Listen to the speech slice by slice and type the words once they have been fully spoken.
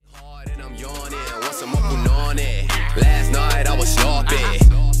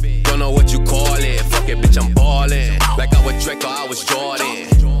ballin'. Like I was Drake or I was Jordan.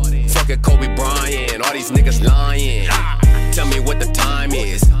 Fucking Kobe Bryant, all these niggas lying. Tell me what the time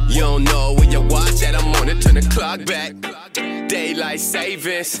is. You don't know when you watch at, I'm on it, turn the clock back. Daylight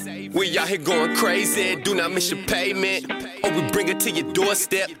savings, we out here going crazy. Do not miss your payment, or we bring it to your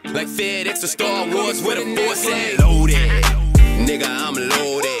doorstep. Like FedEx or Star Wars with a force at. Loaded, nigga, I'm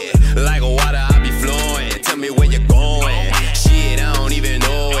loaded. Like water, I be flowing. Tell me where you're going. Shit, I don't even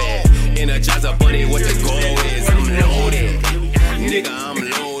know it. Energize a bunny, what the goal is. I'm loaded, nigga, I'm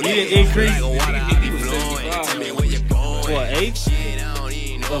loaded. You didn't increase. Like water, I be flowing. Tell me where you're going. What, 8?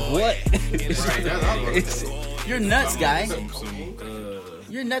 Of what? You're nuts, guy.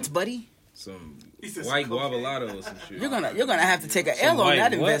 You're nuts, buddy. Some white guavalado or some shit. You're gonna have to take a L on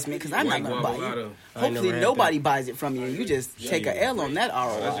that investment because I'm not gonna buy it. Hopefully nobody buys it from you. You just take a L on that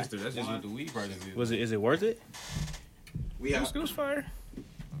ROI. That's just what the weed prices is. Is it worth it? It was fire.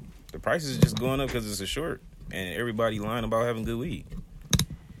 The prices is just going up because it's a short, and everybody lying about having good weed.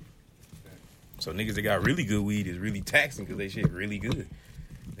 So niggas that got really good weed is really taxing because they shit really good.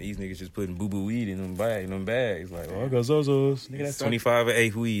 These niggas just putting boo-boo weed in them bags. Like, oh, I got Zozos. Nigga, that's 25 or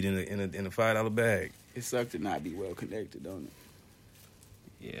 8 weed in a $5 bag. It sucked to not be well connected, don't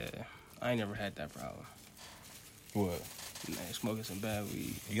Yeah, I ain't never had that problem. What? Man, smoking some bad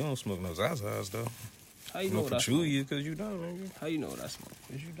weed. You don't smoke no Zazas, though. How you know what I chew smoke? you because you don't, nigga. How you know what I smoke?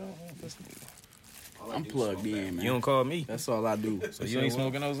 Because you don't. That's I'm plugged in, man. You don't call me. That's all I do. So you ain't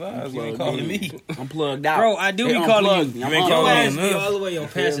smoking no Zaz. You ain't Plugged calling in. me. I'm plugged out. Bro, I do They be calling unplugged you. me. You ain't I'm calling unplugged. me Be enough. all the way on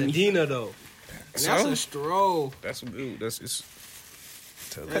Pasadena, though. And that's a stroll. That's good. That is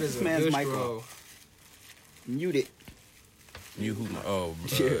That is This a man's good mic stroll. off. Mute it. you who?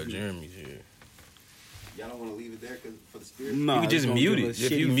 Jeremy's here. Y'all don't want to leave it there for the spirit? No, You can it's just gonna mute give it. us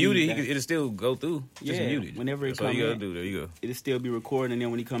If you shitty mute it, feedback. it'll still go through. Just Yeah, mute it. whenever it That's all come you gotta in. do. There you go. It'll still be recording, and then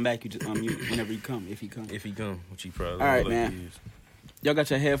when he come back, you just unmute whenever he come, if he come. If he come, which he probably All right, will man. if he is. Y'all got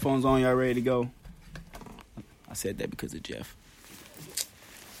your headphones on, y'all ready to go? I said that because of Jeff.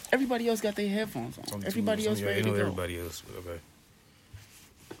 Everybody else got their headphones on. Only two- Everybody else yeah, ready to go. Everybody else. Okay.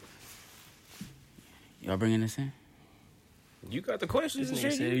 Y'all bringing this in? You got the questions and This nigga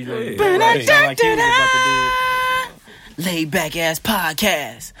shit. said he's Go ready. ahead. It sound like he was about to do it. Laid back ass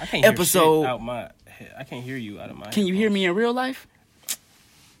podcast. I can't hear Episode. shit out my head. I can't hear you out of my Can you hear me in real life?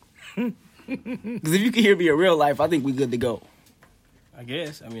 Because if you can hear me in real life, I think we good to go. I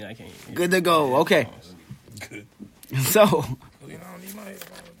guess. I mean, I can't hear Good to go. Okay. Good. So, You know, you might.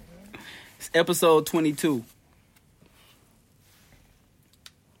 it's episode 22.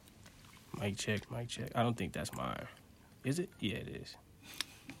 Mic check. I don't think that's mine. Is it? Yeah, it is.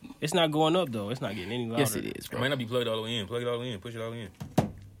 It's not going up, though. It's not getting any louder. Yes, it is, It bro. might not be plugged all the way in. Plug it all the way in. Push it all the way in.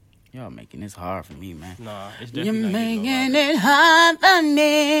 Y'all making this hard for me, man. Nah, it's You're definitely not making getting no louder. it hard for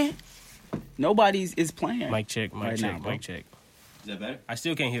me. Nobody's is playing. Mic check. Right now, bro. Mic check. Is that better? I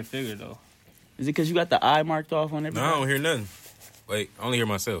still can't hear Figure, though. Is it because you got the eye marked off on No, everything? I don't hear nothing. Wait, I only hear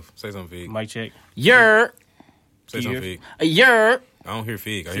myself. Say something, Fig. Mic check. Yer. Say something, Fig. Yer. I don't hear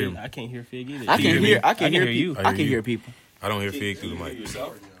Fig. I hear him. I can't hear Fig either. I you can hear hear. me? I can hear you. people. I I hear can you. hear people. I don't hear Fig through the mic.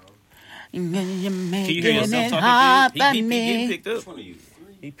 Yourself? You're Can making you hear yourself it talking, hard He for getting me. picked up. Which one of you?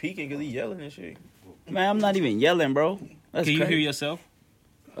 He peeking because he yelling and shit. Man, I'm not even yelling, bro. That's Can you crazy. hear yourself?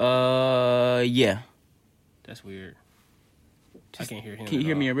 Yeah. That's weird. I can't hear him. Can you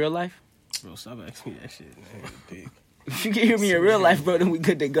hear me in real life? Bro, stop asking me that shit, man. If you can hear me in real life, bro, then we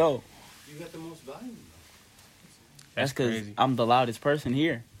good to go. You got the most volume. That's because crazy. I'm the loudest person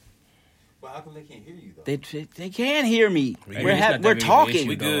here. But how come they can't hear you, though? They can hear me. Hey, We're it's not that we're big of an talking. issue,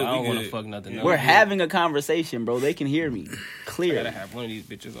 We though. good, I don't we want to good. fuck nothing up. We're having a conversation, bro. They can hear me I gotta clear. have one of these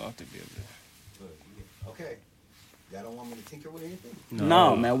bitches off to be able to. Look, okay. Y'all don't want me to tinker with anything?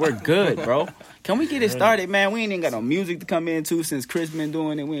 No, man, we're good, bro. Can we get it started, man? We ain't even got no music to come into since Chris been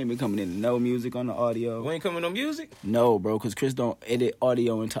doing it. We ain't been coming into no music on the audio. We ain't coming no music. No, bro, because Chris don't edit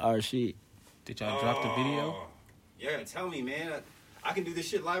audio into our shit. Did y'all drop the video? Yeah, tell me, man. I can do this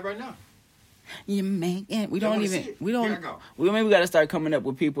shit live right now. You make it. We Y'all don't wanna even. see it? We Here I don't. go. We maybe got to start coming up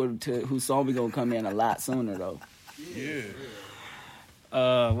with people to whose song we gonna come in a lot sooner though. Yeah.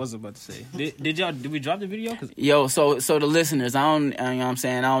 What was I about to say? Did we drop the video? 'Cause Yo, so the listeners, I don't. You know what I'm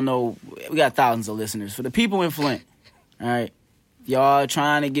saying, I don't know. We got thousands of listeners. For the people in Flint, all right, y'all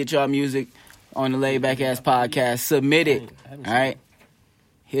trying to get y'all music on the Laid Back Ass Podcast, submit it. All right,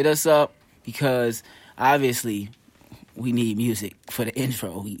 hit us up because obviously we need music for the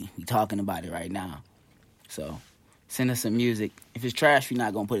intro. We talking about it right now, so send us some music. If it's trash, we're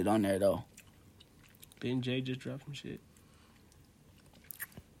not gonna put it on there though. didn't Jay just drop some shit?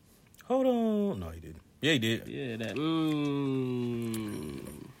 Hold on. No, he didn't. Yeah, he did. Yeah, that.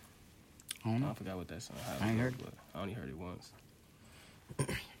 I forgot what that song. I ain't heard it. But I only heard it once.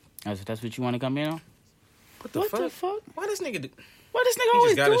 That's what you want to come in on? What the fuck? Why this nigga do? Why this nigga He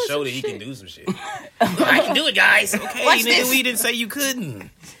always just got to doing show some that he shit? can do some shit. I can do it, guys. Okay, Watch nigga, this. we didn't say you couldn't.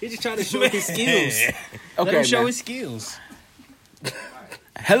 He just trying to show his skills. Let Okay, him show man. his skills.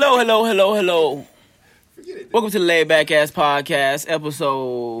 Hello. Forget it. Welcome to the Laid Back Ass Podcast, It's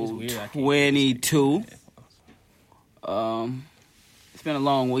episode weird, I can't 22. It's been a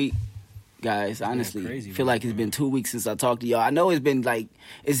long week, guys. Honestly, crazy feel week, like it's been 2 weeks since I talked to y'all. I know it's been like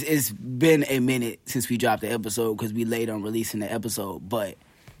it's been a minute since we dropped the episode because we late on releasing the episode, but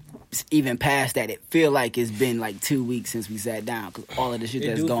even past that, it feel like it's been like 2 weeks since we sat down because all of the shit It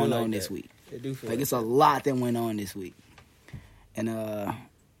that's do feel going like on that. this week. It do feel Like it's a lot that went on this week, and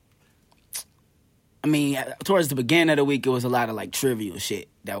I mean, towards the beginning of the week, it was a lot of like trivial shit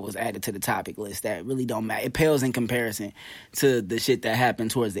that was added to the topic list that really don't matter. It pales in comparison to the shit that happened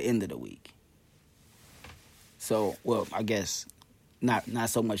towards the end of the week. So, well, I guess not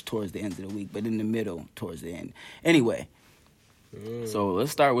so much towards the end of the week, but in the middle towards the end. Anyway, so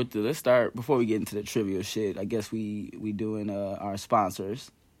let's start before we get into the trivial shit. I guess we doing our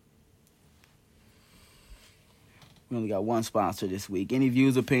sponsors. We only got one sponsor this week. Any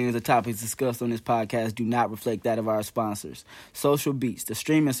views, opinions, or topics discussed on this podcast do not reflect that of our sponsors. Social Beats, the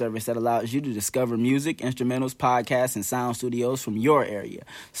streaming service that allows you to discover music, instrumentals, podcasts, and sound studios from your area.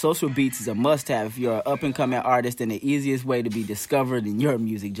 Social Beats is a must-have if you're an up-and-coming artist and the easiest way to be discovered in your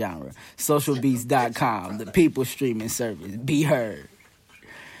music genre. Socialbeats.com, the people streaming service. Be heard.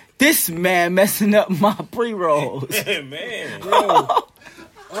 This man messing up my pre-rolls. Man. Bro,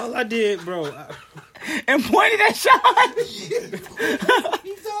 all I did, bro, And pointed at Sean.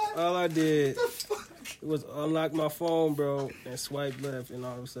 all I did was unlock my phone, bro, and swipe left, and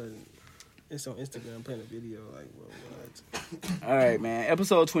all of a sudden, it's on Instagram playing a video. Like, what? All right, man.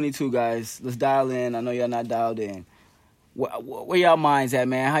 Episode 22, guys. Let's dial in. I know y'all not dialed in. Where y'all minds at,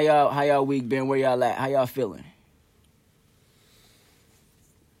 man? How y'all week been? Where y'all at? How y'all feeling?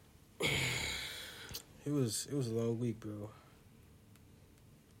 It was a long week, bro.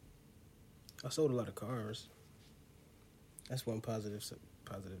 I sold a lot of cars. That's one positive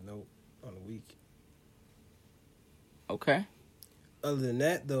note on the week. Okay. Other than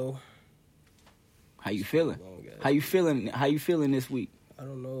that, though, How you feeling? long, guys. How you feeling? How you feeling this week? I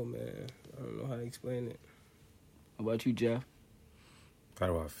don't know, man. I don't know how to explain it. How about you, Jeff? How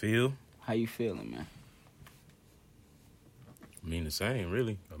do I feel? How you feeling, man? I mean, the same,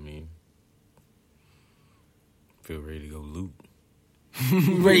 really. I mean, feel ready to go loot.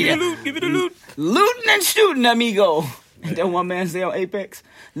 Ready to Give it a loot. looting and shooting, amigo. That one man say on Apex,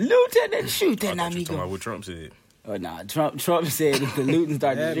 looting and shooting, I thought you were talking amigo. about what Trump said. Oh nah, Trump said if the looting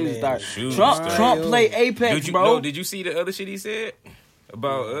starts, the That shooting man starts. shooting Trump started. play Apex, bro. Did you see the other shit he said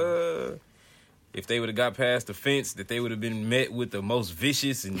about if they would have got past the fence, that they would have been met with the most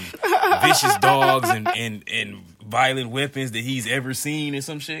vicious dogs and violent weapons that he's ever seen and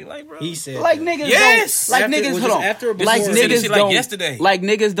some shit, like, bro. He said, Like that. niggas Yes! don't, like After- niggas, was hold this on. after or Like before? He said this niggas shit like don't, yesterday. like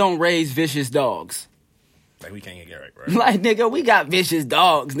niggas don't raise vicious dogs. Like, we can't get right, bro. Like nigga, we got vicious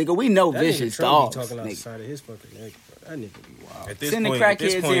dogs, nigga. We know That vicious nigga Trump dogs. be talking Nigga. outside of his fucking neck, bro. That nigga be wild. At this Send the point, a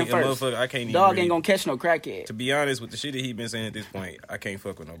crackheads in first. motherfucker, I can't even Dog really, ain't gonna catch no crackhead. to be honest, with the shit that he been saying at this point, I can't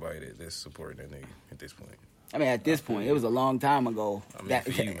fuck with nobody that's supporting that nigga at this point. I mean, at this point, it was a long time ago. I mean,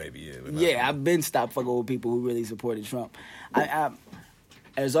 for you, maybe, yeah. But Yeah, I've been stopped fucking with people who really supported Trump.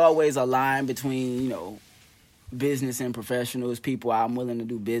 There's always a line between, you know, business and professionals, people I'm willing to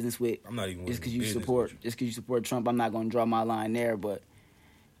do business with. I'm not even Just because willing to you do support, business just because you support Trump, I'm not gonna draw my line there. But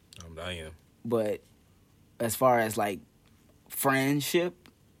I am. as far as like friendship,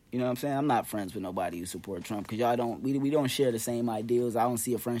 you know what I'm saying? I'm not friends with nobody who support Trump because y'all don't. We don't share the same ideals. I don't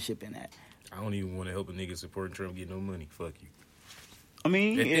see a friendship in that. I don't even want to help a nigga supporting Trump get no money. Fuck you. I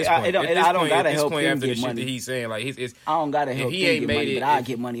mean, At this I point, don't gotta help him after the get shit money. that he's saying, like, it's I don't gotta if help he them ain't get made money, it, but I if-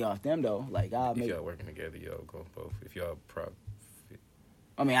 get money off them though. Like I if make. y'all working together, y'all go both. If y'all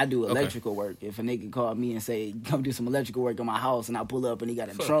I mean, I do Okay. electrical work. If a nigga call me and say, come do some electrical work in my house, and I pull up and he got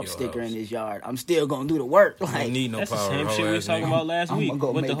a Fuck Trump your sticker house. in his yard, I'm still gonna do the work. I Like, don't need no That's the power. same hoe shit we was ass talking nigga. about last I'ma week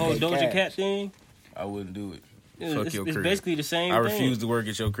go with the make whole that Doja cash. Cat thing. I wouldn't do it. It's, Fuck your crib. basically the same I thing. refuse to work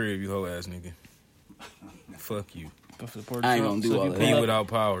at your crib, you hoe ass nigga. Fuck you. Support I ain't Trump. gonna do So all if that. you Be pull up- without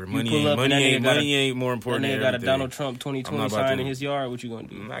power. pull up and that nigga Money ain't more and important then than got a everything. Donald Trump I'm 2020 not about sign to- in his yard. What you gonna I'm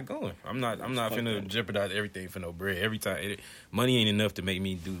do? not going. I'm not Fuck finna that. jeopardize everything for no bread. Every time, money ain't enough to make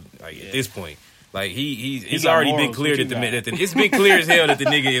me do like at this point. Like it's got already been morals, clear what that you the it's been clear as hell that the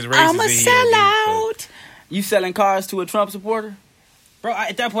nigga is racist. I'm a and he ain't do it, sellout. You selling cars to a Trump supporter? Bro,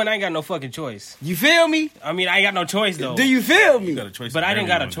 at that point, I ain't got no fucking choice. You feel me? I mean, I ain't got no choice, though. Do you feel me? You got a choice. But I didn't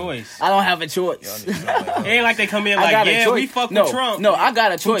got a Whatever you choice. I don't have a choice. It ain't like they come in I like, got a yeah, choice. we fuck No, with Trump. no, I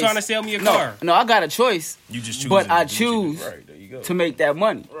got a choice. Who trying to sell me a No, car? no, I got a choice. You just choose. But I to do what you do. choose Right, there you go. to make that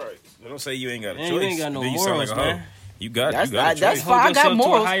money. Right. Don't say you ain't got a Man, choice. you ain't got no Then you sound morals, like a hoe. man. You got That's a choice. fine. I Hold got yourself to a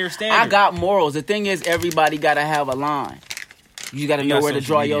morals. higher I standard. got morals. The thing is, everybody got to have a line. You got to He know got where to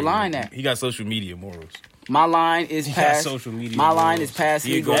social draw your media line morals. at. He got social media morals. My line is He got past. social media My line morals. is past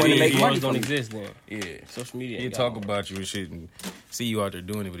Yeah, me go going to ahead. make He money. Morals don't From it. exist then. Yeah. Social media. He'll ain't talk got about you and shit and see you out there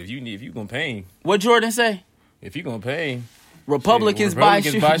doing it. But if you gonna pay him, What Jordan say? if you gonna pay him, Republicans,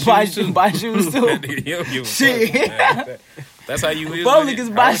 Republicans buy shoes, buy shoes too. that nigga, he don't give a Shit. fuck, man. That's how you is. Republicans with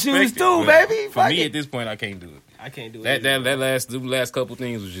it. buy I respect shoes it, too, but baby. For Fuck me, it. at this point, I can't do it. I can't do it. The last couple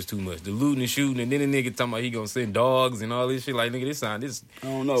things was just too much. The looting and shooting, and then the nigga talking about he gonna send dogs and all this shit. Like, nigga, this I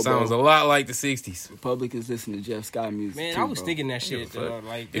don't know, sounds bro. a lot like the '60s. Republicans listen to Jeff Scott music. Man, too, I was bro. thinking that shit. Give a fuck.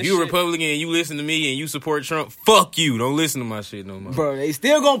 Like, If this you a shit- Republican and you listen to me and you support Trump, fuck you. Don't listen to my shit no more. Bro, they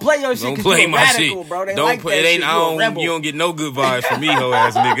still gonna play your shit Don't 'cause play you a my radical, shit. bro. They Don't like play. that It ain't. shit. I You a don't. rebel. You don't get no good vibes from me, hoe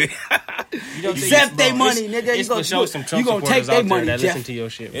ass nigga. You don't think Accept it's- they bro, money, it's- nigga. You It's gonna for sure some Trump you gonna supporters take their out there money, that Jeff. listen to your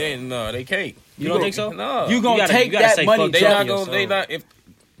shit, bro. Yeah, no, they can't. You don't think so? No. You gonna gotta- take you gotta that say money, fuck They Jeff. Jeff. not gonna. They not. If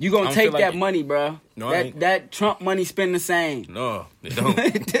You gonna I don't take feel like that it. money, bro. No, I ain't. that Trump money spend the same. no, they don't.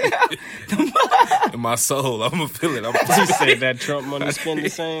 In my soul, I'm gonna feel it. You said that Trump money spend the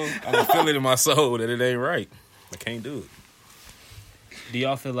same. I'm gonna feel it in my soul that it ain't right. I can't do it. Do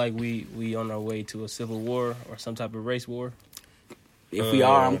y'all feel like we on our way to a civil war or some type of race war? If we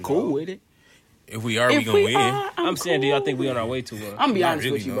are, I'm cool no. with it. If we are, we If gonna we win. are, I'm saying, do y'all cool think we with on our it. way to one? I'm gonna be Not honest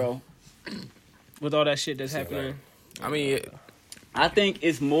really, with you, no. bro. With all that shit that's happening? I mean, I think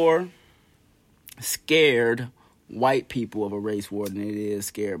it's more scared white people of a race war than it is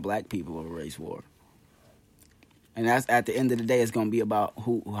scared black people of a race war. And that's at the end of the day, it's gonna be about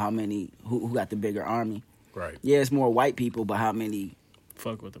who got the bigger army. right. Yeah, it's more white people, but how many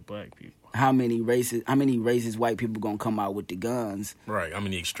Fuck with the black people. races white people gonna come out with the guns? Right. I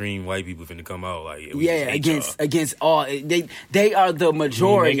mean, the extreme white people finna come out like Yeah, against all they are the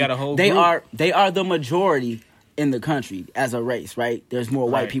majority. they got a whole they group. are the majority in the country as a race, right? There's more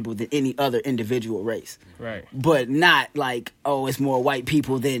white Right. people than any other individual race. Right. But not like, oh, it's more white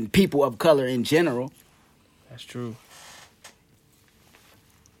people than people of color in general. That's true.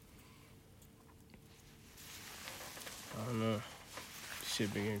 I don't know.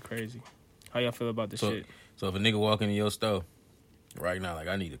 Shit been getting crazy. How y'all feel about this shit? So if a nigga walk into your store right now, like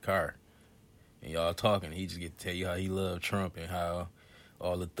I need a car, and y'all talking, he just get to tell you how he loved Trump and how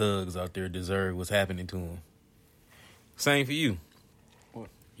all the thugs out there deserve what's happening to him. Same for you.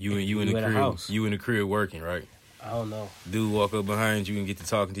 You in You the at a crib. house. You in the crib working, right? I don't know. Dude walk up behind you and get to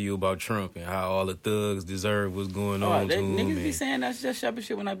talking to you about Trump and how all the thugs deserve what's going on to him. Niggas be and- saying that's just shabby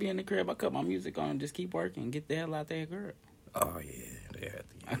shit when I be in the crib. I cut my music on and just keep working. Get the hell out there, girl. Oh yeah, they have to.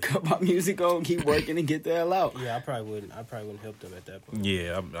 I cut my music on, keep working, and get the hell out. Yeah, I probably wouldn't help them at that point.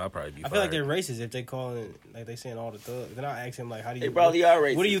 Yeah, I'll probably be. I feel like fired. they're racist if they calling like they saying all the thugs. Then I ask him like, how do you? They probably are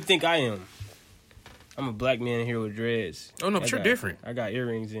racist. What do you think I am? I'm a black man here with dreads. Oh, no, but I you're got- different. I got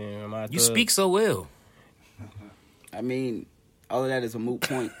earrings in. Am I a You thug? speak so well. I mean, all of that is a moot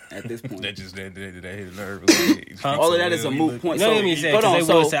point at this point. That hit a nerve. Huh? All of that is a moot point. You know So, what I mean? Say, hold 'cause on. they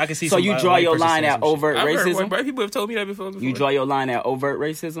So, would say, I can see so some you white draw your person line saying at some shit. overt I've heard racism. white people have told me that before. You draw your line at overt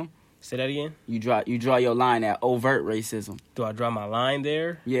racism. Say that again. You draw your line at overt racism. Do I draw my line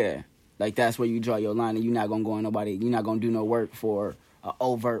there? Yeah, like that's where you draw your line, and you're not gonna go on nobody. You're not gonna do no work for an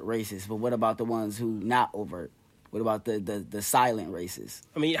overt racist. But what about the ones who not overt? What about the silent racists?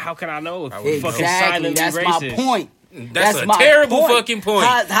 I mean, how can I know if I we wouldn't fucking Exactly. silently That's racist? my point. That's a my terrible fucking point.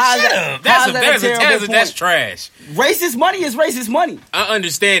 How's Shut that- up. That's how's that a terrible that's point? trash. Racist money is racist money. I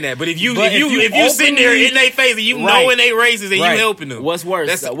understand that, but if you But if you sitting there openly- in their face and you Right. knowing they racist and Right. you helping them, What's worse?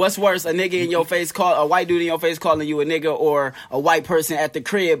 That's- What's worse? A nigga in your face a white dude in your face calling you a nigga, or a white person at the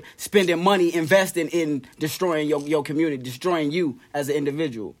crib spending money investing in destroying your community, destroying you as an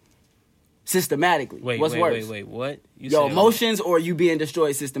individual systematically. What's worse? Wait, what? You Your said- emotions or you being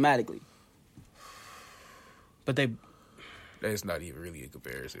destroyed systematically? But they, that's not even really a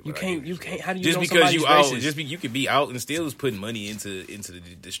comparison. you but I can't, get you what can't. you're How do you just know because you somebody's out, racist? you could be out and still is putting money into the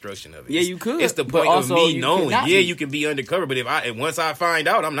destruction of it. Yeah, It's- you could, It's the but point of also me you knowing. cannot Yeah, be. you can be undercover, but if once I find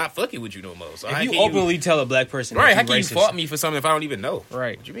out, I'm not fucking with you no more. So If how you can openly tell a black person, right? How that can you racist, fault me for something if I don't even know?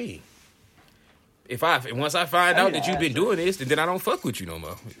 Right. What you mean? Once I find out that you've been doing this, then I don't fuck with you no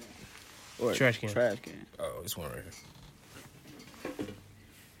more. Or Trash can. Trash can. Oh, this one right here.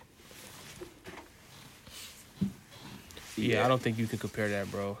 Yeah, Yeah. I don't think you can compare that,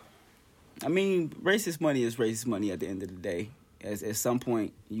 bro. I mean, racist money is racist money at the end of the day. at some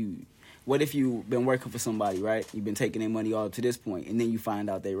point what if you've been working for somebody, right? You've been taking their money all up to this point, and then you find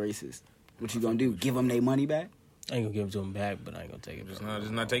out they racist. What you gonna do? Give them their money back? I ain't gonna give it to them back, but I ain't gonna take it. Just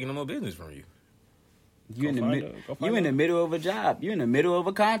not taking no more business from you. You in the middle of a job. You in the middle of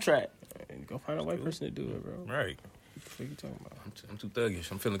a contract. Go find a white person to do it, bro. Right. What are you talking about? I'm too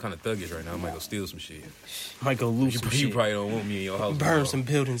thuggish. I'm feeling kind of thuggish right now. I might go steal some shit. Might go lose some You shit. probably don't want me in your house. Burn some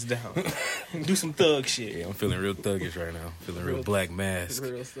buildings down. Do some thug shit. Yeah, I'm feeling real thuggish right now. Feeling real black mask.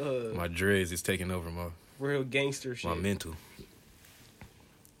 Real thug. My dreads is taking over Real gangster shit. my mental.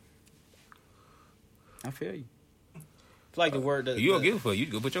 I feel you. It's like the word that You don't give a fuck. You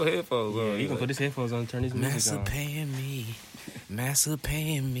go put your headphones on. Yeah, you can put his headphones on and turn his music Massa on. paying me. Massa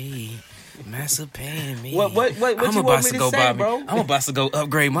paying me. Massa paying me. What you want me to say, bro? I'm about to go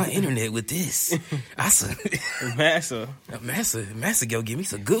upgrade my internet with this. Massa. Massa go give me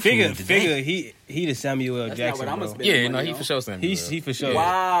some good food today. Figure he the Samuel L. That's Jackson, not what bro. I'ma spend. Yeah, no, money he on. for sure Samuel. He for sure.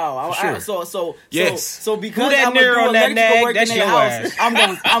 Wow. sure. Because Who that I'm near gonna on do that electrical nag? work That's in their your house. ass.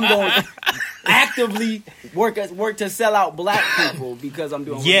 I'm going to actively work to sell out black people because I'm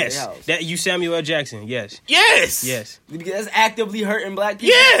doing work in their Yes, house. that you Samuel L. Jackson. Yes, Yes. Because that's actively hurting black people.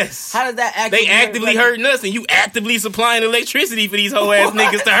 Yes. How does that actively They actively hurt hurting us, and you actively supplying electricity for these whole ass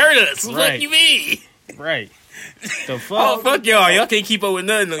niggas to hurt us. What Right. you mean? right. The fuck. Oh fuck y'all! Y'all can't keep up with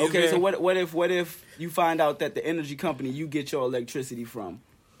nothing. Okay, so what if you find out that the energy company you get your electricity from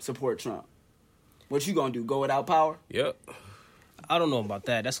support Trump? What you gonna do? Go without power? Yep. I don't know about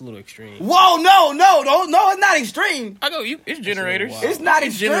that. That's a little extreme. Whoa, no, it's not extreme. I go. It's generators. Wow. It's not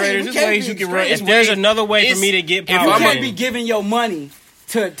It's extreme. generators. It There's can't ways be you can extreme. run. If there's another way for it's- me to get if power, You I'm can't a- be giving your money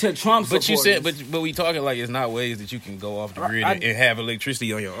to Trump But you supporters. said, but we talking like it's not ways that you can go off the grid and have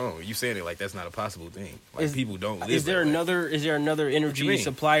electricity on your own. You saying it like that's not a possible thing. Like people don't live. is there that way. another you energy mean?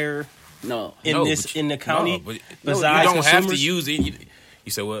 supplier no. in No, this but in the county? No, but besides you don't have to consumers? use it.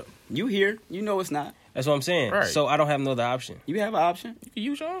 You said what? You here? You know it's not. That's what I'm saying. Right. So I don't have no other option. You have an option. You can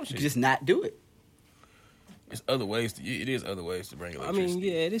use your own You shit. just not do it. It's other ways. It is other ways to bring I electricity. mean,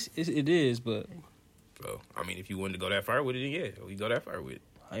 yeah, it is, but So I mean, if you wanted to go that far with it, then yeah, we go that far with it.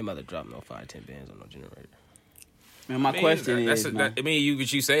 I ain't about to drop no 5-10 bands on no generator. Man, my question is, man, I mean, you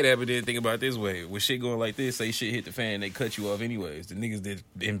say that, but then think about it this way: with shit going like this, say shit hit the fan, they cut you off anyways. The niggas that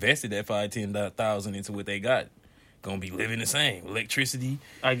invested that 5-10,000 into what they got gonna be living the same. Electricity,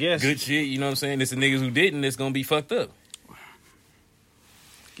 I guess. good shit. You know what I'm saying? It's the niggas who didn't. It's gonna be fucked up.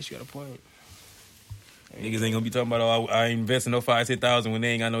 Guess you got a point. Niggas ain't gonna be talking about, oh, I ain't investing no 5-10,000 when they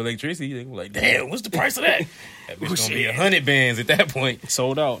ain't got no electricity. They gonna be like, damn, what's the price of that? That bitch gonna be 100 bands at that point.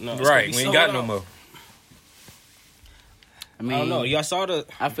 Sold out. No, it's gonna Right, be we ain't sold got no out. more. I mean, I don't know. Y'all saw the.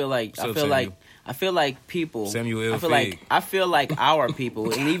 I feel like people. Samuel I feel Fig. like our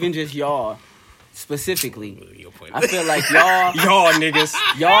people, and even just y'all specifically. Your point. I feel like y'all Y'all niggas.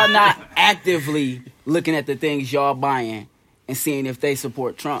 y'all not actively looking at the things y'all buying and seeing if they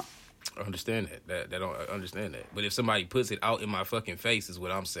support Trump. I understand that. I don't understand that. But if somebody puts it out in my fucking face, is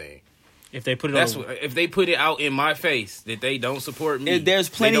what I'm saying. If they put it That's on. what, if they put it out in my face that they don't support me. There's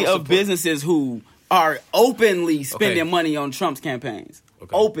they plenty don't of support- businesses who are openly spending Okay. money on Trump's campaigns.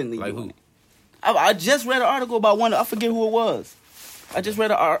 Okay. Openly Like doing who? it. I just read an article about one. I forget who it was. I just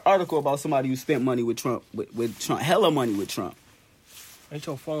read an article about somebody who spent money with Trump, with Trump, hella money with Trump. Ain't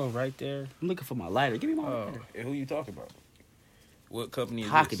your phone right there? I'm looking for my lighter. Give me my Oh. lighter. And who you talking about? What company is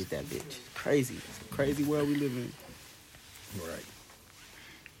Pocketed this? that bitch. Crazy. It's a crazy world we live in. Right.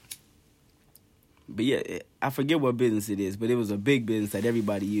 But yeah, I forget what business it is, but it was a big business that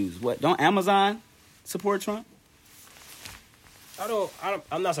everybody used. What? Don't Amazon support Trump?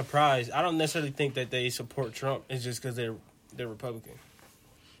 I'm not surprised. I don't necessarily think that they support Trump. It's just because they're Republican.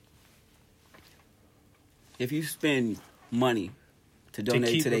 If you spend money to To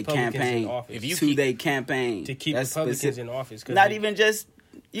donate keep to their Republicans in campaign, office. If you to keep- their campaign, To keep that's Republicans specific- in office. 'Cause Not they- even just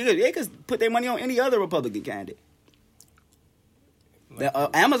they could put their money on any other Republican candidate.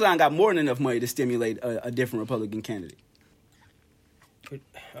 Amazon got more than enough money to stimulate a different Republican candidate.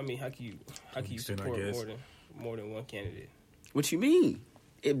 I mean, how can you extent, I support guess. more than one candidate? What you mean?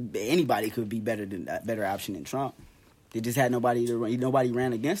 Anybody could be better option than Trump. They just had nobody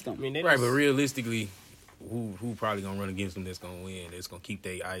ran against them. I mean, they Right, just- but realistically, who probably gonna run against them? That's gonna win. That's gonna keep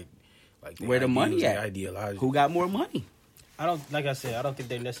their Where the money at? Ideology. Who got more money? I don't like I said. I don't think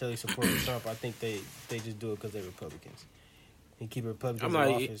they necessarily support Trump. I think they just do it because they're Republicans. And keep Republicans I'm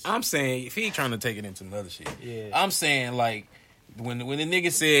in like, office. I'm saying if he trying to take it into another shit, Yeah. I'm saying like when the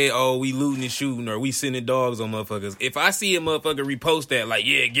nigga said, "Oh, we looting and shooting," or "We sending dogs on motherfuckers," if I see a motherfucker repost that, like,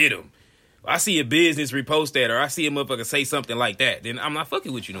 yeah, get him. I see a business repost that, or I see a motherfucker say something like that, then I'm not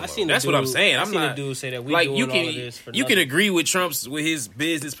fucking with you no more. That's what I'm saying. I I'm seen not. a dude say that we Like doing you all can, of this for you can nothing. agree with Trump's with his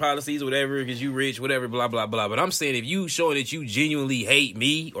business policies, or whatever, because you rich, whatever, blah blah blah. But I'm saying if you showing that you genuinely hate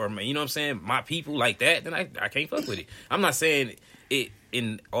me, or you know what I'm saying, my people like that, then I can't fuck with it. I'm not saying it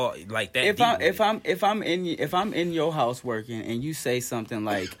in all like that. If I'm in your house working and you say something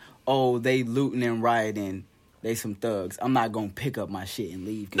like, "Oh, they looting and rioting, they some thugs," I'm not gonna pick up my shit and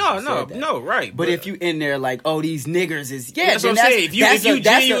leave. No, right. But if you in there like, "Oh, these niggers is," that's what I'm saying. If you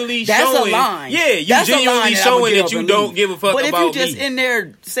genuinely that's showing, a line. yeah, you That's a genuinely line showing that that you don't give a fuck but about if you just me. in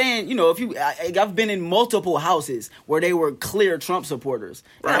there saying, you know, I've been in multiple houses where they were clear Trump supporters,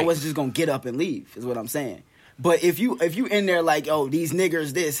 and I Right. was just gonna get up and leave. Is what I'm saying. But if you in there like, "Oh, these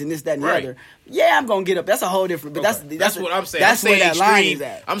niggers this and this, that, and the Right. other," yeah, I'm gonna get up. That's a whole different. But that's what I'm saying. That's I'm where saying that line extreme. is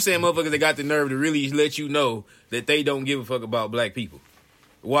at. I'm saying motherfuckers that got the nerve to really let you know that they don't give a fuck about black people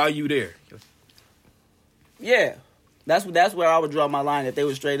while you there. Yeah, that's where I would draw my line. If they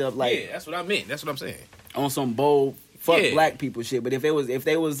were straight up like, Yeah, that's what I meant. That's what I'm saying. on some bold fuck Yeah. black people shit. But if they was It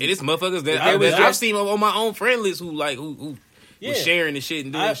is motherfuckers that If they was I've just- seen on my own friend list who Yeah. was sharing the shit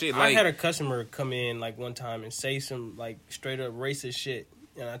and doing shit. I Like, had a customer come in like one time and say some like straight up racist shit,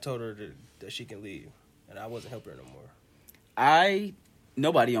 and I told her that she can leave, and I wasn't helping her no more.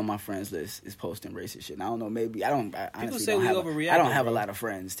 Nobody on my friends list is posting racist shit. And I don't know. Maybe I honestly say don't we have. overreacting, I don't have bro. a lot of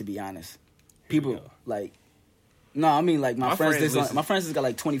friends, to be honest. we People go. like. No, I mean like my My friends. friends list My friends has got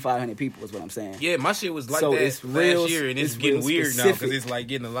like 2,500 people. Is what I'm saying. yeah, my shit was like So that it's real- last year, and it's it's getting real weird now because specific. it's like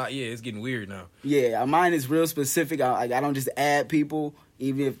getting a lot. Yeah, it's getting weird now. Yeah, mine is real specific. I don't just add people,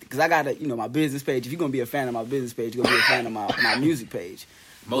 even if because I got my business page. If you're gonna be a fan of my business page, you're gonna be a fan of my music page.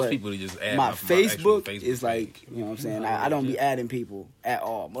 Most But people just add my actual Facebook Facebook is like, page. you know what I'm saying? I don't be adding people at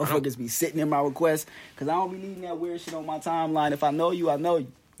all. Motherfuckers be sitting in my requests because I don't be needing that weird shit on my timeline. If I know you, I know you.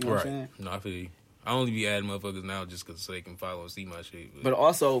 You know what I'm saying? No, I feel you. I only be adding motherfuckers now just because they can follow and see my shit. But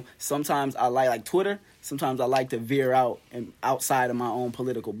also, sometimes I like Twitter, sometimes I like to veer out and outside of my own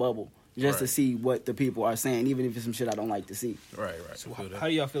political bubble just to Right. see what the people are saying, even if it's some shit I don't like to see. right. I feel that. How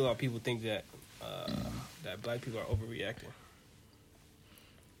do y'all feel about people think that that black people are overreacting?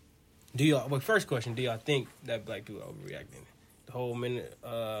 First question, do y'all think that black people are overreacting? The whole minute.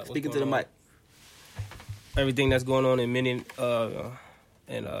 Speaking to the mic. Everything that's going on in Minneapolis.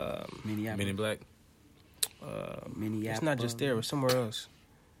 Men in Black. Minneapolis. it's not just there, but somewhere else.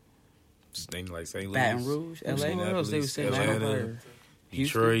 Things like St. Louis, Baton Rouge, LA. Somewhere else they would say Atlanta,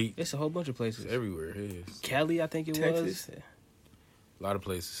 Detroit. It's a whole bunch of places. Everywhere. It is. Cali, I think it Texas. was. A lot of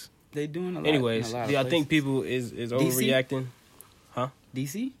places. They doing a lot. Anyways, in a lot do y'all of think places. people is DC? overreacting?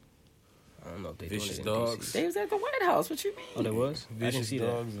 DC? I don't know if they Vicious doing it in Dogs. DC. They was at the White House. What you mean? Oh, they was? I didn't Vicious see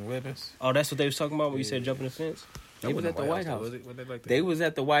dogs and weapons. that. Oh, that's what they was talking about when you said jumping the fence? They was at the White House. Was it? Was it like that? They was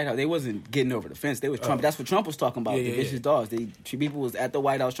at the White House. They wasn't getting over the fence. They was Trump. That's what Trump was talking about. Yeah, the yeah, vicious yeah. dogs. People was at the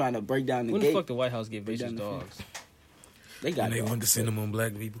White House trying to break down the When gate. the fuck the White House get Break vicious down the dogs? They got And they dogs. wanted to send them on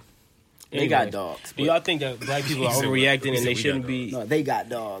black people. They got Anyways, dogs. Do y'all think that black people are He said what? overreacting He and said they we got shouldn't dogs. be? No, they got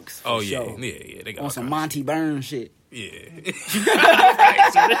dogs. For Oh sure. yeah. They got On all some kinds. Monty Burns shit. Yeah.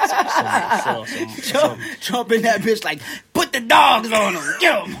 Trump in that bitch like, put the dogs on them.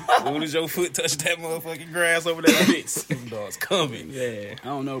 Get them. As soon as your foot touch that motherfucking grass over that fence, them dogs coming. Yeah. I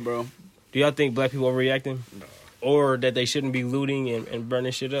don't know, bro. Do y'all think black people overreacting? No. Or that they shouldn't be looting and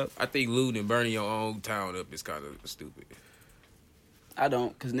burning shit up? I think looting and burning your own town up is kind of stupid. I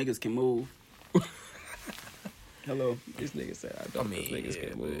don't, because niggas can move. Hello. This nigga said I I don't. mean, Niggas yeah,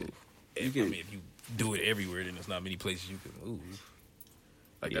 can but move. if you do it everywhere, then there's not many places you can move.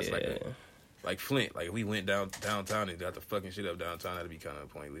 Like that's like Flint. Like if we went downtown and got the fucking shit up downtown, that'd be kind of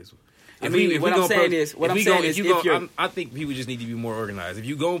pointless. I mean, what I'm saying is, I think people just need to be more organized. If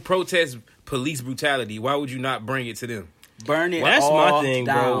you go protest police brutality, why would you not bring it to them? burn it That's all my thing,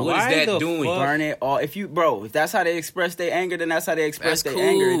 down. bro. What is Why that the doing? fuck? Burn it all. If that's how they express their anger, then that's how they express That's their cool.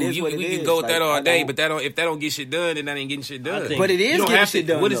 anger. It is what it we is. can go with that all I day, don't- but if that don't get shit done, then that ain't getting shit done. I think- But it You is don't getting have shit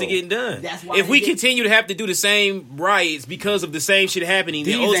to. done. What is though. it getting done? That's why If they we get- continue to have to do the same riots because of the same shit happening,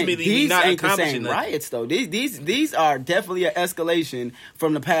 then These ultimately we not ain't the accomplishing same nothing. riots though. These are definitely an escalation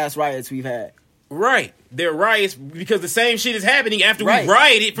from the past riots we've had. Right. They're riots because the same shit is happening after Right. we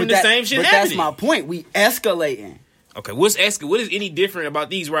rioted from But the same shit but happening. that's my point. We escalating. Okay, what is any different about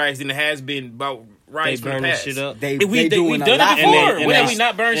these riots than it has been about They riots from the burning past? shit up. They We've doing done a lot. it before. And When have they- we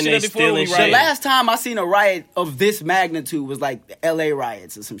not burned and shit they up before we stealing The rioted? last time I seen a riot of this magnitude was like the LA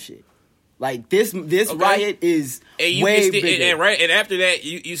riots or some shit. Like this riot is way bigger. And after that,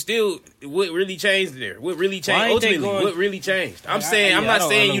 you still what really changed there? What really Why changed? ain't they Ultimately, going- what really changed? I'm I saying I'm not don't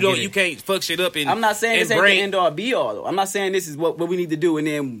saying get it. you can't fuck shit up and I'm not saying and this ain't bring, the end all be all though. I'm not saying this is what we need to do and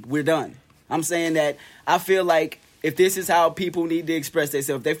then we're done. I'm saying that I feel like if this is how people need to express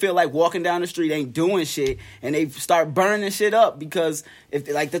themselves, they feel like walking down the street ain't doing shit, and they start burning shit up because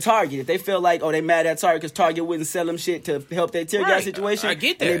if like the Target, if they feel like they mad at Target because Target wouldn't sell them shit to help their tear gas situation, I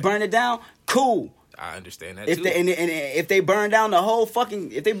get that. and they burn it down, cool. I understand that If too. if they burn down the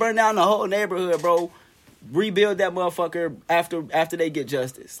whole neighborhood, bro, rebuild that motherfucker after they get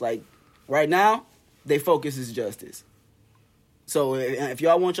justice. Like right now, they focus is justice. So if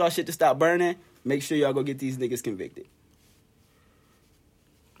y'all want y'all shit to stop burning, make sure y'all go get these niggas convicted.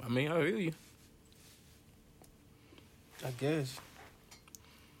 I mean, I hear you. I guess.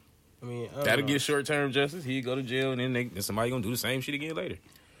 I mean, I don't That'll know. get short-term justice. He go to jail, and then somebody gonna do the same shit again later.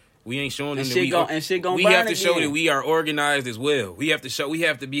 We ain't showing them And that shit we gon- and shit gon' we burn have to show again. that we are organized as well. We have to show. We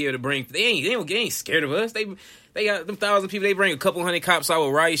have to be able to bring. They ain't scared of us. They got them 1,000 people. They bring a couple hundred cops out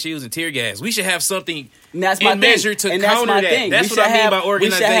with riot shields and tear gas. We should have something And that's my in measure to and that's counter my that. thing. That's We what I should mean have- by We should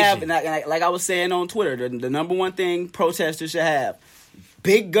organization. have, and like I was saying on Twitter, the number one thing protesters should have: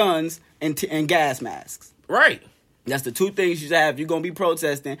 big guns and gas masks. Right. That's the two things you should have. If you're gonna be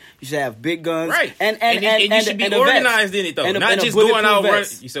protesting, you should have big guns, Right. And you should be and a organized vest. in it though, And a- not and a just going out. bulletproof Run,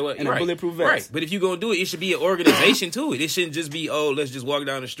 vest. you said what? And right. a bulletproof vest. Right. But if you're gonna do it, it should be an organization to it. It shouldn't just be let's just walk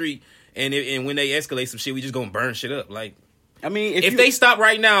down the street and when they escalate some shit, we just gonna burn shit up. Like I mean, if they stop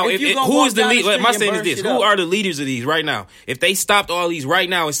right now, if you gonna who walk is the down the lead? street My and saying is burn this: shit who up. are the leaders of these right now? If they stopped all these right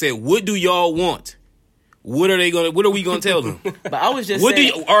now and said, "What do y'all want?" What are we gonna tell them? But I was just What do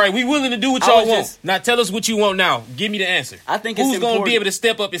saying, you? All right, we willing to do what I y'all was want. just- Now tell us what you want. Now give me the answer. I think it's who's gonna important- be able to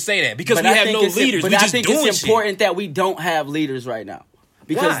step up and say that because but we I have think no it's- leaders. But We I just think doing it's shit. important that we don't have leaders right now.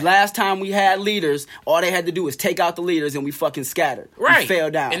 Because Why? last time we had leaders, all they had to do was take out the leaders and we fucking scattered. Right. We fell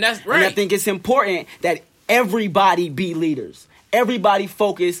down. And that's And I right. think it's important that everybody be leaders. Everybody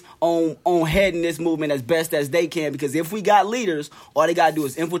focus on heading this movement as best as they can, because if we got leaders, all they gotta do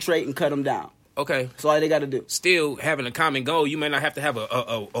is infiltrate and cut them down. Okay. That's all they gotta do. Still having a common goal. You may not have to have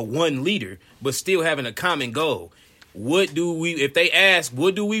a one leader, but still having a common goal. What do we? If they ask,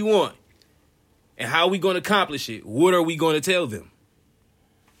 what do we want, and how are we going to accomplish it? What are we going to tell them?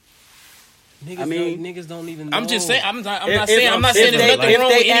 Niggas don't even know. I'm just saying. I'm not If- saying. I'm not saying if there's they- nothing if wrong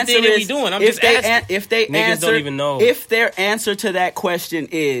they with anything answer that we is- doing. I'm if just they asking. if they Niggas answer, don't even know. If their answer to that question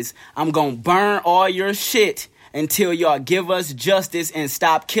is, "I'm gonna burn all your shit until y'all give us justice and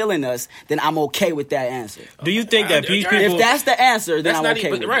stop killing us," then I'm okay with that answer. Do you think that these If people? If that's the answer, then That's I'm not okay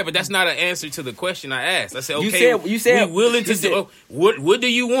even with right, it. but that's not an answer to the question I asked. I said, You okay, said- you said- we willing to you said- do. What do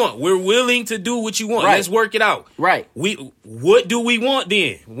you want? We're willing to do what you want. Right. Let's work it out. Right. What do we want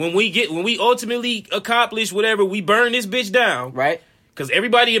then? When we ultimately accomplish whatever, we burn this bitch down. Right? Cause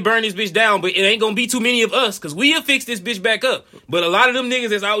everybody will burn this bitch down, but it ain't gonna be too many of us. Cause we'll fix this bitch back up. But a lot of them niggas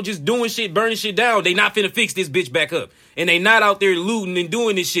that's out just doing shit, burning shit down, they not finna fix this bitch back up. And they not out there looting and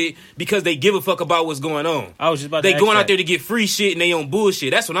doing this shit because they give a fuck about what's going on. I was just about to They ask going out that. there to get free shit and they on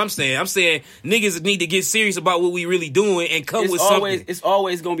bullshit. That's what I'm saying. I'm saying niggas need to get serious about what we really doing and come with something. It's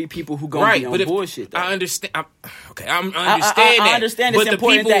always gonna be people who gonna be on But if, bullshit. Though. I understand. I understand I that. understand it's but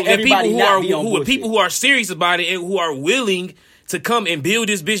important that everybody who not are be on who are bullshit. people who are serious about it and who are willing to come and build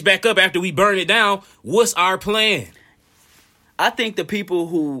this bitch back up after we burn it down. What's our plan? I think the people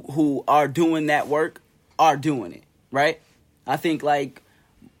who are doing that work are doing it, right? I think like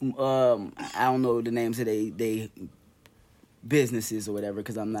I don't know the names of they businesses or whatever,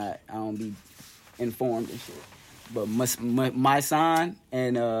 because I don't be informed and shit. But my son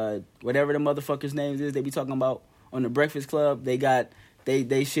and whatever the motherfuckers' names is, they be talking about on the Breakfast Club. They got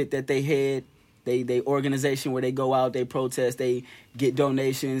they shit that they head. They organization where they go out, they protest, they get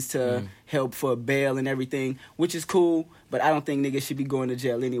donations to help for bail and everything, which is cool. But I don't think niggas should be going to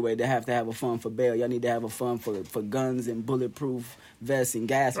jail anyway. They have to have a fund for bail. Y'all need to have a fund for guns and bulletproof vests and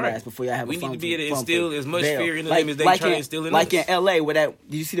gas Right. masks before y'all have We a need fund to be able to fund instill for as much bail. fear in them as they try to instill in like us. in L.A. where did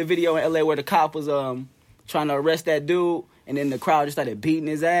you see the video in L.A. where the cop was trying to arrest that dude and then the crowd just started beating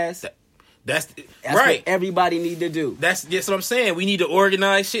his ass? That's That's right. what everybody need to do. That's what I'm saying. We need to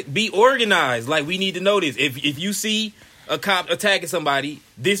organize shit. Be organized. Like, we need to know this. If you see a cop attacking somebody,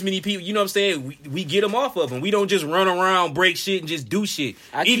 this many people, you know what I'm saying? We get them off of them. We don't just run around, break shit, and just do shit.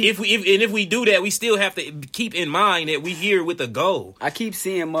 If we do that, we still have to keep in mind that we here with a goal. I keep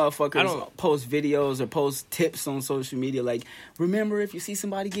seeing motherfuckers post videos or post tips on social media like, remember, if you see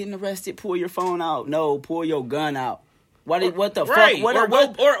somebody getting arrested, pull your phone out. No, pull your gun out. What the Right.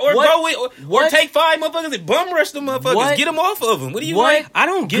 fuck? Or take 5 motherfuckers and bum rush them motherfuckers. What? Get them off of them. What do you What like? I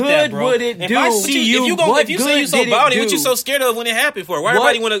don't get good that, bro. would it If do? I see you, what if you say good you so did it about it, what do? you so scared of when it happened for? Why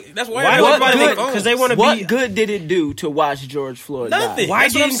What? everybody want to? That's why Why everybody what on their good? phone. Because they want to What be. good did it do to watch George Floyd Nothing. die? Why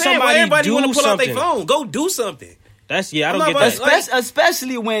That's what I'm didn't saying. Why somebody everybody do want to pull out their something? phone? Go do something. That's I I'm don't not get about- that. like-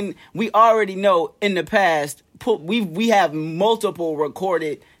 Especially when we already know in the past, we have multiple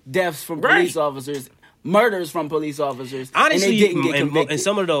recorded deaths from police Right. officers, murders from police officers, Honestly, and they didn't get and convicted.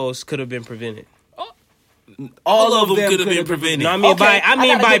 some of those could have been prevented. all of them could have been could've prevented. No, I mean Okay, by got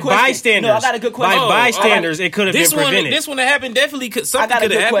a by good question. bystanders. No, I got a good question. By Oh, bystanders, it could have been This one, prevented. this one that happened definitely could. I Something got a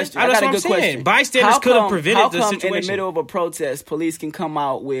could have good happened. question. I That's got a what good I'm saying. question. Bystanders How could have come- prevented how the come situation. in the middle of a protest, police can come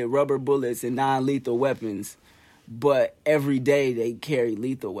out with rubber bullets and non-lethal weapons, but every day they carry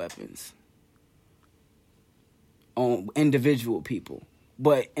lethal weapons on individual people?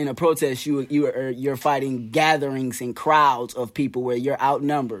 But in a protest, you're fighting gatherings and crowds of people where you're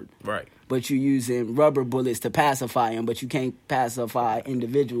outnumbered. Right. But you're using rubber bullets to pacify them, but you can't pacify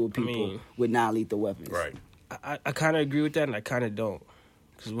individual people mean- with non-lethal weapons. Right. I kind of agree with that, and I kind of don't.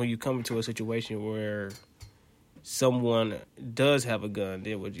 Because when you come into a situation where someone does have a gun,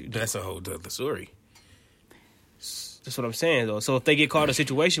 then what you do? That's a whole other story. That's what I'm saying, though. So if they get caught in a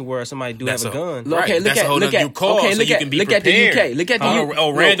situation where somebody do That's have a gun, Look, okay, look that's at- a whole look other at- new call, okay, so look you at- can be look at the prepared. UK. Look at the On U- a no.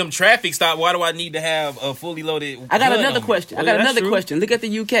 random traffic stop. Why do I need to have a fully loaded? I got gun another on me? question. I Well, got that's another true. question. Look at the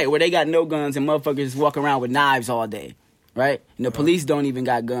UK where they got no guns and motherfuckers walk around with knives all day, right? And the police don't even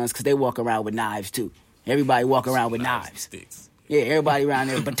got guns because they walk around with knives too. Everybody walk around with knives. Sticks. Yeah, everybody around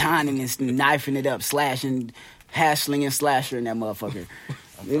there batoning and knifing it up, slashing, hash slinging, slasher in that motherfucker.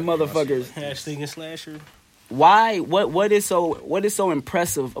 These motherfuckers. hashtag and slasher. Why? What is so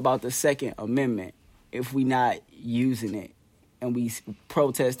impressive about the Second Amendment if we not using it and we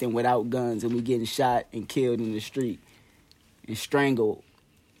protesting without guns and we getting shot and killed in the street and strangled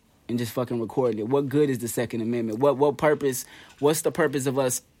and just fucking recording it? What good is the Second Amendment? What purpose? What's the purpose of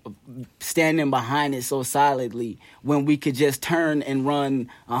us standing behind it so solidly when we could just turn and run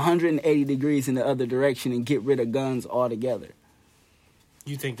 180 degrees in the other direction and get rid of guns altogether?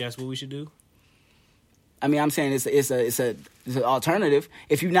 You think that's what we should do? I mean, I'm saying it's an alternative.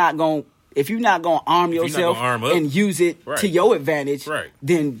 If you're not going to arm you're not yourself gonna arm up. and use it Right. to your advantage, Right.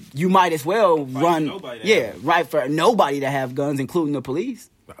 then you might as well run. nobody to Yeah, have right, for nobody to have guns, including the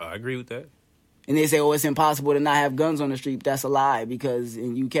police. I agree with that. And they say, "Oh, it's impossible to not have guns on the street." That's a lie because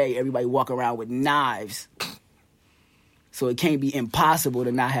in UK, everybody walk around with knives, so it can't be impossible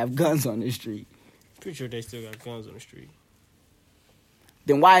to not have guns on the street. Pretty sure they still got guns on the street.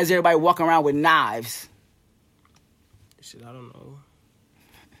 Then why is everybody walking around with knives? Shit, I don't know.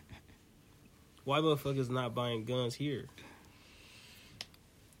 Why motherfuckers not buying guns here?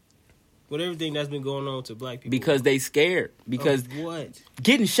 With everything that's been going on to black people. Because they scared. Because Of what?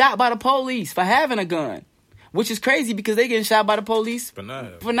 getting shot by the police for having a gun, which is crazy because they getting shot by the police But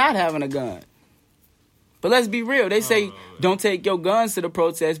not. for not having a gun. But let's be real. They say don't take your guns to the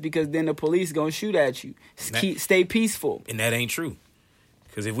protest because then the police gonna shoot at you. Stay peaceful. And that ain't true.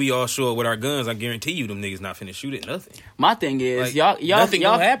 Because if we all show up with our guns, I guarantee you them niggas not finna shoot at nothing. My thing is Like, y'all nothing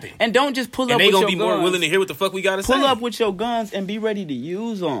gonna happen. and don't just pull And up they with gonna your be guns. more willing to hear what the fuck we gotta say. Pull up with your guns and be ready to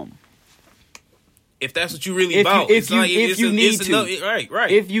use them. If that's what you really If you- about. if It's you- like, if it's you a- need it's to. enough- right,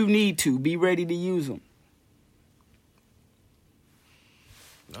 right. If you need to, be ready to use them.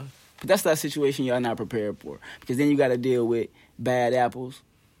 No. But that's that situation y'all not prepared for. Because then you got to deal with bad apples.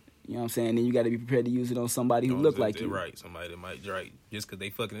 You know what I'm saying? Then you got to be prepared to use it on somebody who look like you. Right, somebody that might, right, just because they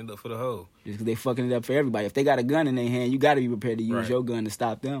fucking it up for the hoe. Just because they fucking it up for everybody. If they got a gun in their hand, you got to be prepared to use Right. your gun to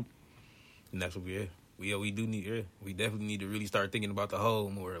stop them. And that's what we do need, we definitely need to really start thinking about the whole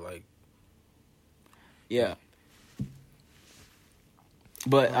more, like. Yeah.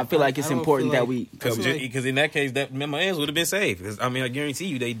 But I feel like it's I don't important feel that like- we... Because in that case, that my hands would have been safe. Because I mean, I guarantee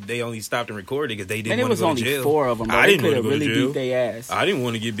you, they only stopped and recorded because they Man, didn't it want was to go only to jail. 4 of them. Bro. I They didn't could want to have go to really jail. beat their ass. I didn't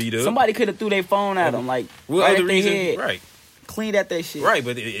want to get beat up. Somebody could have threw their phone at them, like, What right other at their reason? head. Right. Cleaned at their shit. Right,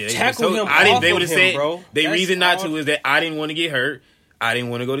 but Tackle him I didn't. off They of would have him, said bro. the That's reason not to all- is that I didn't want to get hurt. I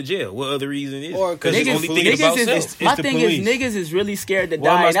didn't want to go to jail. What other reason is? Or 'cause Because it's only the thinking police. about Niggas self. is, my the thing police. is niggas is really scared to What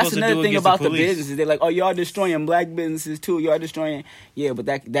am die. I And that's supposed to another do thing against about the the police? businesses. They're like, oh, y'all destroying black businesses too. Y'all destroying. Yeah, but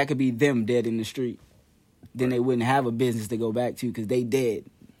that could be them dead in the street. Then they wouldn't have a business to go back to because they dead.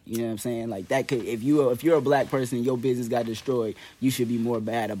 You know what I'm saying? Like that could if you're a black person and your business got destroyed, you should be more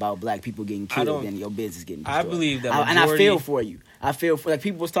bad about black people getting killed don't- than your business getting I destroyed. believe that and I majority- feel for you. I feel for like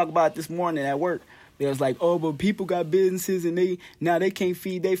people was talking about it this morning at work. They was like, oh, but people got businesses and they can't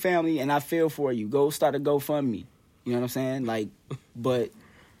feed their family. And I feel for you. Go start a GoFundMe. You know what I'm saying? Like, but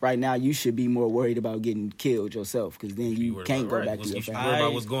right now you should be more worried about getting killed yourself because then you worried can't about- go right. back to You your should family. worry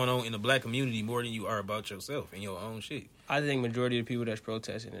about what's going on in the black community more than you are about yourself and your own shit. I think majority of the people that's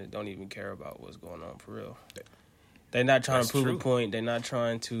protesting it don't even care about what's going on for real. They're not trying That's to prove true. a point. They're not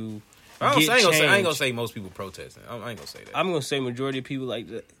trying to I get ain't change. gonna say most people protesting. I ain't gonna say that. I'm gonna say majority of people like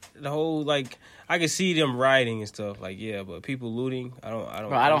the whole like I can see them rioting and stuff like but people looting. I don't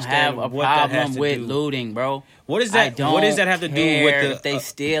Bro, I don't have a problem with looting, bro. What is that? What does that have to do with the? If they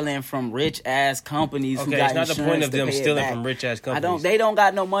stealing from rich ass companies who Okay, got it's not the insurance point of to them pay it stealing back. from rich ass companies. They don't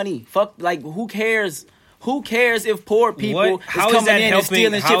got no money. Fuck, like who cares? Who cares if poor people How is is coming that in helping- and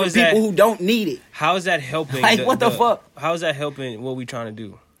stealing how shit from is that- people who don't need it? How is that helping? Like, what the fuck? How is that helping what we trying to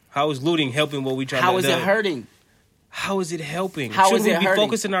do? How is looting helping what we trying to do? How is it hurting? How is it helping? How Shouldn't is it we be hurting?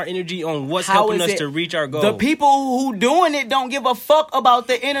 focusing our energy on what's How helping is us it- to reach our goal? The people who doing it don't give a fuck about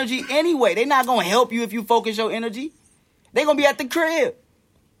the energy anyway. They not gonna help you if you focus your energy. They gonna be at the crib.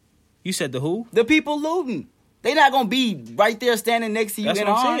 You said the who? The people looting. They not gonna be right there standing next to you That's in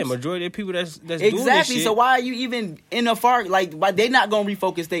what I'm arms. saying. Majority of people that's doing this Exactly. shit. So why are you even in a far like? Why they not gonna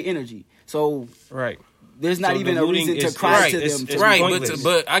refocus their energy? So Right. there's not So even the a looting reason is- to cry right, to it's- them. it's Right, pointless.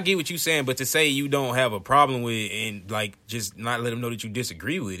 but I get what you're saying. But to say you don't have a problem with it and like just not let them know that you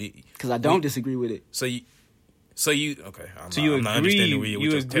disagree with it, Because I don't disagree with it. so you okay. So you I'm not agree? understanding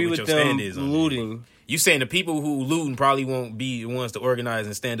You agree with them looting? You saying the people who looting probably won't be the ones to organize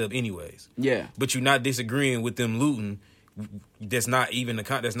and stand up anyways. Yeah. But you're not disagreeing with them looting. That's not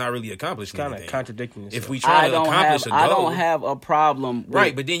really accomplishing Kind of anything. contradicting yourself. If we try to accomplish a goal, I don't have a problem. With,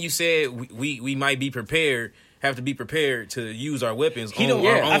 right? But then you said we might be prepared. Have to be prepared to use our weapons on don't-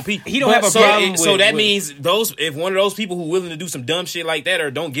 our yeah, own people. he don't have a problem So with- that with- means if one of those people who willing to do some dumb shit like that or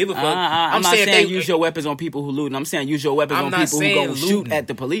don't give a fuck. I'm not saying use your weapons on people who looting. I'm saying use your weapons I'm on not people who saying go shoot looting. at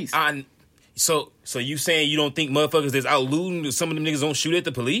the police. So you saying you don't think motherfuckers that's out looting, some of them niggas don't shoot at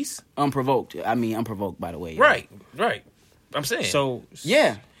the police? Unprovoked. I mean, unprovoked, by the way. Right. I'm saying. So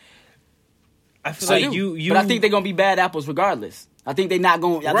Yeah. I feel So like you. But I think they're gonna be bad apples regardless. I think they're not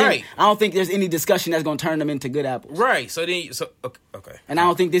going. Right. I don't think there's any discussion that's gonna turn them into good apples. Right. So okay. And I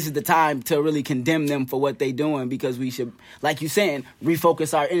don't think this is the time to really condemn them for what they doing because we should, like you saying,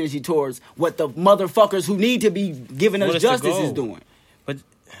 refocus our energy towards what the motherfuckers who need to be giving What us is the justice is goal? doing. But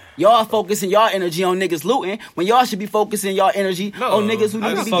Y'all focusing y'all energy on niggas looting when y'all should be focusing y'all energy on niggas who I'm need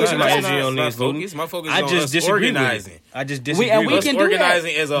to not be focusing getting my justice. energy on my niggas looting. focus. My focus I is on just us disagree with it. organizing. I just disagree. and we with can it. do that.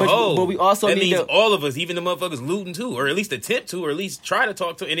 Organizing as a But- whole. but we also that need means to- all of us, even the motherfuckers looting too, or at least attempt to, or at least try to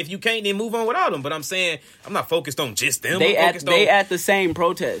talk to. And if you can't, then move on without them. But I'm saying I'm not focused on just them. They I'm at focused they on, at the same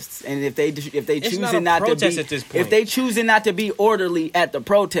protests, and if they It's choosing not a not to protest be at this point. if they choosing not to be orderly at the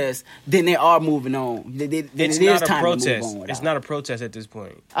protest, then they are moving on. Then It's it is not a time protest. to move on without. It's not a protest at this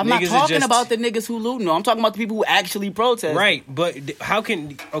point. I'm Niggas not is talking just- about the niggas who looting. No, I'm talking about the people who actually protest. Right, but how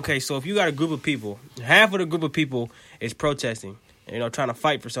can so if you got a group of people, half of the group of people is protesting, trying to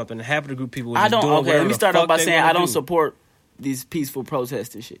fight for something, and half of the group of people is I just don't. doing Okay, let whatever me the start off fuck by they saying wanna I don't do. support these peaceful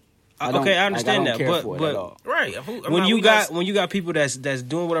protests and shit. Okay, I understand don't that, care for it but at all. right. when you got people that's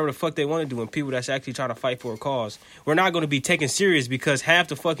doing whatever the fuck they want to do, and people that's actually trying to fight for a cause, we're not going to be taken serious because half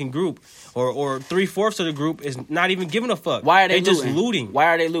the fucking group or 3/4 of the group is not even giving a fuck. Why are they just looting? looting? Why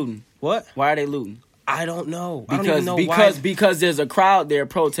are they looting? What? Why are they looting? I don't know. I don't Because even know why. because there's a crowd there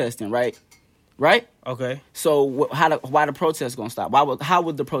protesting, right? Right. Okay. So why the protest gonna stop? How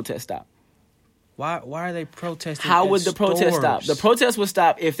would the protest stop? Why are they protesting? How in would the protest stop? stores? The protest would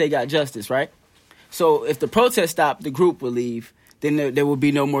stop if they got justice, right? So if the protest stopped, the group would leave. Then there would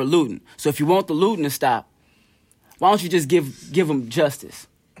be no more looting. So if you want the looting to stop, why don't you just give them justice?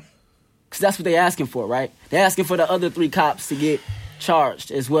 Because that's what they're asking for, right? They're asking for the other 3 cops to get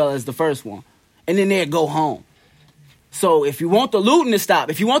charged as well as the first one, and then they'd go home. So if you want the looting to stop,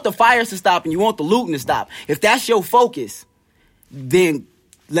 if you want the fires to stop, and you want the looting to stop, if that's your focus, then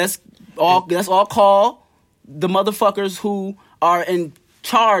let's all call the motherfuckers who are in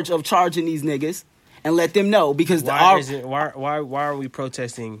charge of charging these niggas and let them know because Why are we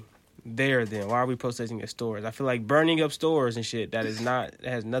protesting there then? Why are we protesting at stores? I feel like burning up stores and shit that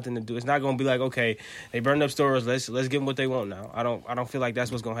has nothing to do. It's not going to be like, okay, they burned up stores, let's give them what they want now. I don't feel like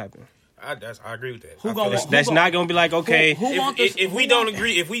that's what's going to happen. I agree with that. Who I gonna feel want- That's not going to be like, okay, Who want this- if who we want- don't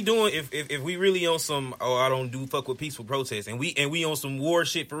agree, if we really on some, I don't do fuck with peaceful protests, and we on some war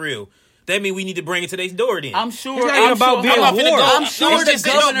shit for real, that mean we need to bring it to their door then. I'm sure. It's not even about being I'm not finna war. go. I'm sure It's the just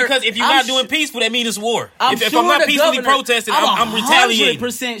governor. because if you're I'm not doing peaceful, that means it's war. I'm If sure I'm not the peacefully governor- protesting, I'm retaliating.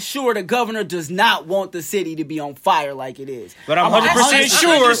 100% sure the governor does not want the city to be on fire like it is. but I'm 100% sure.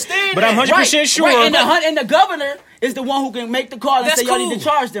 understand But I'm that. 100% sure. Right, and the governor is the one who can make the call and That's say y'all cool. need to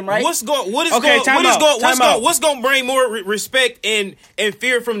charge them, right? What's going to bring more respect and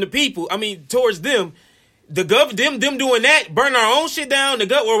fear from the people? I mean, towards them. them doing that, burning our own shit down, the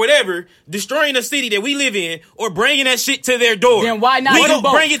gut or whatever, destroying the city that we live in, or bringing that shit to their door. Then why not we do gonna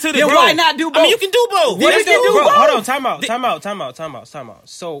both? bring it to the Then bro. why not do both? I mean, you can do both. Then Let's we can do Bro, both. hold on, time out.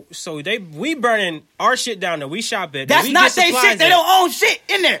 So we burning our shit down that we shop at. That's we not get their supplies shit. They at. don't own shit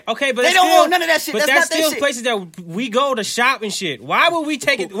in there. Okay, but they it's don't still, own none of that shit. But That's not their still shit. places that we go to shop and shit. Why would we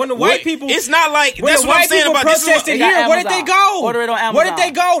take it when the white people? It's not like When that's the what I'm white saying people about this. protested They got here, where did they Amazon. go? Order it on Where did Amazon.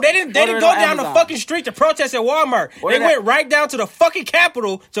 they go? They didn't Order it go on down the Amazon. fucking street to protest at Walmart. Order They that. went right down to the fucking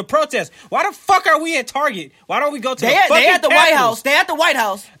Capitol to protest. Why the fuck are we at Target? Why don't we go to They the at, fucking they at the White Capitol? House. They at the White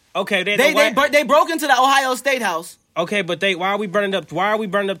House. Okay, they They broke into the Ohio State House. Okay, but why are we burning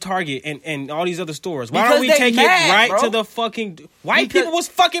up Target and all these other stores? Why Because don't we they take mad, it right bro. to the fucking white Because- people was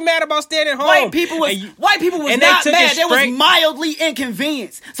fucking mad about staying at home. White people was And and they not took it mad. They was straight- mildly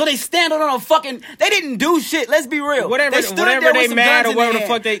inconvenienced. So they stand on a fucking. They didn't do shit. Let's be real. Whatever- they stood whatever there with they some mad guns or in whatever their the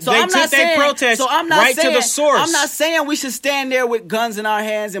fuck hand. they took their protest right to the source. I'm not saying we should stand there with guns in our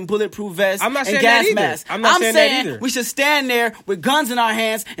hands and bulletproof vests I'm not and saying gas that either. masks. I'm not saying that either. we should stand there with guns in our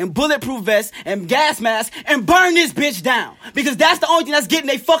hands and bulletproof vests and gas masks and burn this bitch down because that's the only thing that's getting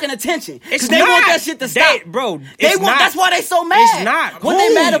their fucking attention. It's Because they not. want that shit to stop, bro. They It's want. not. That's why they so mad. It's not. What Who?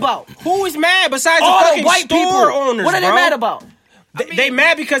 they mad about? Who is mad besides All the the fucking white people. store owners? What are they bro? mad about? They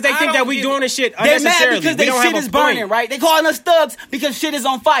mad because they I think that don't we get doing it. this shit They mad unnecessarily. because We their don't shit have is a point. burning, right? They calling us thugs because shit is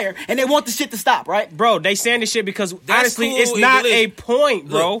on fire and they want the shit to stop, right? Bro, they saying this shit because That's honestly, cool it's and not listen. a point,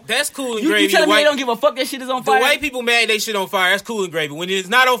 bro. Look, that's cool and You gravy. telling The me they white- don't give a fuck that shit is on The fire? white people mad they shit on fire. That's cool and gravy. When it's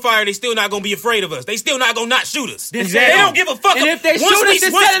not on fire, they still not gonna be afraid of us. They still not gonna not shoot us. Exactly. They don't give a fuck. And if they Once shoot us, we-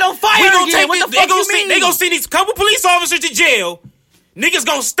 then once- set it on fire we gonna again. take What this- the fuck you They mean? gonna send these couple police officers to jail. Niggas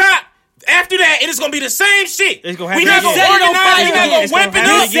gonna stop. After that, and it's gonna be the same shit. It's gonna We happen not again. gonna Set it on organize. fire We not again. gonna It's gonna weapon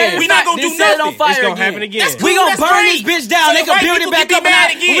happen up. again. We not gonna do Then set it on nothing. fire It's gonna again. happen again. That's cool. We gonna That's burn great. this bitch down. So They the gonna white build it people back can up be mad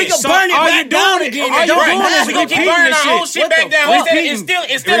and we again. can So burn it all back you down doing- again. all and you don't doing burn is it. We gonna keep repeating burning the our own shit. shit What back the down fuck?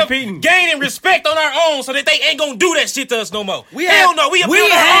 instead of Repeating. gaining respect on our own so that they ain't gonna do that shit to us no more. We Hell had, no, we we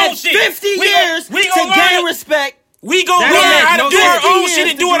build our had own shit. 50 We years gon- we to gon' gain learn- respect. We gonna That learn don't how to make do no our sense. own 50 shit and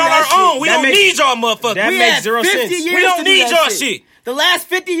years do to it do on that our shit. own. We That don't makes- need y'all motherfuckers. That We makes had zero 50 sense. years We don't to do need that y'all shit. The last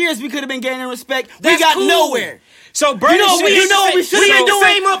 50 years we could have been gaining respect. We That's got cool. nowhere. So burn You know, this we, shit. you know what we should We have ain't been the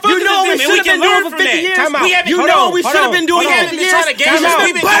doing? same motherfuckers You know what we as them, and we should have can been doing learn for from 50 that. years? Time out. We haven't- You Hold know on, what we hold should have on, been doing hold for on. 50 We years? haven't been We should trying to have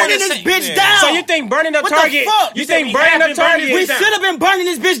gain been respect. burning this bitch down. So you think burning up What the Target? fuck? You You said think we burning have up been burning Target? We this should have been burning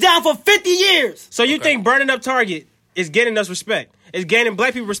this bitch down for 50 years. So you think burning up Target is getting us respect? It's gaining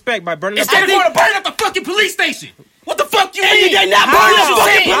black people respect by burning up Instead of Target? going to burn up the fucking police station. What the fuck you And mean? did they not How? burn the How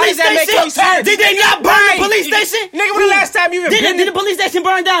fucking does police that make any station? sense? Did they not burn Right. the police station? Nigga, when the last time you even been Did the police station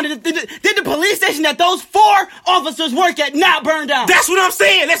burn down? Did the police station that those 4 officers work at not burn down? That's what I'm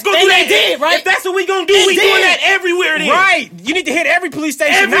saying. Let's go And do they that. did, right? If that's what we gonna do, They we doing did. that everywhere then. Right. You need to hit every police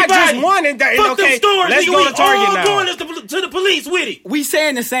station, not Everybody. just one. And Fuck okay, them stores. let's nigga, go we to Target all now. going to the police with it. We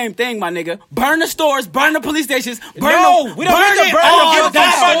saying the same thing, my nigga. Burn the stores, burn the police stations, burn No, the, we don't burn need to it burn all them. I don't give a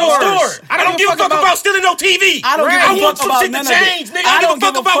fuck down. about no stores. store. I don't give a fuck about stealing no TV. I don't give a I fuck want some about shit to none of it. change, nigga. I don't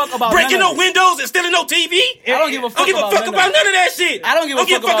give a fuck about breaking no windows and stealing no TV. I don't give a I fuck don't give a about fuck none about of it. none of that shit. I don't give a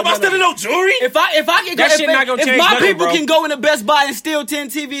fuck about none of stealing it. no jewelry. If I can go, That shit not gonna if change my nothing, people bro. can go into Best Buy and steal 10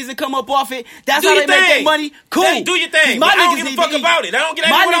 TVs and come up off it, that's Do how your they make their thing. money. Cool. Hey, do your thing. My But I don't niggas give a need fuck to eat. about it. I don't get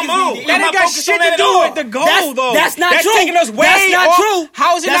My what I'm niggas on. need to eat. That I'm ain't not got focused shit on to that at do all. with the goal, though. That's not true. Taking us way That's not off. true.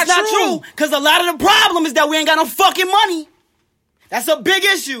 How is it That's not true? Because a lot of the problem is that we ain't got no fucking money. That's a big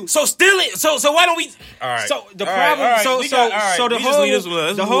issue. So stealing. So why don't we? All right. So the All right, problem, all right. so We got- all right. so the We just leave this whole one.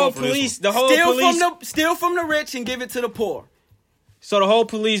 Let's the move whole on from this police one. the whole police Steal from the rich and give it to the poor. so the whole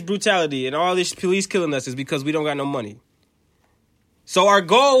police brutality and all this police killing us is because we don't got no money. So our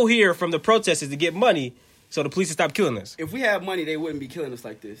goal here from the protest is to get money so the police will stop killing us. If we had money, they wouldn't be killing us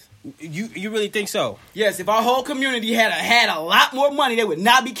like this. You really think so? Yes, if our whole community had a lot more money, they would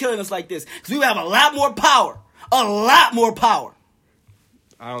not be killing us like this. Because we would have a lot more power. A lot more power.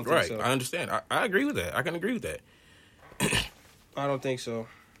 I don't think Right. so. I understand. I agree with that. I can agree with that. I don't think so.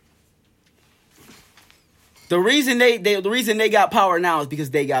 The reason they got power now is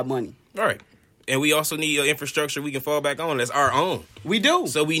because they got money. All right. And we also need infrastructure we can fall back on. That's our own. We do.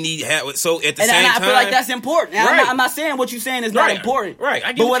 So we need so at the And same I time. feel like that's important. And Right. I'm not saying what you're saying is not Right. important. Right. I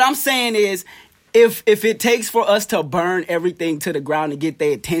get But what what I'm saying is, if it takes for us to burn everything to the ground to get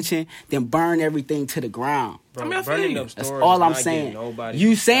their attention, then burn everything to the ground. Bro, I mean, I feel burning you. up That's stores all is I'm not saying. getting nobody.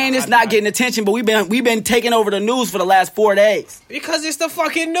 You saying it's I- not getting attention, but we've been taking over the news for the last 4 days. Because it's the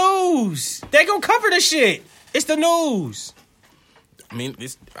fucking news. They gonna cover the shit. It's the news. I mean,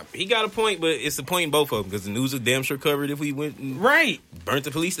 he got a point, but it's a point in both of them because the news is damn sure covered if we went and Right. burnt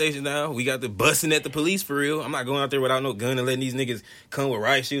the police station down. We got the busting at the police for real. I'm not going out there without no gun and letting these niggas come with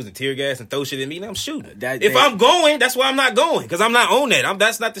riot shields and tear gas and throw shit at me and I'm shooting. If I'm going, that's why I'm not going because I'm not on that.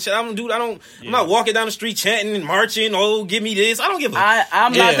 That's not the shit I don't do. I'm not walking down the street chanting and marching. Oh, give me this. I don't give a.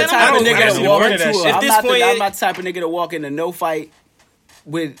 I'm not the type of nigga to walk into it. I'm not the type of nigga to walk into no fight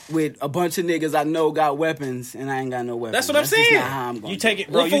with a bunch of niggas I know got weapons and I ain't got no weapons. That's what I'm saying. Not how I'm going. You take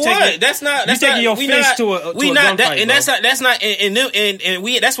it, bro. Well, you take it. That's not. That's taking your fist to a gunfight, and that's not. And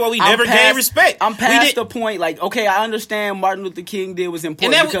we. That's why we never gained respect. I'm past the point. Like, okay, I understand Martin Luther King did was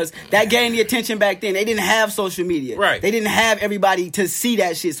important because that gained the attention back then. They didn't have social media. Right. They didn't have everybody to see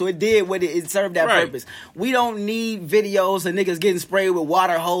that shit, so it did what it served that purpose. We don't need videos of niggas getting sprayed with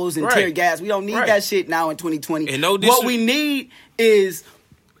water hose and tear gas. We don't need that shit now in 2020. And what we need is.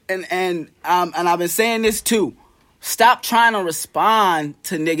 And I've been saying this too. Stop trying to respond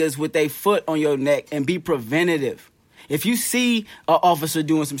to niggas with their foot on your neck and be preventative. If you see an officer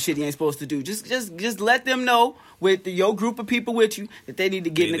doing some shit he ain't supposed to do, just let them know with your group of people with you that they need to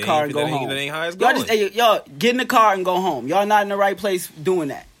get in the car and go home. That ain't how it's going. Y'all get in the car and go home. Y'all not in the right place doing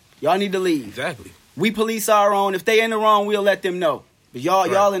that. Y'all need to leave. Exactly. We police our own. If they in the wrong, we'll let them know. But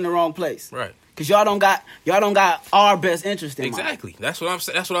y'all in the wrong place. Right. Cause y'all don't got our best interest in mind. Exactly. That's what I'm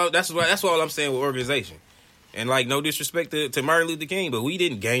saying. That's all I'm saying with organization. And like, no disrespect to Martin Luther King, but we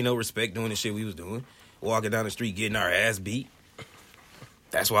didn't gain no respect doing the shit we was doing, walking down the street getting our ass beat.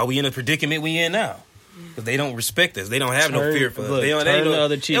 That's why we in the predicament we in now. Because they don't respect us. They don't have no fear for us. They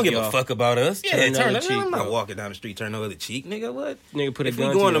don't give a fuck about us. Turn the other cheek. I'm not walking down the street turn the other cheek, nigga. What? Nigga, put a if gun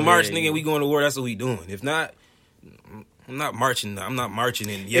we going to march, head, nigga, we going to war. That's what we doing. If not. I'm not marching and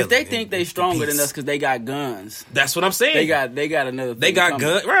yelling. If they think they stronger than us because they got guns, that's what I'm saying. They got another. They got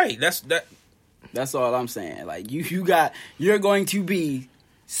guns, right? That's all I'm saying. Like you're going to be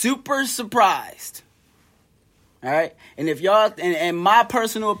super surprised. All right, and if y'all, and my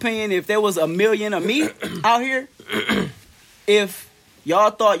personal opinion, if there was 1 million of me out here, if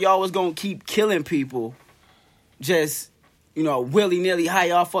y'all thought y'all was gonna keep killing people, just willy nilly, how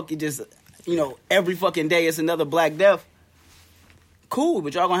y'all fucking just every fucking day it's another black death. Cool,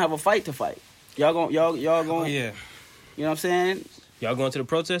 but y'all gonna have a fight to fight. Y'all gonna yeah. You know what I'm saying? Y'all going to the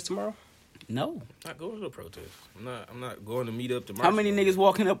protest tomorrow? No. I'm not going to the protest. I'm not going to meet up tomorrow. How many niggas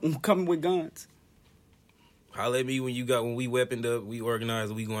walking up and coming with guns? Holler at me when we weaponed up, we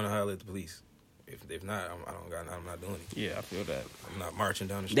organized, we going to holler at the police. If not, I'm not doing it. Yeah, I feel that. I'm not marching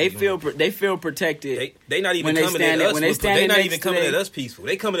down the street. They feel protected. They not even coming at us. They not even coming at us peaceful.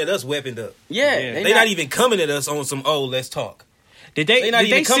 They coming at us weaponed up. Yeah. They not even coming at us on some let's talk. They not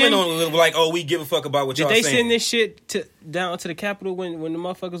even coming on like, we give a fuck about what y'all saying. Did they send this shit down to the Capitol when the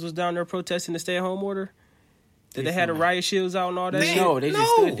motherfuckers was down there protesting the stay-at-home order? Did they had the riot shields out and all that shit? No, they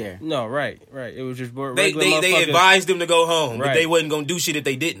just stood there. No, right. It was just regular They advised them to go home, right. But they wasn't gonna do shit if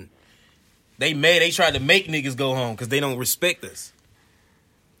they didn't. They tried to make niggas go home because they don't respect us.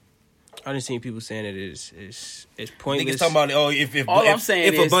 I done seen people saying it is pointless. Niggas talking about I'm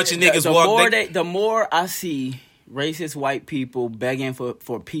saying if a bunch of niggas walk, the more I see racist white people begging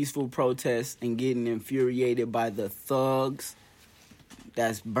for peaceful protests and getting infuriated by the thugs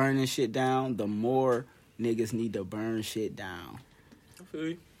that's burning shit down, the more niggas need to burn shit down. I feel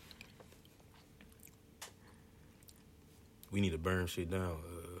you. We need to burn shit down.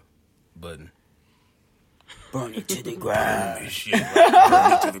 Button. Burn it to the ground. Burn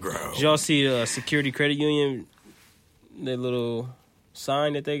it to the ground. Did y'all see the Security Credit Union, that little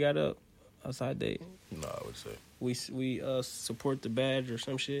sign that they got up outside they? No, I would say we support the badge or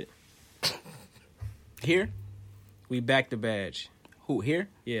some shit. Here? We back the badge. Who, here?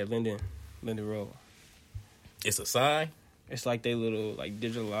 Yeah, Linden Road. It's a sign. It's like they little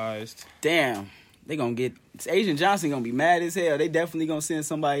digitalized. Damn, they gonna get Agent Johnson gonna be mad as hell. They definitely gonna send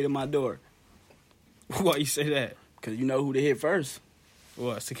somebody to my door. Why you say that? Cause you know who to hit first.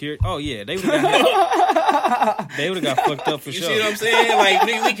 What, security? Oh yeah, they would have got fucked up for sure. You see what I'm saying? Like,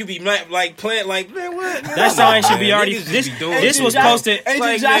 nigga, we could be like playing like, man, what? That sign should be already. This was posted.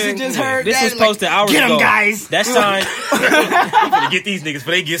 Agent Johnson just heard this that. Was posted hours ago. Get them, guys. That sign. I'm gonna get these niggas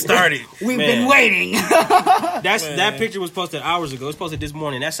before they get started. We've been waiting. That picture was posted hours ago. It was posted this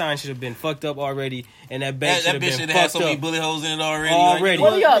morning. That sign should have been fucked up already, and that bank should have been fucked had so many bullet holes in it already. Already.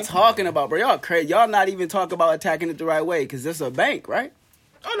 What are y'all talking about, bro? Y'all crazy. Y'all not even talking about attacking it the right way because this is a bank, right?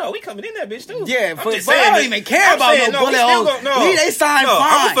 Oh no, we coming in that bitch too. Yeah, but I don't even care about no bullet holes. They sign fine.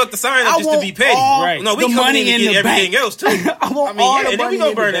 I'm gonna fuck the sign up just to be petty. Right. No, we coming in to get everything else too. And then we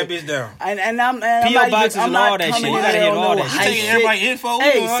gonna burn that bitch down. And I'm P.O. boxes and all that shit. You gotta get all that shit. Taking everybody info.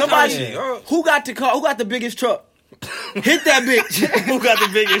 Hey, somebody who got the car? Who got the biggest truck? Hit that bitch. Who got the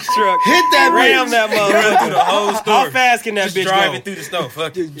biggest truck? Hit that Ram bitch. that Run through the motherfucker. whole store. How fast can that Just bitch driving go? through the store.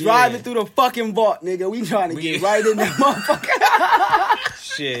 Fuck it. Drive it through the fucking vault, nigga. We trying to get right in that motherfucker.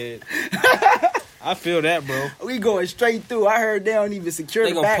 Shit. I feel that, bro. We going straight through. I heard they don't even secure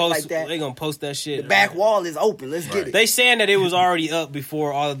They the gonna back post. like that. They gonna post that shit. The back wall is open. Let's get it. They saying that it was already up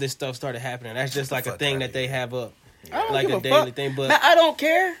before all of this stuff started happening. That's just like a Fuck thing outta that they have up, I don't like give a daily fuck. thing. But Man, I don't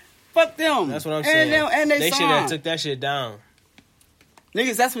care. Fuck them. that's what I'm saying. And they should have song. took that shit down.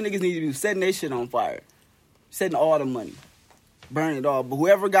 Niggas, that's what niggas need to do. Setting their shit on fire. Setting all the money. Burn it all. But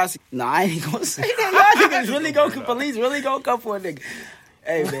whoever got... Nah, I ain't gonna say that. Y'all niggas really police really gonna come for a nigga.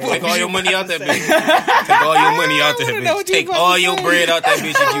 Hey, man. Take all your money out that bitch. Take all your money out that bitch. Take all your bread out that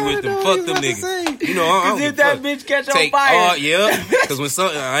bitch if you with them. Fuck them niggas. You know, I don't Cause if give a that fuck. bitch catch on Take fire... all, yeah. Because when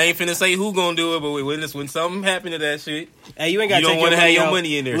I ain't finna say who gonna do it, but when something happen to that shit, Hey, you ain't got You to don't wanna have your out.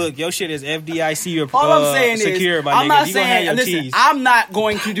 money in there. Look, your shit is FDIC All I'm saying secure, is, my I'm nigga. not You gonna have saying, your listen, cheese. I'm not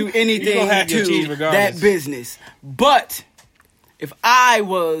going to do anything gonna have your cheese to regardless. that business. But if I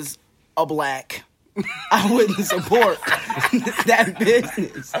was a black, I wouldn't support that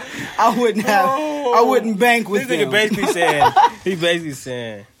business. I wouldn't bank with This them. nigga basically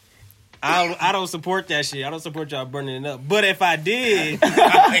saying, I don't support that shit. I don't support y'all burning it up. But if I did,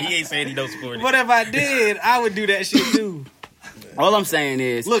 he ain't saying he don't support it. but if I did, I would do that shit too. All I'm saying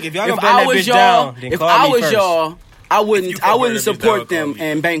is, Look, if y'all if gonna burn I that was bitch y'all, down, then if call I me was first. y'all, I If you wouldn't gonna burn support that bitch down, call them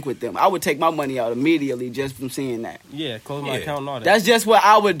me and bank with them. I would take my money out immediately just from seeing that. Yeah, close my Yeah. account and all that. That's just what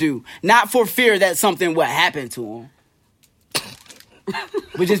I would do. Not for fear that something would happen to him.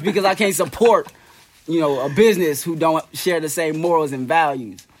 But just because I can't support, a business who don't share the same morals and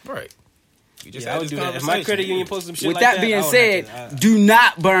values. Right. We just Yeah, I had would this do that. If conversation. my credit union posted some shit With like that that, being I would said, have to- do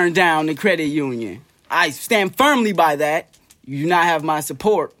not burn down the credit union. I stand firmly by that. You do not have my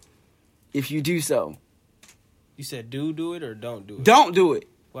support if you do so. you said do it or don't do it? Don't do it.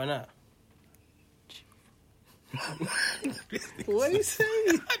 Why not? What you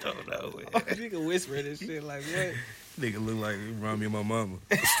saying? I don't know. You can whisper this shit like what? Nigga look like he remind me of my mama.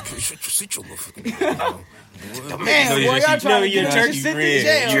 Sit your motherfucking Man, No, boy, you y'all just- trying to you get know, her you to sit in red.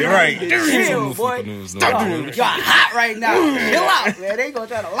 jail. You're right. Chill, boy. Y'all hot right now. Chill out, man. They gonna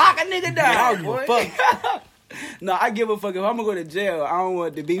try to lock a nigga down, boy. No, I give a fuck. If I'm gonna go to jail, I don't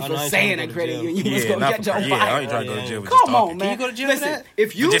want to be Oh, for no, I ain't saying trying a to go to credit jail. union was Yeah, gonna not catch for on yeah, I fire. ain't trying to go to jail. with Come just on, talking. man. you go to jail for Listen, that?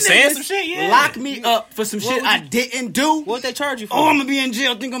 if you just saying niggas some shit, yeah. lock me up for some shit would I didn't do, What they charge you for? oh, I'm gonna be in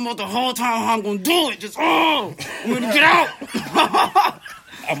jail thinking about the whole time how I'm gonna do it. Just, I'm gonna get out.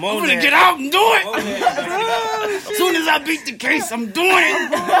 I'm I'm gonna get out and do it. As soon as I beat the case, I'm doing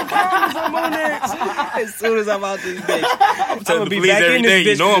it. As soon as I'm out this bitch, I'm telling I'ma the be police back every in day.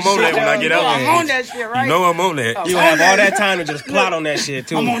 this You know bitch I'm on for that when I get out. I'm man. on that shit, right? You know I'm on that. you gonna have all that time to just plot on that shit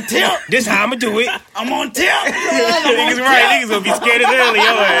too. I'm on tip. This how I'ma do it. I'm on tip. Niggas right. Niggas gonna be scared as hell of your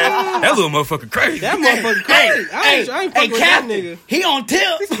ass. That little motherfucker crazy. That motherfucker crazy. I ain't Hey, fucking with that Captain, nigga. he on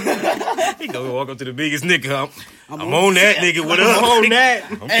tip. He gonna walk up to the biggest nigga. I'm on that nigga. What up? On that.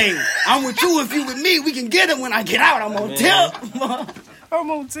 Hey, I'm with you. If you with me, we can get him when I get out. I'm on tip. I'm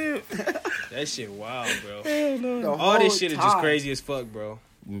on tip. That shit wild, bro. All this shit is just crazy as fuck, bro.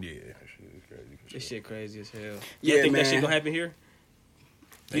 Yeah, that shit is crazy. This shit crazy as hell. Yeah, You think man. that shit gonna happen here?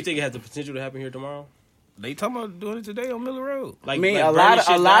 You think it has the potential to happen here tomorrow? They talking about doing it today on Miller Road. Like, I mean, like a burning shit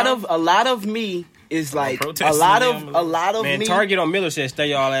down? lot of me is like a protesting lot down of Man, me. Target on Miller said stay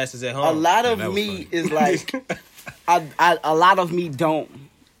y'all asses at home. A lot Yeah, of that was me funny. is like, a lot of me don't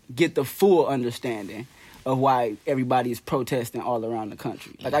get the full understanding of why everybody is protesting all around the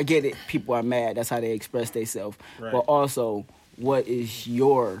country. Like, I get it, people are mad, that's how they express themselves. Right. But also, what is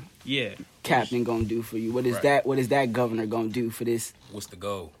your Yeah. captain gonna do for you? What is Right. that governor gonna do for this? What's the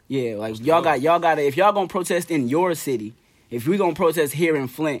goal? Yeah, like the y'all goal? gotta if y'all gonna protest in your city, if we gonna protest here in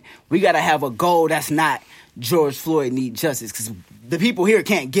Flint, we gotta have a goal that's not George Floyd need justice, because the people here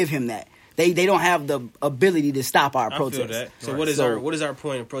can't give him that. They don't have the ability to stop our I protest. feel that. So Right. what is our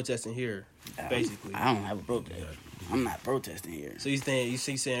point of protesting here, basically? I don't have a protest. I'm not protesting here. So you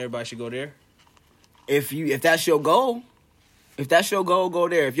saying everybody should go there? If that's your goal, go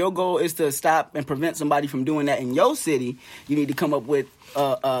there. If your goal is to stop and prevent somebody from doing that in your city, you need to come up with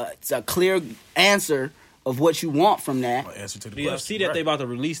a clear answer of what you want from that. Answer to the Do y'all question. see that Right. they about to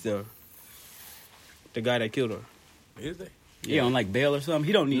release them? The guy that killed him. Is they? He on like bail or something.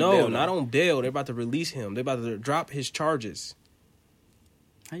 He don't need No, bail. not on bail. They're about to release him. They're about to drop his charges.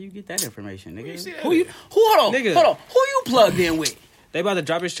 How you get that information, nigga? you see that Who you? at? Hold on, Nigga. hold on. Who you plugged in with? They about to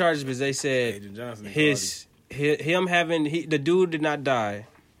drop his charges because they said Agent Johnson. the dude did not die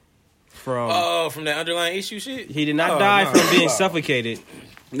from Oh, from that underlying issue shit? he did not Oh, die no. from being Oh. suffocated.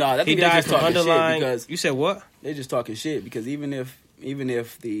 No, I He think they're died just from talking shit underlying. because You said what? they're just talking shit because even if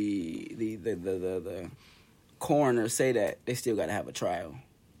the coroner say that, they still got to have a trial.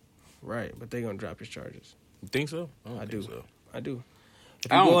 Right, but they're gonna drop his charges. You think so? I don't do. think so. I do.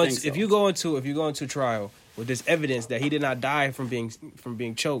 If I you don't go think into, so. if you go into trial with this evidence that he did not die from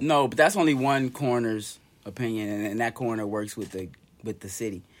being choked. No, but that's only one coroner's opinion, and that coroner works with the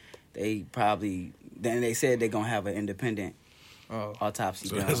city. They probably they said they're gonna have an independent autopsy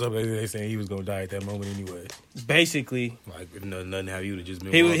So done. that's what they saying he was gonna die at that moment anyway. Basically, Like if nothing happened, he would have just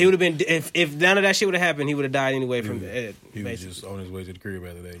been. he would have been if none of that shit would have happened, he would have died anyway from it. He was just on his way to the crib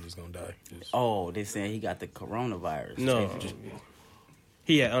after that. He just gonna die. Oh, they saying he got the coronavirus. No,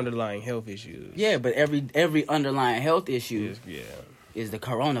 he had underlying health issues. Yeah, but every underlying health issue Yeah. is the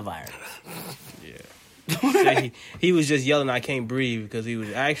coronavirus. So he was just yelling, "I can't breathe," because he was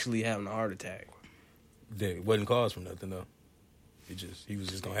actually having a heart attack. That wasn't caused from nothing though. He was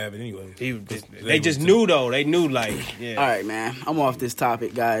just gonna have it anyway. They just knew though. They knew like, yeah. All right, man. I'm off this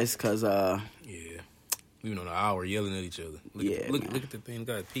topic, guys, because Yeah, we been on an hour yelling at each other. Look man. at the thing.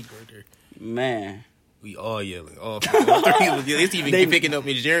 Got a peak right there. man, We all yelling. All three of us. It's even picking up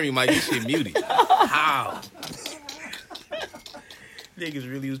in Jeremy. Mike, this shit muted. How? Niggas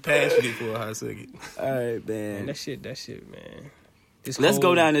really was passionate for a hot second. all right, Man, man. that shit, man. This Let's go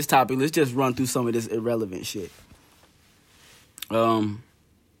whole- down this topic. Let's just run through some of this irrelevant shit.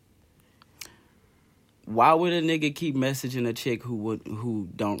 Why would a nigga keep messaging a chick who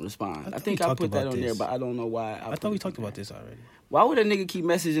don't respond? I thought think we I talked put that about on there, this. but I don't know why. I thought we talked about this already. Why would a nigga keep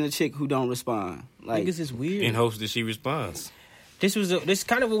messaging a chick who don't respond? Like, Niggas is weird. In hopes that she responds. This is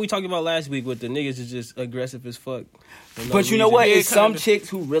kind of what we talked about last week with the niggas is just aggressive as fuck. For no but you know reason. what? Yeah, It's some kinda. chicks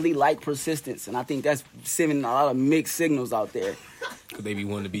who really like persistence, and I think that's sending a lot of mixed signals out there. Cause they be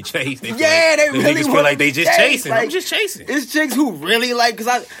wanting to be chased. They feel Yeah, like, they them really niggas feel wanna like they be just chased, chasing. like- I'm just chasing. It's chicks who really like,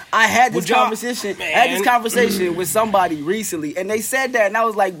 because I had this Would y'all- conversation. I had this conversation with somebody recently, and they said that, and I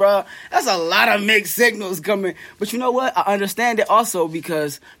was like, bruh, that's a lot of mixed signals coming. But you know what? I understand it also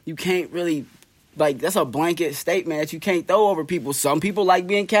because you can't really, like, that's a blanket statement that you can't throw over people. Some people like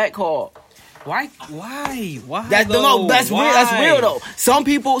being catcalled. Why? That's though? that's real. That's Why? real though.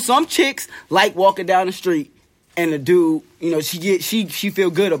 Some chicks like walking down the street, and the dude, you know, she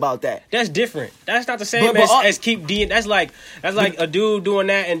feel good about that. That's different. That's not the same But as keep DN. That's like a dude doing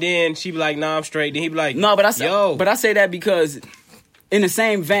that, and then she be like, "Nah, I'm straight." Then he be like, No, but I say that because in the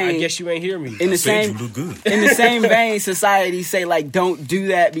same vein, I guess you ain't hear me. in the Said same you look good. in the same vein, society say like don't do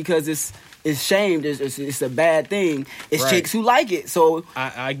that because it's shamed. It's a bad thing. It's Right. chicks who like it. So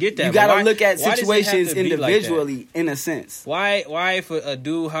I get that. you but got to why- look at why does it have situations to be like that? individually, in a sense. Why if a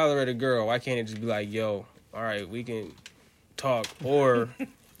dude holler at a girl, why can't it just be like, "Yo, all right, we can talk," or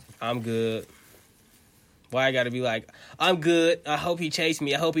 "I'm good"? Why I got to be like, "I'm good. I hope he chased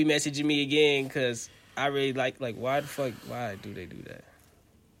me. I hope he messaging me again because I really like why the fuck? Why do they do that?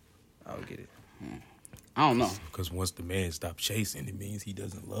 I don't get it. I don't know. Because once the man stops chasing, it means he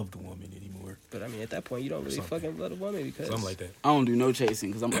doesn't love the woman anymore. But I mean, at that point, you don't really fucking love a woman because Something like that. I don't do no chasing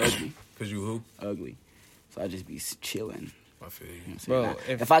because I'm ugly. Because you who? Ugly. So I just be chilling. I feel you. You know what I'm Bro,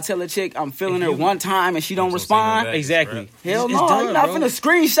 saying? if- if I tell a chick I'm feeling if her you- one time and she don't Don't say nothing respond, back. exactly. hell It's no, done, you're not bro. finna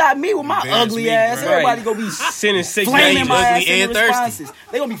screenshot me with my Embarrass ugly me, ass. right. Everybody gonna be Sending 6 flaming my ass ugly in and the thirsty. responses.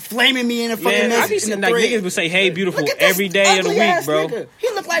 They gonna be flaming me in the fucking Yeah, I message. be in seeing the like thread. niggas would say, "Hey, beautiful," Look at this every day of the ugly week, ass bro. nigga. He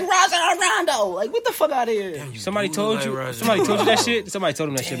look like Rajon Rondo. Like, what the fuck out of here? Somebody told you. Somebody told you that shit. Somebody told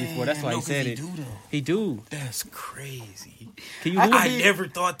him that shit before. That's why he said it. He do. That's crazy. Can you? I hoop? Never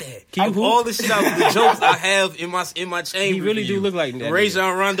thought that. Can you hoop? All the shit the jokes I have in my chamber. He really for do you. look like that.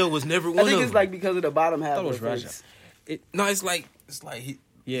 Rajon Rondo was never one I of think them. it's like because of the bottom half thought it of was the Rajon. face. No, it's like he.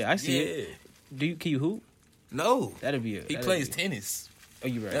 Yeah, I see Yeah. it. Can you hoop? No, That'd be it. he plays tennis. Oh,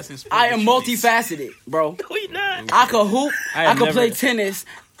 you right. That's his. I am favorite choice. multifaceted, bro. No, he not. I could hoop, I I have could never- play tennis,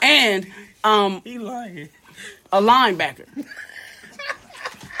 and He lying. a linebacker.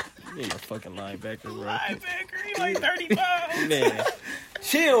 You ain't a fucking linebacker, bro. Linebacker, he like 30 pounds. Man,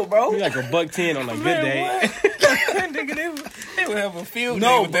 Chill, bro. you like a $110 on a good day. Nigga, they would have a field day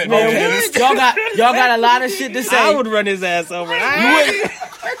No, with that man, man. y'all got a lot of shit to say. I would run his ass over. You wouldn't-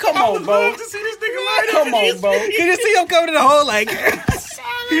 Come on, bro. to see this nigga line up. Come on, bro. You just see him coming to the hole like.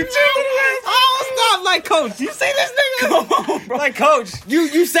 Oh, stop! Like, coach, you say this nigga? Come on, bro. Like, coach.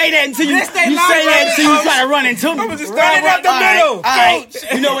 You say that until you This they say line that right until you now. try to run into me. I'ma just stand up the middle. All right.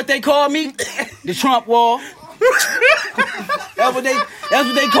 You know what they call me? The Trump wall. That's what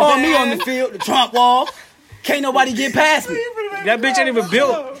they call me on the field. The Trump wall. Can't nobody get past me. That bitch ain't even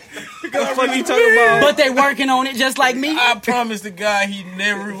built. What the fuck you talking about? But they working on it just like me. I promised the guy he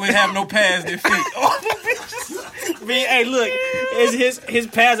never would have no pads that fit. All the bitches. Hey, look, his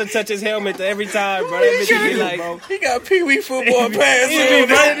pads will touch his helmet every time, bro. That bitch be like, bro. He got Pee-wee football pads.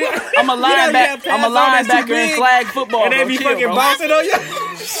 I'm a linebacker in flag football, And they bro. be Chill, fucking bro. bouncing on you.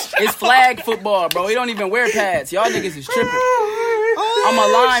 It's flag football, bro. He don't even wear pads. Y'all niggas is tripping. I'm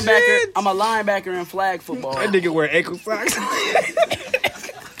a linebacker in flag football. That nigga wear ankle socks.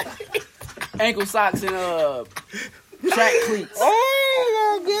 Ankle socks and track cleats.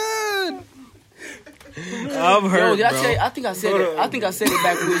 Oh my god. I'm Yo, hurt, did I bro. tell you, I think I said it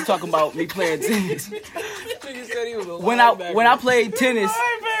back when we was talking about me playing tennis. Nigga said he was a When I played tennis,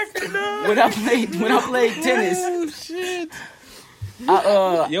 when I played tennis, Oh shit.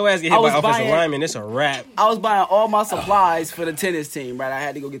 Your ass get hit by offensive lineman. It's a wrap. I was buying all my supplies for the tennis team, right? I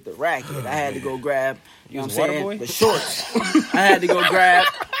had to go get the racket. I had to go grab, you know what I'm saying, Waterboy? the shorts. I had to go grab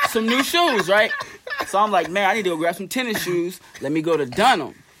some new shoes, right? So I'm like, man, I need to go grab some tennis shoes. Let me go to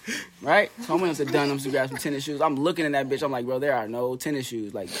Dunham, right? So I went to Dunham's to grab some tennis shoes. I'm looking in that bitch. I'm like, bro, there are no tennis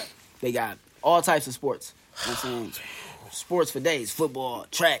shoes. Like, they got all types of sports. You know what I'm saying? Sports for days, football,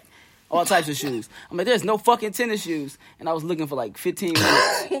 track. All types of shoes. I'm like, there's no fucking tennis shoes. And I was looking for like 15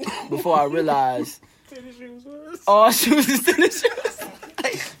 minutes before I realized all shoes is tennis shoes.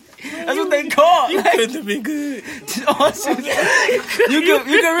 That's what they call. Like, Couldn't have been good. all shoes. You can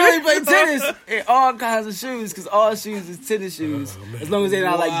really play tennis in all kinds of shoes because all shoes is tennis shoes. As long as they're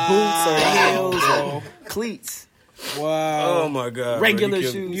not like boots or heels or cleats. Wow. Oh my god. Regular bro,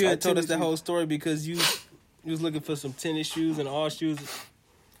 shoes. You had told us tennis that whole story because you was looking for some tennis shoes and all shoes.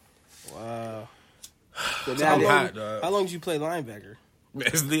 Wow. So So now how, they- long, hot, dog. how long did you play linebacker?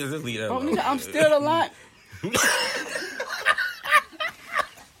 Let's leave that Bro, alone. nigga, I'm still the line.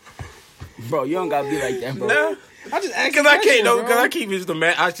 Bro, you don't gotta be like that, bro. Nah. I just asked Cause I can't know. Cause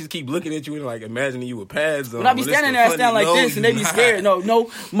I just keep looking at you and like imagining you with pads on. When I be standing there, I stand like this, and they be scared. No,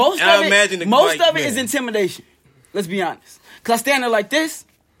 most And I of imagine it, the most bike, of it is man. intimidation. Let's be honest. Cause I stand there like this.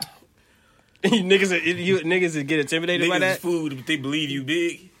 niggas would get intimidated by Niggas is that. food, but they believe you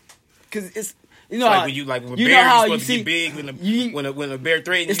big. Cause it's you know Like how, when you like when a you bear, know how you you supposed to see get big. you- When a bear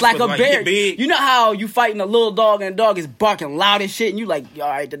threatens, it's you like a supposed to, bear. get big. You know how you fighting a little dog and the dog is barking loud as shit, and you like, all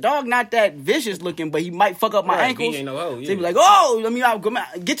right, the dog not that vicious looking, but he might fuck up my Right, ankles. he ain't no hoe, So yeah. they be like, oh, let me out,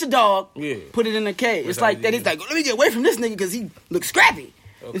 get your dog, Yeah. put it in the cage. It's how like you that. do It's like, let me get away from this nigga because he looks scrappy.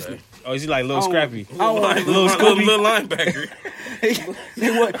 This Okay. Oh, is he like little I don't- Scrappy? I don't want Little Scooby. little linebacker.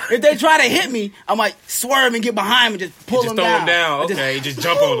 if they try to hit me, I might swerve and get behind him and just pull Just him throw down. him down. Just- Okay, just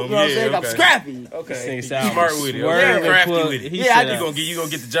jump on him. You know what I'm Yeah, saying? I'm okay. scrappy. Okay, This nigga you sound smart with it. swerve Okay, and crafty pull- with it. he Yeah, I said, You gonna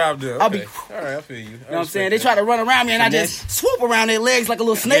get the job done. I'll be- Okay. All right, I feel you. You know what I'm saying? They try to run around me and I just swoop around their legs like a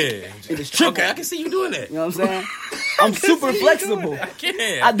little snake Yeah. and just triple. Okay, I can see you doing that. You know what I'm saying? I'm super flexible.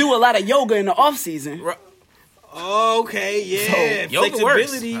 Yeah. I do a lot of yoga in the off season. Okay, yeah. So, yoga works.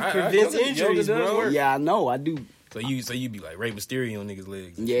 Flexibility All right, prevents yoga injuries, does bro. work. Yeah, I know. I do. So you be like Rey Mysterio on niggas'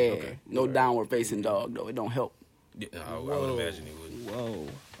 legs. and Yeah. shit. Okay. No downward facing dog though. It don't help. Yeah, I would imagine it would. Whoa.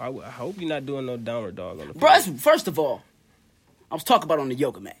 I hope you're not doing no downward dog on the Bro, first of all, I was talking about on the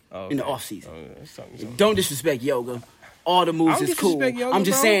yoga mat in the off season. Something. Don't disrespect yoga. All the moves I don't is cool. disrespect yoga, I'm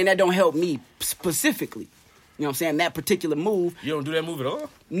just bro. saying that don't help me specifically. You know what I'm saying? That particular move. You don't do that move at all?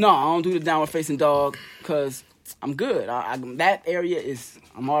 No, I don't do the downward facing dog because I'm good. That area is,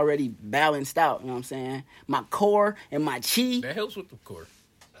 I'm already balanced out. You know what I'm saying? My core and my chi That helps with the core.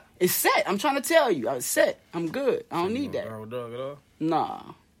 is set. I'm trying to tell you. I'm set. I'm good. I don't need that. Downward dog at all? Nah.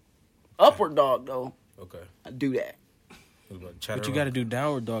 Upward dog, though. Okay. I do that. But you got to do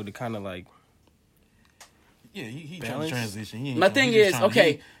downward dog to kind of like. Yeah, he trying to Balance. transition. He ain't My trying- thing he just is, trying-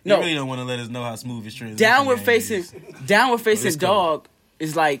 okay, he no. really don't want to let us know how smooth his transition. Downward game facing is. Let's go. dog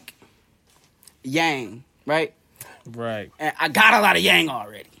is like yang, right? Right. And I got a lot of yang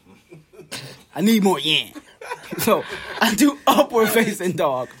already. I need more yang. So I do upward facing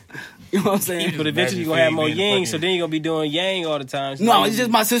dog. You know what I'm saying? But eventually you're going to have more yang, so then you're going to be doing yang all the time. So No, then it's just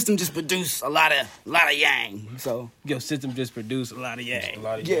my system just produce a lot of yang. So your system just produce a lot of yang.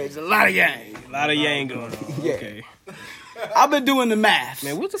 yeah, it's a lot of yang. A lot of yang going on. Yeah. Okay. I've been doing the math.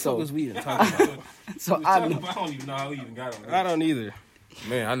 Man, what the so, fuck was we even talking about? So I I don't even know how we even got on I don't either.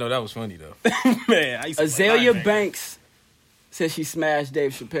 Man, I know that was funny though. Man, I used to Azalea Banks said she smashed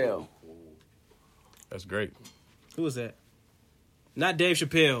Dave Chappelle. That's great. Who was that? Not Dave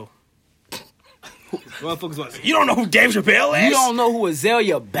Chappelle. Motherfuckers was, you don't know who Dave Chappelle is? You don't know who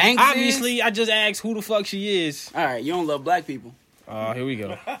Azalea Banks is? Obviously, I just asked who the fuck she is. All right, you don't love black people. Oh, here we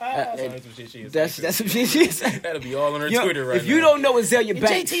go. That's some shit she is. That's some shit she said. That'll be all on her You know, Twitter right if now. you don't know Azalea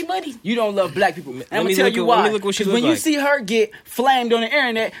Banks, you don't love black people. And I'm me gonna tell look you at- why. let me look what she 'Cause look when you like. see her get flamed on the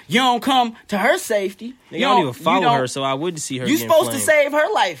internet, you don't come to her safety. Nigga, You I don't even follow you her, so I wouldn't see her You getting supposed flamed. to save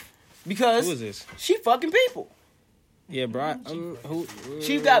her life because Who is this? she fucking people. Yeah, bro. Who?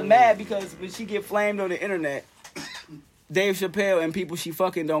 She got mad because when she get flamed on the internet, Dave Chappelle and people she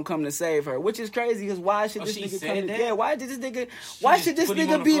fucking don't come to save her, which is crazy. Because why should this she nigga said come to? that? Yeah, why did this nigga? Why should this put him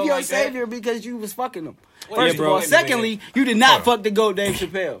on nigga the be floor your like that? savior because you was fucking him? Wait, First bro, of all, wait a secondly, you did not fuck the GOAT Dave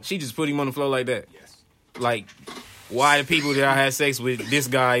Chappelle. She just put him on the floor like that. Yes. Like, why the people that I had sex with, this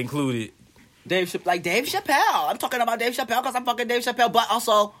guy included? Dave Chappelle. I'm talking about Dave Chappelle because I'm fucking Dave Chappelle, but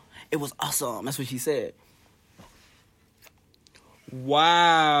also it was awesome. That's what she said.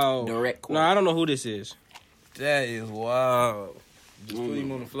 Wow. Direct quote. No, I don't know who this is. That is wild. Just put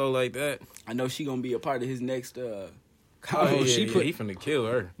him on the floor like that. I know she gonna be a part of his next. Oh, she put. he finna kill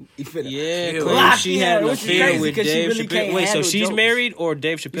her. He finna- Yeah, Kill claims her. she had an Which is affair crazy with 'cause she Dave really can't Chappelle. Wait, so handle she's jokes. married or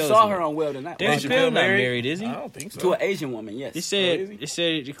Dave Chappelle? You saw her on Well Tonight. Dave Well, Chappelle not married, is he? I don't think so. to an Asian woman, yes. It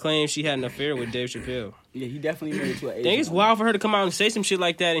said it claimed she had an affair with Dave Chappelle. Yeah, he definitely married to an Asian Dang, it's woman. wild for her to come out and say some shit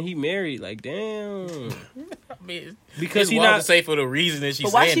like that, and he married. Like, damn. Because Because he wild not to say for the reason that she's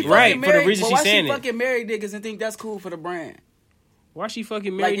But why she saying fucking it. Right, for the married? reason but she's why saying she it. fucking married niggas and think that's cool for the brand? Why she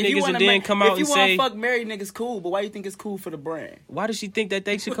fucking married if you niggas wanna and then ma- come out if you and wanna say? fuck married niggas, cool. But why you think it's cool for the brand? Why does she think that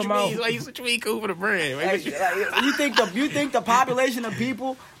they should What come you out? mean? Like, what you mean cool for the brand? Like, Like, you think the population of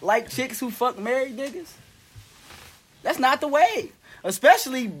people like chicks who fuck married niggas? That's not the way.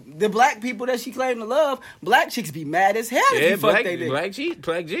 Especially the black people that she claimed to love. Black chicks be mad as hell if yeah, you fuck they nigga.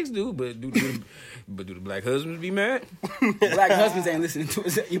 black chicks do, but do the black husbands be mad? Black husbands ain't listening to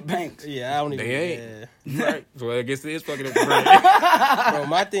us at your banks. Yeah, I don't even. They ain't. Yeah. Right. So I guess it is fucking up the brand. Bro,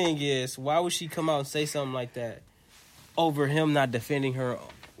 my thing is, why would she come out and say something like that over him not defending her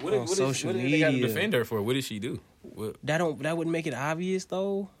on social what did media? they got to defend her for? What did she do? What? That wouldn't make it obvious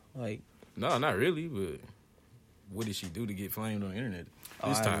though. Like, No, not really, but what did she do to get flamed on the internet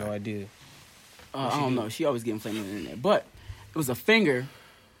this I time? have no idea. I don't know. She always getting flamed on the internet. But it was a finger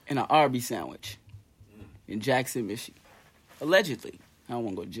in an Arby's sandwich in Jackson, Michigan. Allegedly. I don't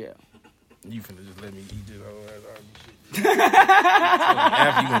want to go to jail. You finna just let me eat this whole ass Arby's shit.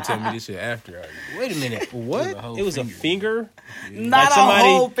 After you gonna tell me this shit after Arby's. Wait a minute. What? whole It was a finger? Not Like somebody-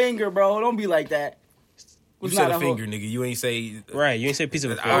 a whole finger, bro. Don't be like that. You Was said not a a whole- finger, nigga. You ain't say. Right. You ain't say piece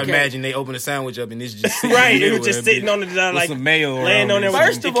of a I finger. imagine they open a sandwich up and this just sitting Right. in the It was middle just of that sitting bitch on the like some mayo laying around on there it. with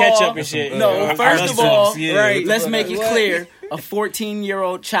First the of ketchup all- and shit. No, first of all, yeah. right, let's make it What? clear. A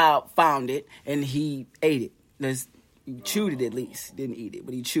 14-year-old child found it and he ate it. He chewed it at least. Didn't eat it,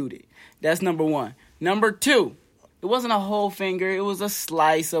 but he chewed it. That's number one. Number two, it wasn't a whole finger. It was a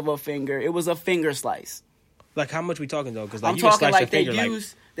slice of a finger. It was a finger slice. Like, how much we talking though? Because like I'm you can talking slice like your finger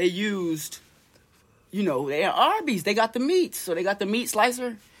they used, you know, they are Arby's. They got the meats, so they got the meat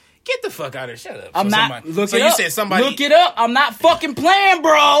slicer. Get the fuck out of here. Shut up. I'm So not. somebody- Look so it you up. said somebody. Look it up. I'm not fucking playing,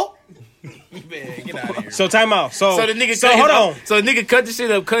 bro. Man, get out of here. So time out. So So the nigga, So cut hold his- on. So the nigga cut the shit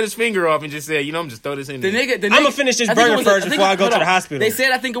up, cut his finger off, and just said, "You know, I'm just throw this in The there." nigga. I'ma finish this I think burger it was a- first think before I go hold to the on. hospital. They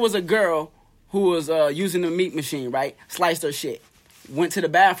said I think it was a girl who was using the meat machine, right? Sliced her shit. Went to the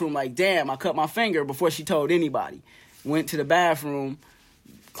bathroom like, damn, I cut my finger before she told anybody. Went to the bathroom,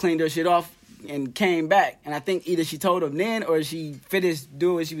 cleaned her shit off, and came back. And I think either she told him then or she finished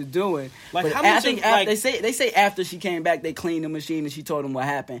doing what she was doing. Like, But how I much think of, after, like- they say after she came back, they cleaned the machine and she told him what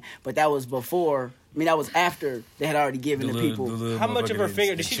happened. But that was before. I mean, that was after they had already given the people. how much of her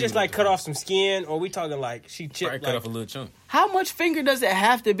finger did she just like cut off some skin, or we talking like she Probably chipped cut like off a little chunk. How much finger does it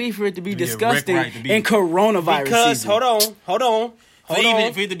have to be for it to be Yeah, disgusting right, to be- in coronavirus because season? hold on,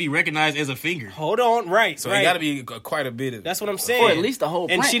 For it to be recognized as a finger. right. So right. it got to be quite a bit of. That's what I'm saying. Or at least the whole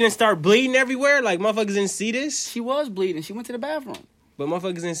And plant. she didn't start bleeding everywhere. Like motherfuckers didn't see this, She was bleeding. She went to the bathroom. but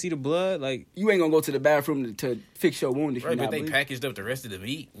motherfuckers didn't see the blood. Like You ain't gonna go to the bathroom to fix your wound if Right, you're but not they bleeding. packed up the rest of the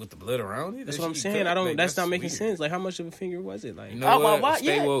meat with the blood around it. that's That what I'm shit saying. cut. I don't. Like, that's not making weird. sense. Like how much of a finger was it? Like You know what? why-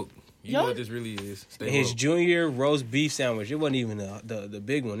 Stay yeah. woke. You know Y'all- what this really is. Stay his woke. junior roast beef sandwich. It wasn't even the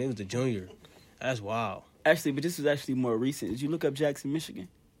big one. It was the junior. That's wild. Actually, but this was actually more recent. Did you look up Jackson, Michigan?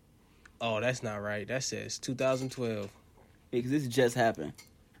 Oh, that's not right. That says 2012. Because this just happened.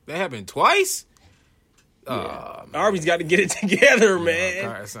 That happened twice. Yeah. Arby's got to get it together, man.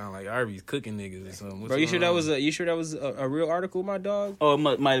 God, it sound like Arby's cooking niggas or something. What's Bro, you sure going that on? was a real article, my dog? Oh,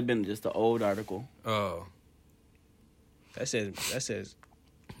 it might have been just an old article. Oh, That says.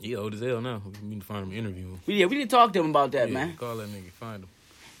 he old as hell now. We need to find him, interview him. We didn't talk to him about that, Yeah, man. call that nigga, find him.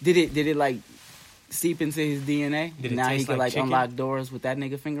 Did it like seep into his DNA? Did it now he taste can like like chicken? unlock doors with that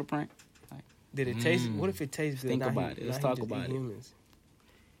nigga fingerprint? Did it taste? What if it tastes good? Think Now he- about it. Let's now he talk just about eat it. humans.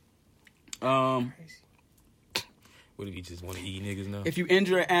 What if he just want to eat niggas now? If you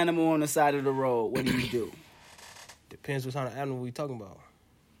injure an animal on the side of the road, what do you do? Depends what kind of animal we talking about.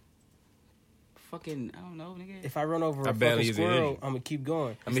 fucking, I don't know, nigga. If I run over How a badly fucking is it squirrel, hurting? I'm gonna keep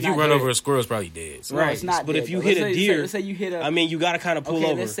going. I mean, if not you run dead. over a squirrel, it's probably dead. So. No, it's not But dead, if you though. hit a Let's say- deer, let's say you hit a. I mean, you gotta kind of pull okay,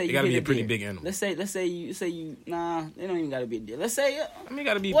 over. let's say It you gotta hit be a pretty deer. big animal. Let's say you. Nah, it don't even gotta be a deer. Let's say. I mean, it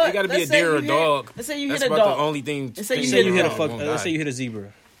gotta be. What? It gotta be Let's a say deer or a you dog. hit- let's say you That's hit a about dog. the only thing. Let's say you Let's hit say you a hit a dog. fuck. won't Let's say die. you hit a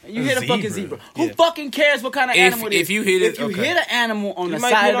zebra. You hit a fucking zebra. Who Yeah. fucking cares what kind of If- animal it is? if you hit it- if you okay. hit an animal on You the might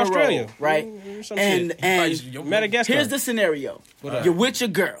be side in of the Australia. road, right? Some And shit. and Madagascar. here's the scenario: up? you're with your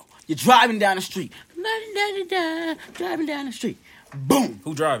girl, you're driving down the street, driving down the street. Boom,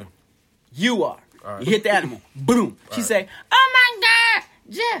 Who driving? you are. All right. You hit the animal. Boom. She say, "Oh my God,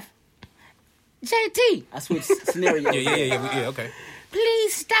 Jeff, JT." I switch scenario. Yeah. Okay.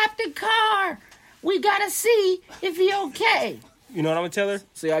 Please stop the car. We gotta see if he okay. You know what I'm gonna tell her?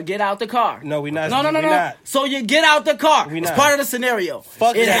 So y'all get out the car. No, we not. No. We not. So you get out the car. We It's not. part of the scenario.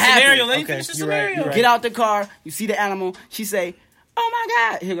 Fuck it that happened. scenario. Let me Okay, finish the you're right, scenario. you're right. Get out the car. You see the animal. She say, "Oh my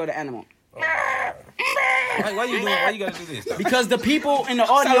God." Here go the animal. Why you doing? Why you gotta do this? Because the people in the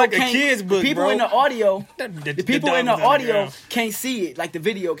audio like a can't. kid's book, the people bro. in the audio. The The people in the audio can't see it like the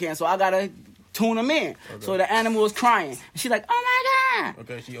video can. So I gotta tune them in. So the animal is crying. And she's like, "Oh my God,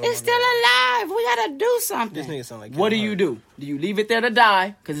 Okay, she. it's still alive. We gotta do something." This nigga sound like What do Kevin you Hart. do? Do you leave it there to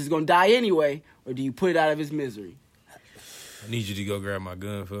die because it's gonna die anyway, or do you put it out of its misery? I need you to go grab my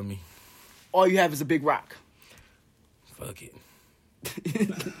gun for me. All you have is a big rock. Fuck it.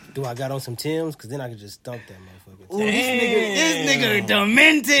 Do I got on some Timbs? Because then I could just stomp that motherfucker. Ooh, this nigga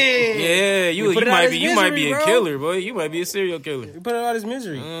demented. Yeah, you put it out might his be. You might be misery, a bro. killer, boy. You might be a serial killer. You put it out his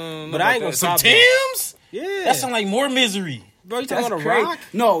misery. Know But I ain't about gonna that. stop Some that. Timbs? Yeah. That sound like more misery. Bro, you talking That's about a crazy. rock?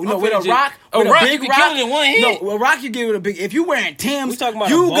 No, I'm with a finna rock. A With rock, a big you can rock. kill it in one hit. No, a rock you give it a big. If you wearing Timbs, We talking about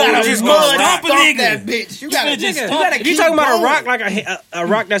you a boulder. gotta Just mud gonna stomp a stomp nigga. that bitch. You gotta just you stomp gotta it. You keep talking about going. a rock like a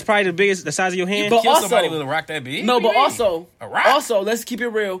rock that's probably the size of your hand? But Kill also- somebody with a rock that big? No, but What do you mean? also, A rock? let's keep it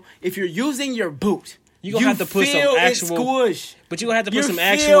real. If you're using your boot, You gonna have to put some feel it actual- squish. But you gonna have to put You some feel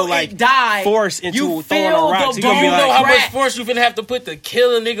actual it like die. force into You throwing feel a rock. the So you gonna be You bone know like, how much crack. force you finna have to put to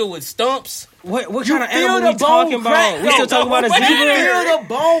kill a nigga with stumps? what You kind of feel animal the we talking bone crack, about? We still though. talking about a Wait a You zebra? minute. feel the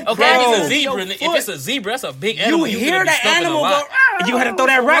bone Okay, crack. if it's a in zebra, your if foot. it's a zebra, that's a big You animal. hear finna be the stumping animal a go. lot. And you had to throw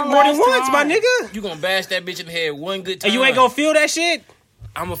that rock one more than last once, my time. nigga. You gonna bash that bitch in the head one good time. And you ain't gonna feel that shit?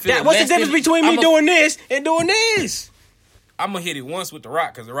 I'm gonna feel That, it what's the less difference than- between me I'ma- doing this and doing this? I'm gonna hit it once with the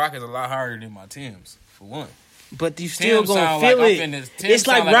rock because the rock is a lot harder than my Timbs. For one, But you still Tim gonna sound feel like it. I'm finna- Tim It's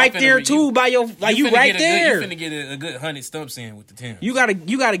like sound like right I'm finna there be- too, by your like you finna right get a there. Good, you finna get a good 100 stumps in with the Timbs. You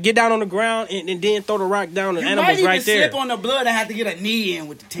gotta get down on the ground and then throw the rock down. The You might animal's even right there. slip on the blood and have to get a knee in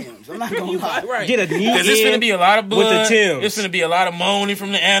with the Timbs. I'm not gonna lie. right. Get a knee Because it's in finna be a lot of with blood. the Timbs. It's finna be a lot of moaning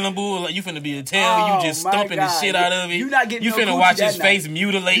from the animal. Like, you finna be a tail. Oh, you just my stumping the God. shit out of it. You not getting You no finna coochie watch that his night. face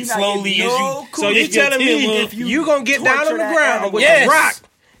mutilate You not slowly getting as no you. So you lift your telling Tim me up. you gonna get down torture on the that ground animal. with Yes. a rock?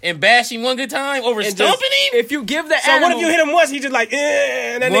 And bash him one good time over And stumping just- him? If you give the So animal, what if you hit him once? He just like,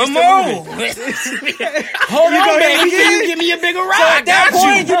 and that nigga One still more. moving. hold You on, gonna hit him baby, can again? you give me a bigger rock? So at that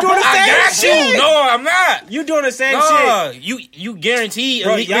point, you doing the I same got shit. you. No, I'm not. You doing the same No, you guarantee. shit,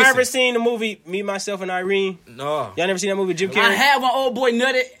 bro. Y'all listen. ever seen the movie Me, Myself, and Irene? No. Y'all never seen that movie, Jim I Carrey? had one old boy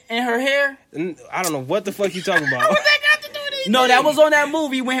nutted in her hair. I don't know what the fuck you talking about. No, that was on that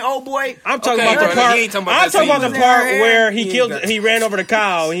movie when old boy. I'm talking Okay, about the bro, part. you ain't talking about I'm that talking about scene. the part Hair. where He he ain't killed. got- He ran over the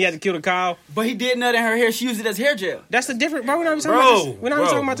cow and he had to kill the cow. But he did nut in her hair. She used it as hair gel. That's the different, bro. We're not even talking Bro, about this. We're not even bro,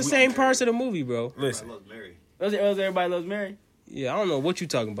 talking about the we- same parts of the movie, bro. Listen. I love Mary. That was Everybody Loves Mary. Yeah, I don't know what you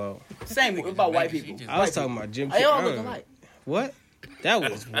talking about. Same about white people. just- I was talking about Jim Carrey. They all look alike. What? That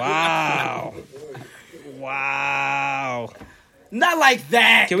was wow. Wow. Not like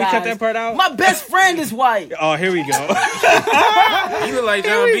that. Can we cut guys. that part out? My best friend is white. Oh, here we go. You look like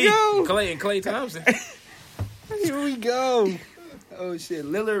John we B. go. And Clay Thompson. Here we go. Oh shit,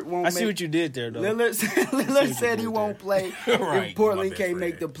 Lillard won't. I see what you did there, though. Lillard said he won't play Right, if Portland my best can't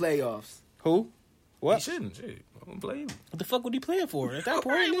make the friend. playoffs. Who? He What? shouldn't. Shit. I don't blame him. What the fuck would he playing for? At that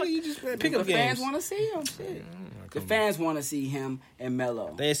point, nigga, you just pick The up fans games. want to see him. Shit. The fans want to see him and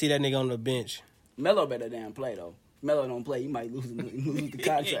Melo. They didn't see that nigga on the bench. Melo better damn play though. Melo don't play, he might lose the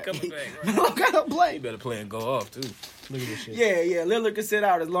contract. coming back, right. Melo gotta play. You better play and go off, too. Look at this shit. Yeah, Lillard can sit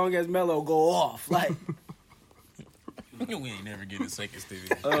out as long as Melo go off. Like We ain't never get a second Stevie.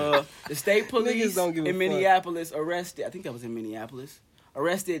 the state police Niggas don't give a in fuck. Minneapolis arrested. I think that was in Minneapolis.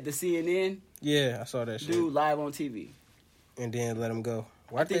 Arrested the CNN Yeah, I saw that shit. dude live on TV. And then let him go.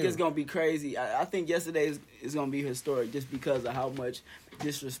 I think it's gonna be crazy. I think yesterday is gonna be historic just because of how much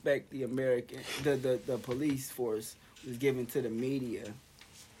disrespect the the police force was given to the media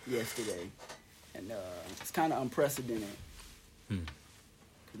yesterday, and it's kind of unprecedented.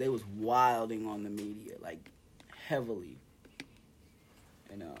 They was wilding on the media like heavily,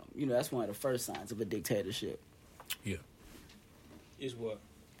 And that's one of the first signs of a dictatorship. Yeah. Is what?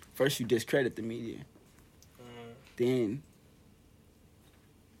 First, you discredit the media. Then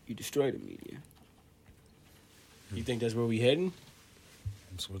you destroy the media. You think that's where we heading?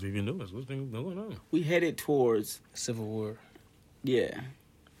 That's what they've been doing. That's what's been going on. We headed towards Civil war. yeah.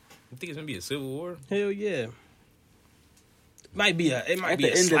 You think it's gonna be a civil war? Hell yeah. It might be a At the slight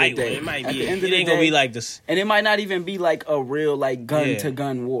end of the one. day. It might At be. the end of It the ain't gonna day. be like this, And it might not even be like a real like gun to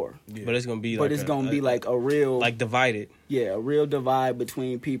gun war. but it's gonna be. But like it's gonna be like a real like divided. a real divide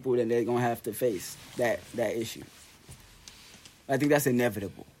between people that they're gonna have to face that issue. I think that's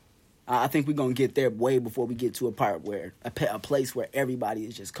inevitable. I think we're gonna get there way before we get to a part where a place where everybody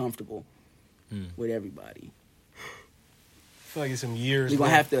is just comfortable with everybody. I feel like it's some years. We're gonna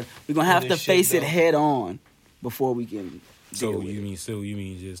have to this shit, face it though. head on before we can. So deal with you it.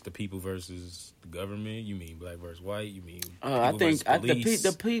 mean just the people versus the government? You mean black versus white? You mean I people think versus police?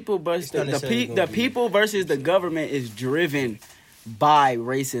 the people versus It's not necessarily the gonna be- people versus the government is driven by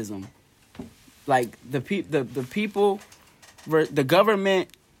racism. Like the people, the government,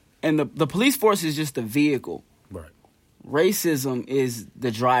 and the police force is just the vehicle. Right. Racism is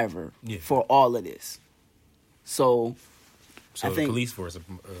the driver Yeah. for all of this. So So I the think- police force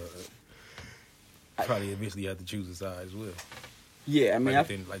probably eventually have to choose a side as well. yeah, I mean, Like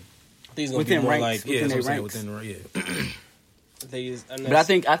within, like I think it's gonna within be more ranks. like. yeah, Within that's what I'm their saying. ranks. Within I think it's,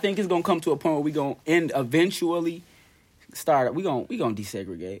 but I think it's gonna come to a point where we gonna end eventually. Start we gonna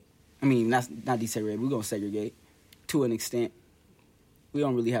desegregate. I mean, not desegregate. We're gonna segregate to an extent. We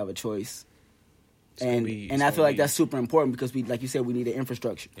don't really have a choice. And I feel like that's super important because we, like you said, we need an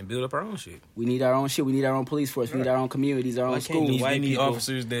infrastructure. and build up our own shit. We need our own shit. We need our own police force. We need our own communities, our Why own can't the schools. white We need people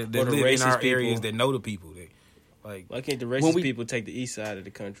officers that or the live in racist our people- areas that know the people. Like Why can't the When racist we- people take the east side of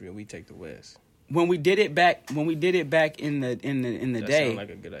the country and we take the west? When we did it back in the That day, sounds like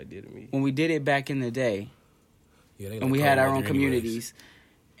a good idea to me. when we did it back in the day, yeah, they and like we had our own colonizer anyways. communities,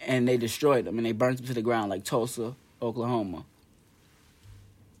 and they destroyed them and they burnt them to the ground, like Tulsa, Oklahoma.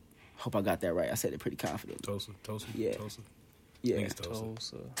 Hope I got that right. I said it pretty confident. Tulsa. Yeah. Tulsa. Yeah, I think it's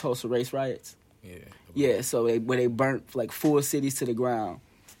Tulsa. Tulsa race riots. Yeah. Yeah, so where they burnt like full cities to the ground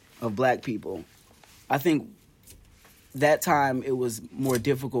of black people. I think that time it was more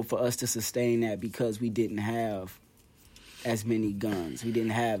difficult for us to sustain that because we didn't have as many guns. We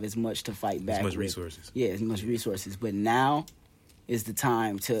didn't have as much to fight back As much with. resources. Yeah, as much resources. But now is the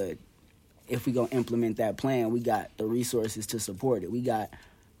time to, if we gonna implement that plan, we got the resources to support it. We got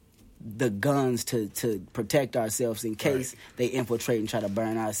the guns to protect ourselves in case they infiltrate and try to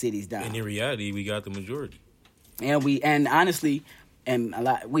burn our cities down. And in reality, we got the majority. And honestly, and a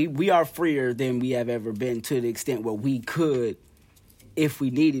lot, we are freer than we have ever been to the extent where we could, if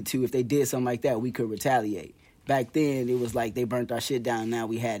we needed to, if they did something like that, we could retaliate. Back then, it was like they burnt our shit down. Now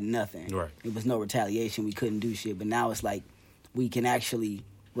we had nothing. Right. It was no retaliation. We couldn't do shit. But now it's like we can actually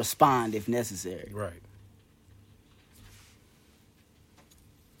respond if necessary. Right.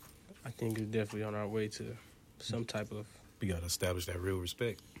 I think it's definitely on our way to some type of. We got to establish that real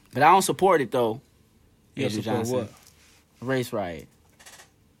respect. But I don't support it though. You Agent support Johnson. what? A race riot.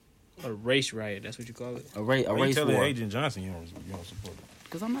 A race riot. That's what you call it. A Why you race telling war. Agent Johnson you don't support it?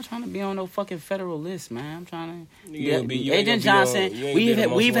 Because I'm not trying to be on no fucking federal list, man. I'm trying to. You ain't Agent gonna be Johnson, on- you ain't be the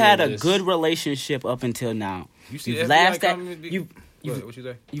most we've wanted had a list. good relationship up until now. You see You've the laughed FBI at coming? What you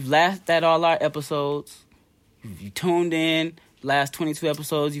say? you've laughed at all our episodes. You tuned in last 22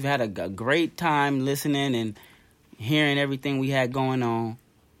 episodes. You've had a great time listening and hearing everything we had going on.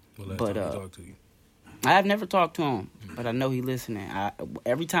 Well, last But, time we talked to you. I have never talked to him, but I know he listening.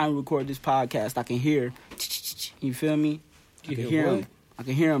 Every time we record this podcast, I can hear. You feel me? I can hear him. I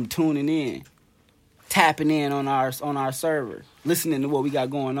can hear him tuning in, tapping in on our server, listening to what we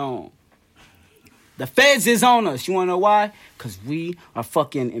got going on. The feds is on us. You want to know why? Because we are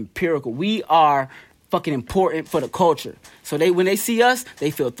fucking empirical. We are fucking important for the culture. So when they see us, they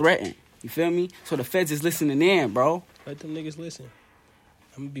feel threatened. You feel me? So the feds is listening in, bro. Let them niggas listen.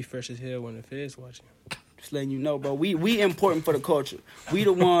 I'm gonna be fresh as hell when the feds watching. Just letting you know, bro. We important for the culture. We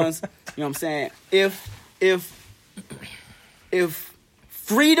the ones, you know what I'm saying? If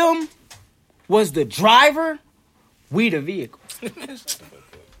freedom was the driver, we the vehicle.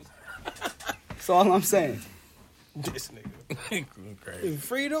 That's all I'm saying. This nigga. Crazy.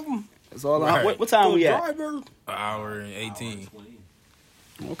 Freedom. That's all. Right. What time we at? Driver. An hour and 18.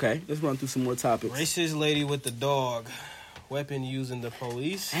 Okay, let's run through some more topics. Racist lady with the dog. Weapon using the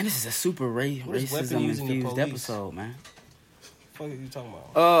police. Man, this is a super What is weapon racism using the infused police? episode, man. What the fuck are you talking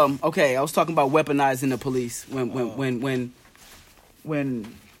about? Okay, I was talking about weaponizing the police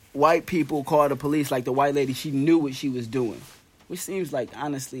when white people call the police, like the white lady, she knew what she was doing. which seems like,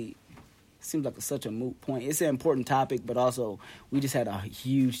 honestly, such a moot point. It's an important topic, but also we just had a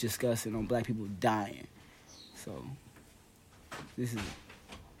huge discussion on black people dying. So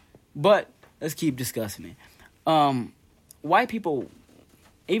but let's keep discussing it. White people,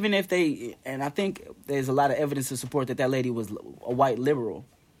 even if they, and I think there's a lot of evidence to support that lady was a white liberal.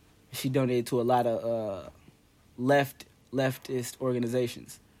 She donated to a lot of leftist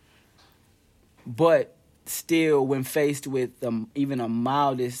organizations. But still, when faced with even a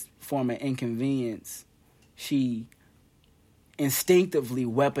mildest form of inconvenience, she instinctively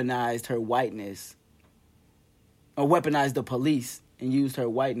weaponized her whiteness, or weaponized the police and used her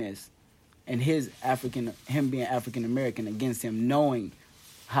whiteness and him being African American against him, knowing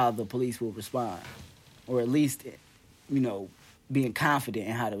how the police will respond, or at least, being confident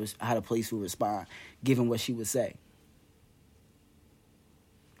in how the police will respond, given what she would say.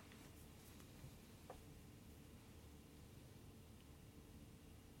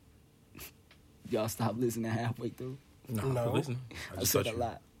 Y'all stop listening halfway through. No. Listen. I said a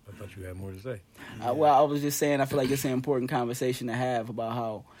lot. I thought you had more to say. I was just saying, I feel like it's an important conversation to have about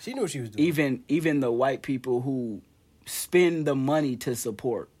how She knew what she was doing. even the white people who spend the money to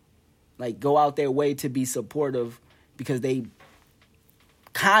support, like go out their way to be supportive because they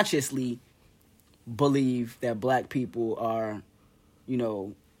consciously believe that black people are,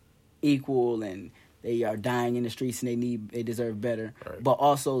 equal and they are dying in the streets and they deserve better, Right. but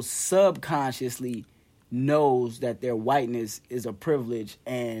also subconsciously knows that their whiteness is a privilege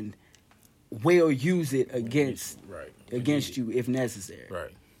and will use it against you if necessary.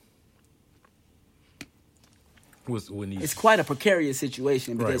 Right. It's quite a precarious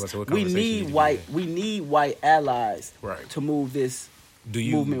situation because so what we conversation need need to white allies Right. to move this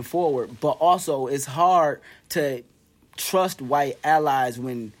movement forward. But also, it's hard to trust white allies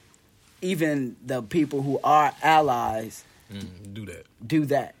when even the people who are allies do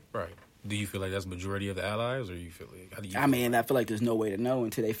that. Right. Do you feel like that's the majority of the allies, or you feel like? How do you? I mean, I feel like there's no way to know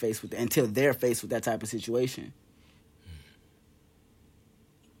until they're faced with that type of situation.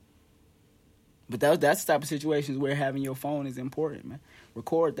 But that's the type of situations where having your phone is important, man.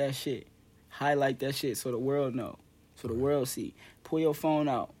 Record that shit, highlight that shit, so the world know, so the world see. Pull your phone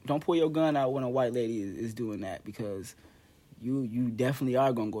out. Don't pull your gun out when a white lady is doing that, because you definitely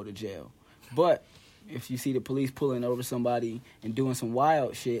are gonna go to jail. But if you see the police pulling over somebody and doing some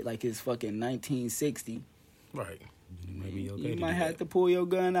wild shit like it's fucking 1960, right? Maybe you might have to pull your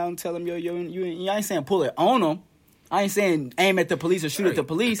gun out and tell them, I ain't saying pull it on them. I ain't saying aim at the police or shoot at the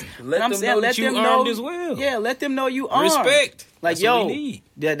police. Let them know that you armed as well. Yeah, let them know you armed. Respect. Like, That's what we need.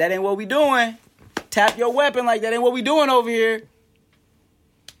 That ain't what we doing. Tap your weapon like that ain't what we doing over here.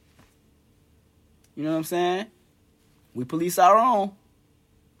 You know what I'm saying? We police our own.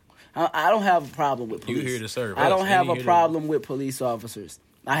 I don't have a problem with police. You here to serve I don't us. have a problem with police officers.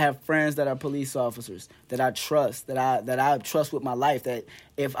 I have friends that are police officers that I trust, that I trust with my life. That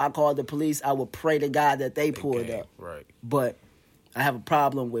if I called the police, I would pray to God that they pulled up. Right. But I have a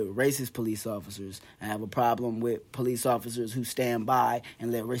problem with racist police officers. I have a problem with police officers who stand by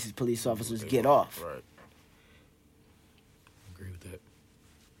and let racist police officers get off. Right. I agree with that.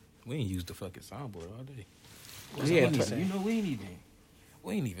 We ain't used the fucking soundboard all day.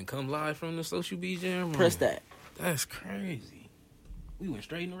 We ain't even come live from the Social B Jam room. Press that. That's crazy. We went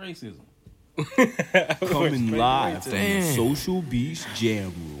straight into racism. Coming live from the Damn. Social Beast Jam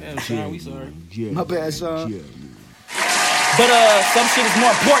Room. Damn, Sean, we sorry. My bad, Sean. But some shit is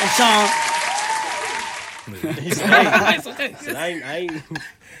more important, Sean. It's okay. I ain't.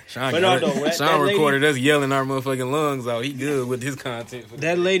 Sean, But no, though, that recorded us yelling our motherfucking lungs out. He good with his content. For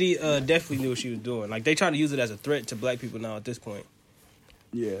That lady definitely knew what she was doing. Like, they trying to use it as a threat to black people now at this point.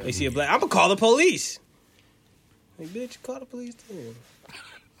 Yeah. They see a black, I'm gonna call the police. Like, bitch, call the police then.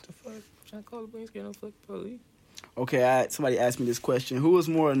 The fuck? Trying to call the police, get no fucking police. Okay, somebody asked me this question. Who is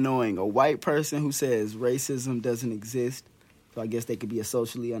more annoying, a white person who says racism doesn't exist? So I guess they could be a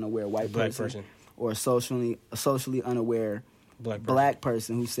socially unaware white Black person. or a socially unaware black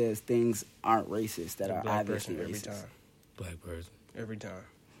person who says things aren't racist that are Black obviously person every racist. time. Black person. Every time.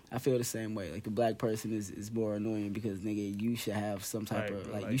 I feel the same way. Like, the black person is more annoying because, nigga, you should have some type Right, of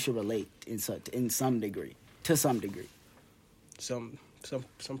like- you should relate in some degree. To some degree. Some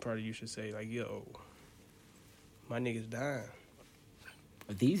part of you should say, like, yo, my niggas dying.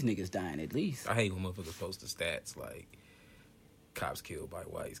 But these niggas dying at least. I hate when motherfuckers post the stats like cops killed by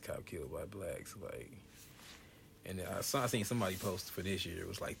whites, cop killed by blacks, like. And then I seen somebody post for this year. It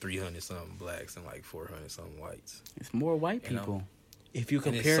was like 300 something blacks and like 400 something whites. It's more white And people. if you And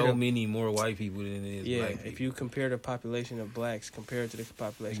compare there's so the, many more white people than there is yeah, black people. if you compare the population of blacks compared to the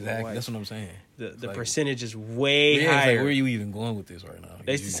population of Exactly, whites, that's what I'm saying. the like- percentage is way Yeah, it's like, higher. where are you even going with this right now?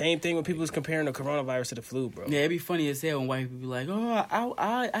 It's the same thing when people's comparing the coronavirus to the flu, bro. Yeah, it'd be funny as hell when white people be like, "Oh,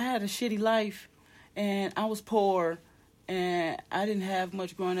 I had a shitty life, and I was poor, and I didn't have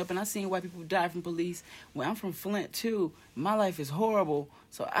much growing up, and I seen white people die from police. Well, I'm from Flint too. My life is horrible,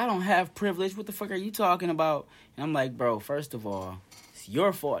 so I don't have privilege. What the fuck are you talking about?" And I'm like, bro, first of all, it's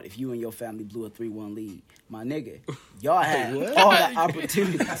your fault if you and your family blew a 3-1 lead. My nigga, y'all had all the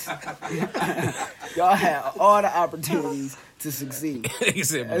opportunities. Y'all had all the opportunities to succeed. He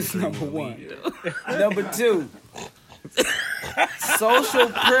said, That's number one. Number two, social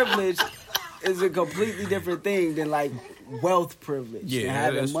privilege is a completely different thing than like wealth privilege. Yeah, and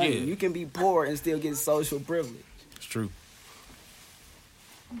having that's- money. yeah. You can be poor and still get social privilege. It's true.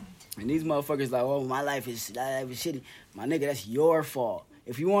 And these motherfuckers like, oh, my life is shitty. My nigga, that's your fault.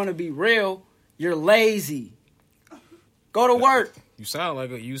 If you want to be real, you're lazy. Go to work. You sound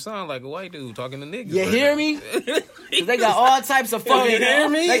like a white dude talking to niggas. You right hear now. me? 'Cause they got all types of fucking. hear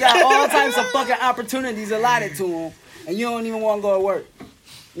me? They got all types of fucking opportunities allotted to them, and you don't even want to go to work.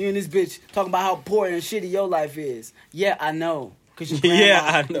 You and this bitch talking about how poor and shitty your life is. Yeah, I know. Cause your grandma, Yeah,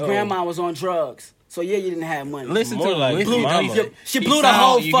 I know. Your grandma was on drugs, so yeah, you didn't have money. Listen More to like him. Listen, mama. he- She he blew the sound-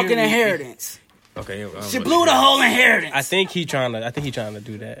 whole you hear fucking me? inheritance. Okay, She blew the whole inheritance. I think he trying to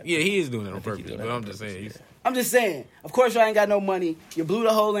do that. Yeah, he is doing it on think he purpose. doing But it I'm on just purpose, saying. he's- I'm just saying. Of course, y'all ain't got no money. You blew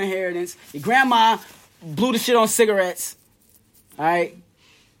the whole inheritance. Your grandma blew the shit on cigarettes. All right.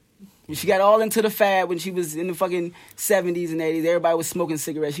 She got all into the fad when she was in the fucking 70s and 80s. Everybody was smoking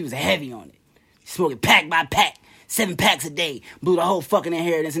cigarettes. She was heavy on it. Smoking pack by pack, 7 packs a day. Blew the whole fucking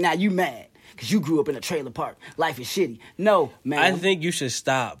inheritance, and now you mad because you grew up in a trailer park. Life is shitty. No, man. I think you should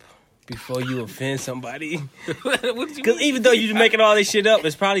stop before you offend somebody. What did you Because even though you're making all this shit up,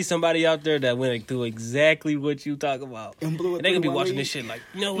 there's probably somebody out there that went through exactly what you talk about. And blew a And they could be 3-1 watching lead. this shit like,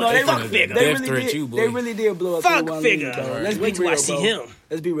 you know No, what? they, Fuck finna figure. they death really threat did. you, boy. They really did blow a Fuck 3-1 figure. lead. Though. Right. Let's Wait be till I real, see bro. him.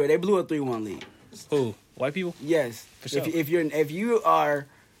 Let's be real. They blew a 3-1 lead. Who? White people? Yes. For sure. If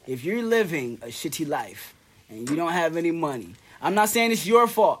you're living a shitty life and you don't have any money, I'm not saying it's your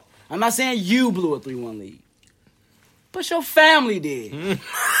fault. I'm not saying you blew a 3-1 lead. But your family did.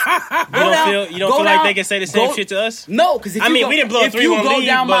 You don't feel like they can say the same shit to us? No, because I mean, we didn't blow a if you 3-1 go lead,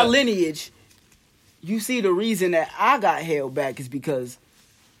 down my but- lineage, you see the reason that I got held back is because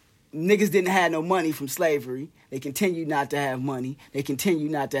niggas didn't have no money from slavery. They continued not to have money. They continue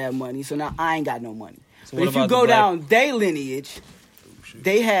not to have money. So now I ain't got no money. So But what if you about go the black- down their lineage,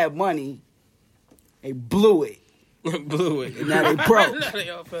 they had money. They blew it. Blew it. And now they broke.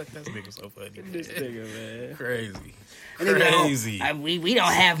 Y'all fuck, that nigga so funny. This nigga, man. Crazy. And they go, Crazy. we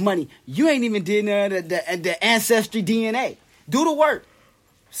don't have money. You ain't even did none of the ancestry DNA. Do the work.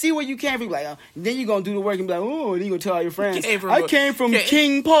 See where you came from. Like, then you gonna do the work and be like, oh, and you gonna tell all your friends. I came from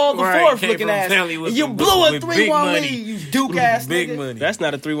King Paul the Right, Fourth came looking from ass. family with And you some- blew a with big 3-1 money. lead, you duke ass Big nigga. money. That's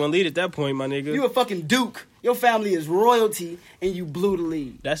not a 3-1 lead at that point, my nigga. You a fucking duke. Your family is royalty, and you blew the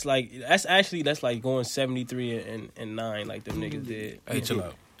lead. That's like going 73 and 9 like them niggas did. Hey, chill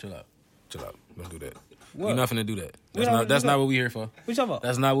out. Don't do that. What? You're not finna do that. We That's not- not what we here for. What you talking about?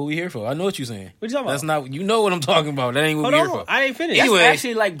 That's not what we here for. I know what you're saying. What you talking about? That's not. You know what I'm talking about. That ain't what Hold we here on, for. I ain't finished. That's Anyway,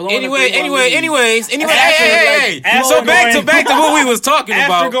 actually like blowing a 3-1 lead. Anyways. actually Hey. like So blowing back to what we was talking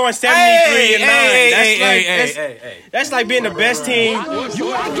After about. going 73 and 9, Hey. that's like being the best team.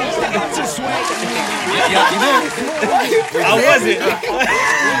 I wasn't.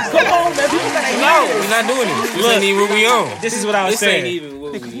 Come on, man. People gotta hear this. We're not doing this. This ain't even what we on. This is what I was This ain't saying. even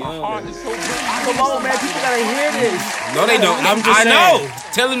what we on. Come on, man. People gotta hear this. No, they don't. I'm just I saying. know.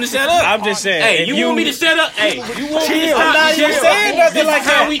 Tell them to shut up. I'm just saying. Hey, if you want me to shut up? Hey, you want me to Chill. stop? I'm not even Chill. saying nothing like This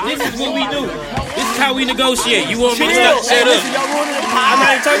is how that. This is what we do. This is how we negotiate. You want me to Chill. stop? Shut Listen, up. y'all ruining the I'm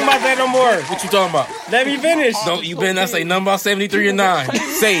not even talking about that no more. What you talking about? Let me finish. Don't you better not say nothing about 73 and 9.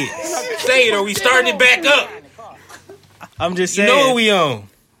 Say it. Say it or we starting it back up. I'm just You saying. know what we on.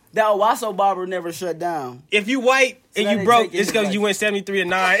 That Owasso barber never shut down. If you white and So you they broke, take it it's because like- you went 73 and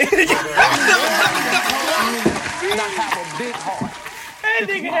 9.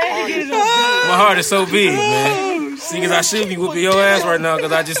 My heart is so big, man. See, because I should be whooping your ass right now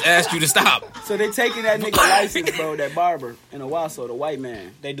because I just asked you to stop. So they taking that nigga license, bro, that barber in Owasso, the white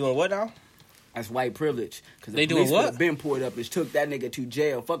man. They doing what now? That's white privilege. Because They doing what? Been pulled up and took that nigga to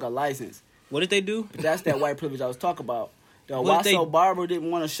jail. Fuck a license. What did they do? But that's that white privilege I was talking about. The What did Owasso they- barber didn't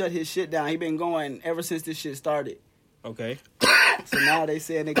want to shut his shit down. He been going ever since this shit started. Okay. So now they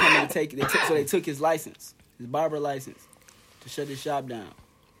saying they coming to take it. So they took his license, his barber license, to shut his shop down.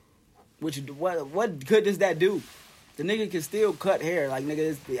 Which what good does that do? The nigga can still cut hair. Like,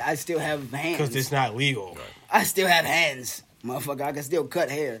 nigga, I still have hands. Because it's not legal. I still have hands. Motherfucker, I can still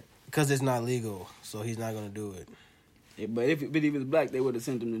cut hair. Because it's not legal, so he's not going to do it. Yeah, but if he was black, they would have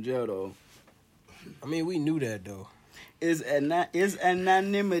sent him to jail, though. I mean, we knew that, though. Is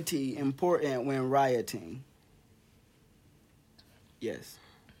anonymity important when rioting? Yes,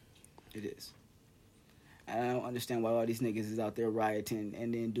 it is. I don't understand why all these niggas is out there rioting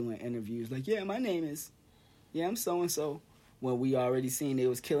and then doing interviews like, yeah, my name is, yeah, I'm so-and-so. When we already seen they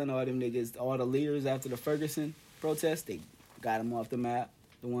was killing all them niggas, all the leaders after the Ferguson protest, they got them off the map.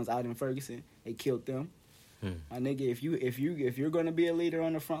 The ones out in Ferguson, they killed them. My nigga, if you're gonna be a leader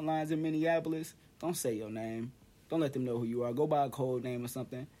on the front lines in Minneapolis, don't say your name. Don't let them know who you are. Go by a code name or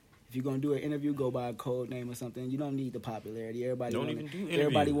something. If you're gonna do an interview, go by a code name or something. You don't need the popularity.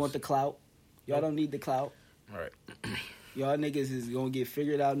 Everybody want the clout. Y'all don't need the clout. Right. Y'all niggas is gonna get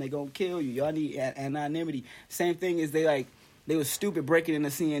figured out and they gonna kill you. Y'all need anonymity. Same thing as they was stupid breaking into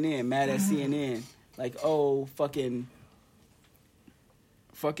CNN, mad at CNN. Like, oh, fucking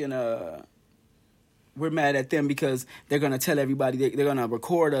we're mad at them because they're gonna tell everybody, they're gonna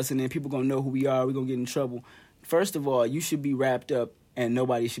record us and then people gonna know who we are. We're gonna get in trouble. First of all, you should be wrapped up and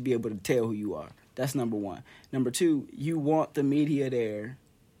nobody should be able to tell who you are. That's number one. Number two, you want the media there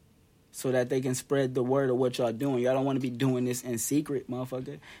so that they can spread the word of what y'all doing. Y'all don't want to be doing this in secret,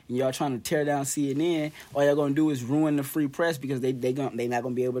 motherfucker. And y'all trying to tear down CNN. All y'all gonna do is ruin the free press because they not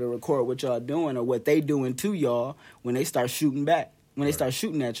gonna be able to record what y'all doing or what they doing to y'all when they start shooting back. When they start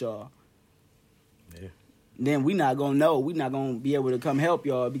shooting at y'all. Yeah. Then we not gonna know. We not gonna be able to come help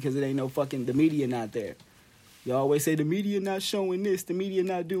y'all because it ain't no fucking, the media not there. Y'all always say the media not showing this, the media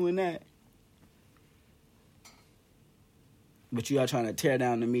not doing that. But you are trying to tear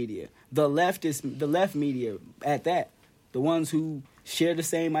down the media. The left media at that. The ones who share the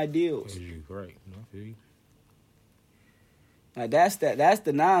same ideals. Right. No, Like that's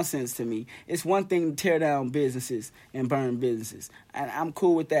the nonsense to me. It's one thing to tear down businesses and burn businesses. And I'm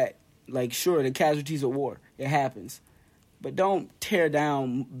cool with that. Like, sure, the casualties of war. It happens. But don't tear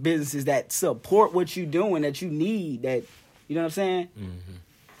down businesses that support what you doing, that you need, that, you know what I'm saying? Mm-hmm.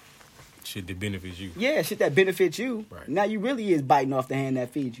 Shit that benefits you. Yeah, shit that benefits you. Right. Now you really is biting off the hand that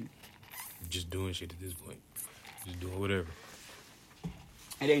feeds you. Just doing shit at this point. Just doing whatever.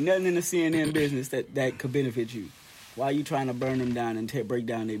 It ain't nothing in the CNN business that could benefit you. Why are you trying to burn them down and break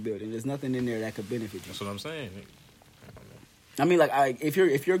down their building? There's nothing in there that could benefit you. That's what I'm saying. I mean, like, if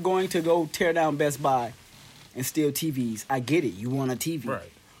you're going to go tear down Best Buy and steal TVs, I get it. You want a TV.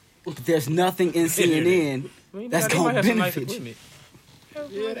 Right. But there's nothing in CNN that's going to benefit you.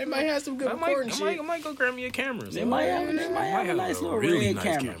 Yeah, they might have some good recording shit. I might go grab me a camera. They might have a nice little really red nice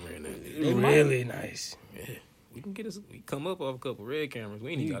camera. in there. Really nice. Yeah. We come up off a couple red cameras.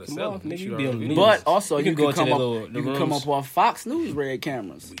 We ain't even got to sell them. nigga, Shoot you our be on the videos. news. But also, You you can go can to come the up. You can come rooms. up off Fox News red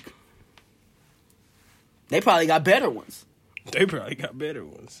cameras. They probably got better ones. They probably got better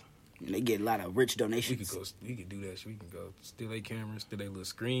ones. And they get a lot of rich We donations. could do that shit. We can go steal their cameras, steal their little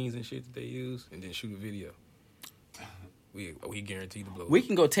screens and shit that they use, and then shoot a video. We guarantee the blow. We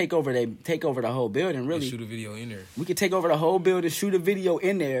can go take over the whole building. Really, shoot a video in there. we could take over the whole building, shoot a video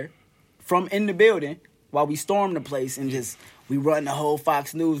in there, from in the building while we storm the place, and just we run the whole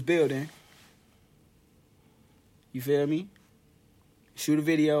Fox News building. You feel me? Shoot a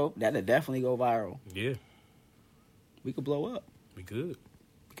video that'll definitely go viral. Yeah, We could blow up. we could.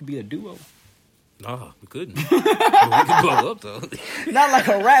 We could be a duo. Nah, we couldn't. But we could blow up though. Not like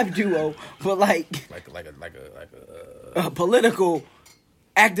a rap duo, but like like a a political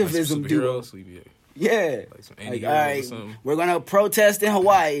activism duo. superheroes. We be Yeah. like some Like, anti-heroes all right, or something. we're going to protest in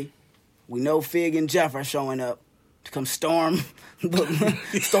Hawaii. We know Fig and Jeff are showing up to come storm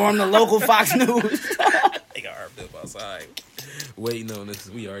the local Fox News. They got armed up outside, waiting on us.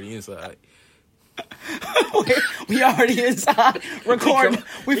 We already inside. We already inside recording.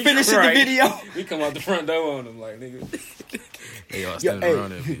 We finishing the video. We come out the front door on them like nigga. They all Yo, standing hey, around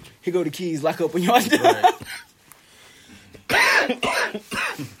that bitch. here go the keys. Lock up when y'all done. Right.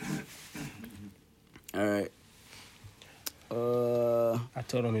 All right. I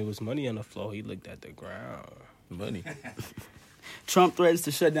told him it was money on the floor. He looked at the ground. Money. Trump threatens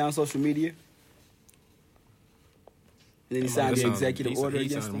to shut down social media. And then he signed the executive order He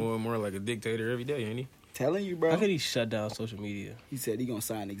against sounds him. more and more like a dictator every day, ain't he? Telling you, How bro. could he shut down social media? He said he gonna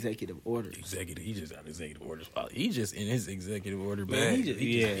sign executive orders. Executive. He just got executive orders. He just in his executive order Man, bag. he just,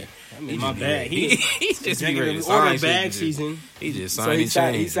 He yeah. I mean, just my be bad. ready. He He's just be ready to executive sign order shit bag and just- season. He just So signed he and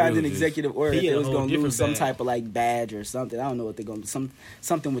signed changed. an Really just- executive order. He If in they a was whole gonna lose different some bag. type of like badge or something. I don't know what they're gonna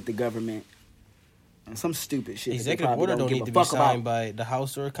something with the government. Some stupid shit. that they Executive probably order don't give need a to be fuck signed about. by the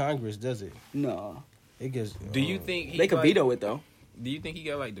House or Congress, does it? No. It gets. Do you think he They could like, veto it though. Do you think he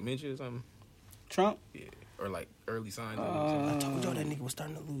got like dementia or something? Trump. Yeah, or like early signs. of it or something? I told y'all that nigga was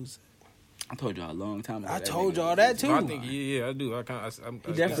starting to lose. I told y'all a long time ago. I that told nigga y'all was that losing too. his I think mind. yeah, I do. I'm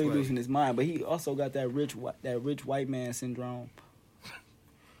He definitely like, losing his mind, but he also got that rich white man syndrome.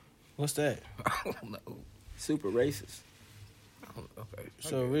 What's that? I don't know. Super racist. Okay.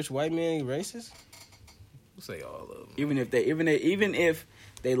 So rich white man racist? We'll say all of them. Even if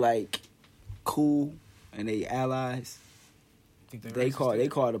they like cool and they allies, Think they racist call too? they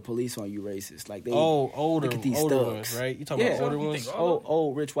call the police on you racist. Like they Older look at these older thugs. ones, right? You talking Yeah. about older You ones? think all of them?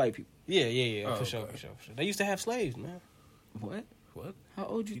 old rich white people. Yeah, Oh, for sure. They used to have slaves, man. What? What? How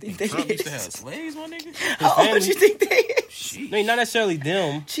old you You think think they Trump used to is? have slaves, my nigga? How old you think they is? Sheesh. No, not necessarily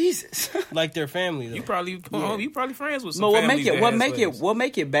them, Jesus. like their family though. You probably friends with some But families that had slaves. what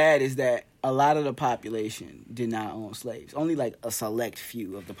make it bad is that a lot of the population did not own slaves. Only like a select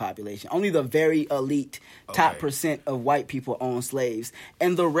few of the population. Only the very elite top Okay. percent of white people own slaves,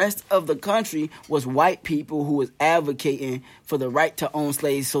 and the rest of the country was white people who was advocating for the right to own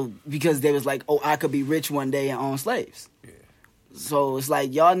slaves. So because they was like, oh, I could be rich one day and own slaves. So it's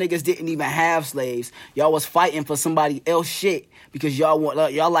like y'all niggas didn't even have slaves. Y'all was fighting for somebody else shit because y'all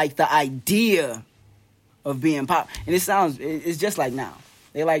like the idea of being pop. And it's just like now.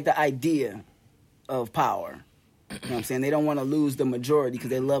 They like the idea of power. You know what I'm saying? They don't want to lose the majority because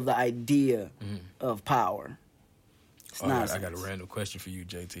they love the idea of power. It's All right, nonsense. I got a random question for you,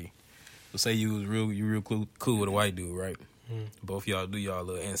 JT. So say you was real cool with a white dude, right? Both y'all do y'all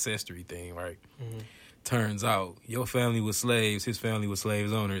little ancestry thing, right? Turns out your family was slaves, his family was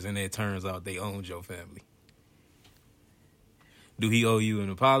slaves owners, and it turns out they owned your family. Do he owe you an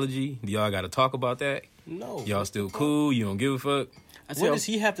apology? Do y'all got to talk about that? No. Y'all still cool? You don't give a fuck? What does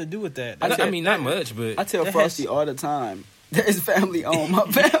he have to do with that? I mean, not much, but I tell That Frosty has- all the time that his family own my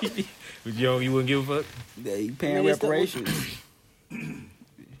family. yo, you wouldn't give a fuck? That he paying I mean, it's the- reparations.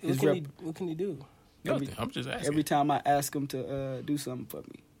 What can he do? Nothing. I'm just asking. Every time I ask him to do something for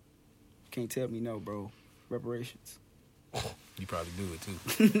me, can't tell me no, bro. Reparations. You probably do it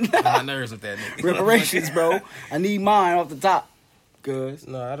too. My nerves with that nigga. Reparations, bro. I need mine off the top, cuz.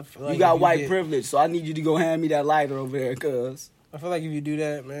 No, I don't feel like You got if white get- privilege, so I need you to go hand me that lighter over there, cuz. I feel like if you do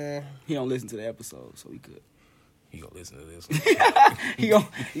that, man. He don't listen to the episode, so he could. He gonna listen to this. He gonna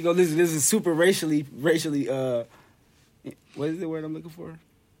listen. This is super racially. What is the word I'm looking for?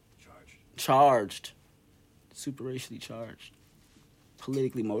 Charged. Super racially charged.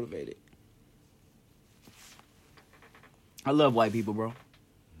 Politically motivated. I love white people, bro.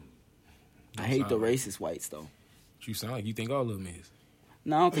 I hate the racist whites, though. You sound like you think all of them is.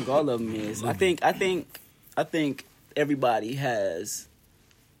 No, I don't think all of them is. I think everybody has.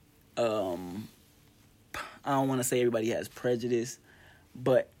 I don't want to say everybody has prejudice,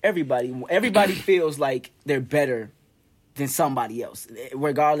 but everybody feels like they're better than somebody else,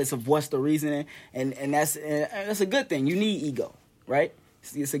 regardless of what's the reasoning, and that's a good thing. You need ego, right?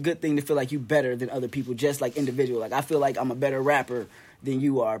 It's a good thing to feel like you're better than other people, just like individual. Like I feel like I'm a better rapper than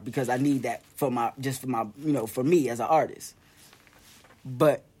you are because I need that for me as an artist.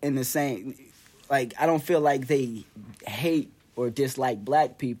 But in the same, like I don't feel like they hate or dislike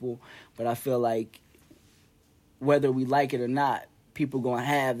black people, but I feel like whether we like it or not, people gonna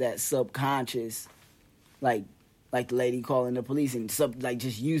have that subconscious, like the lady calling the police and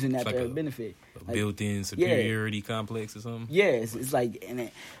just using that It's to like their benefit. A built-in superiority complex or something. Yeah, it's like,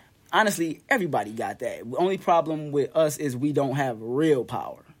 honestly, everybody got that. The only problem with us is we don't have real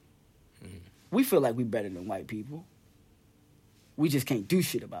power. We feel like we better than white people. We just can't do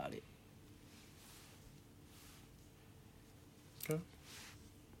shit about it. Okay.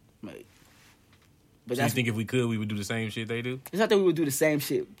 Like, So but you that's think if we could, we would do the same shit they do? it's not that we would do the same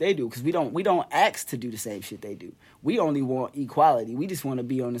shit they do, because we don't ask to do the same shit they do. We only want equality. We just want to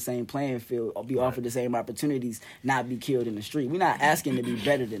be on the same playing field, or be offered the same opportunities, not be killed in the street. We're not asking to be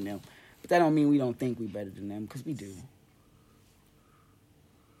better than them, but that don't mean we don't think we better than them, because we do.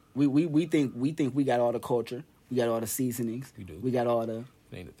 We think we got all the culture, we got all the seasonings, We do. we got all the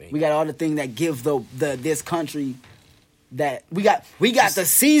Ain't a thing. we got all the things that give this country that we got the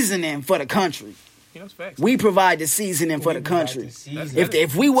seasoning for the country. You know, it's facts. We provide the seasoning for the country.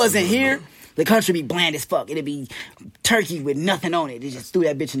 If we wasn't here, the country be bland as fuck. It'd be turkey with nothing on it. They just threw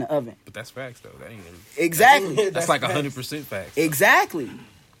that bitch in the oven. But that's facts, though. That ain't Exactly. that's like 100% facts. Exactly.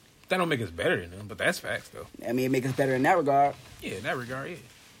 That don't make us better than them, but that's facts, though. I mean, it makes us better in that regard. Yeah, in that regard, yeah.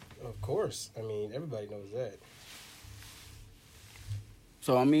 Of course. I mean, everybody knows that.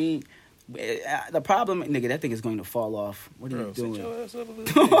 So, I mean, the problem, nigga, that thing is going to fall off. What are you Sit doing? your ass up a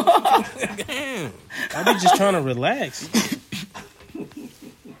little bit. Damn. I be just trying to relax.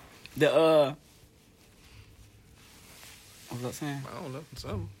 What was I saying? I don't know.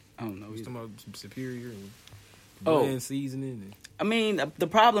 Something. I don't know. We was talking about superior and Oh. blend seasoning. And, I mean, the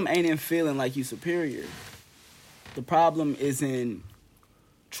problem ain't in feeling like you superior. The problem is in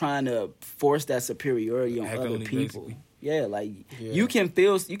trying to force that superiority on Act other on it, people. basically. Yeah, like Yeah. you can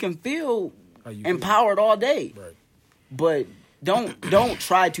feel how you empowered all day, feel. Right. but don't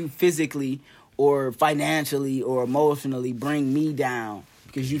try to physically or financially or emotionally bring me down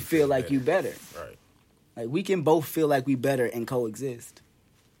because you feel like you better. Right. Like we can both feel like we better and coexist.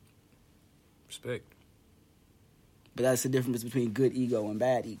 Respect. But that's the difference between good ego and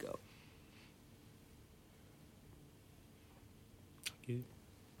bad ego.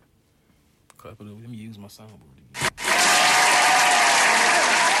 Clap it up. Let me use my soundboard again.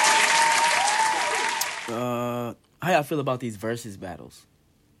 How y'all feel about these versus battles?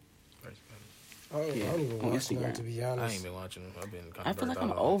 I don't even on watch them, Instagram. to be I honest. ain't been watching them. I've been kind of I feel like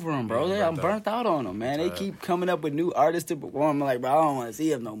burnt I'm out on over them, it. bro. Yeah, I'm burnt out on them, man. They Tired. keep coming up with new artists to perform. I'm like, bro, I don't want to see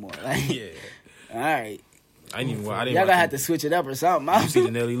them no more. Like, Yeah. all right, I didn't even. I didn't y'all watch gonna have them. to switch it up or something. You see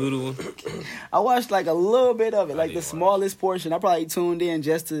the Nelly Little one? I watched like a little bit of it, like the didn't smallest portion. I probably tuned in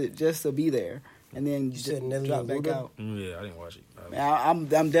just to be there, and then said Nelly drop back Luda? out. Yeah, I didn't watch it. Man,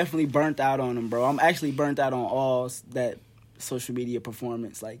 I'm definitely burnt out on them, bro. I'm actually burnt out on all that social media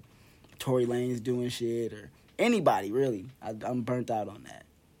performance, like Tory Lanez doing shit or anybody really. I'm burnt out on that.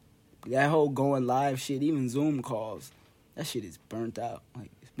 That whole going live shit, even Zoom calls, that shit is burnt out. Like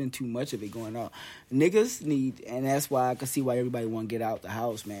it's been too much of it going on. Niggas need, and that's why I can see why everybody want to get out the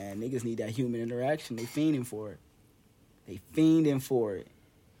house, man. Niggas need that human interaction. They fiending for it. They fiending for it,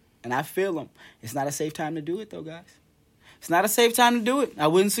 and I feel them. It's not a safe time to do it though, guys. It's not a safe time to do it. I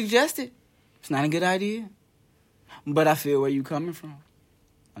wouldn't suggest it. It's not a good idea. But I feel where you coming from.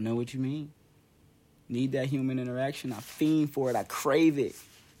 I know what you mean. Need that human interaction. I fiend for it. I crave it.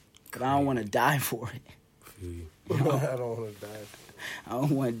 But I don't want to die for it. I don't want to die. I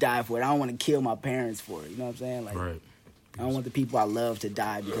don't want to die for it. I don't want to kill my parents for it. You know what I'm saying? Like, Right. I don't want the people I love to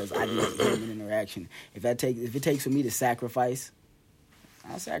die because I need human interaction. If it takes for me to sacrifice,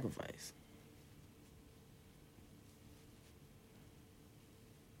 I'll sacrifice.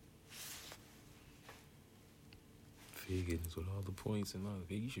 Figures with all the points and all.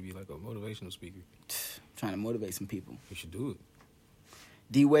 You should be like a motivational speaker. Trying to motivate some people. You should do it.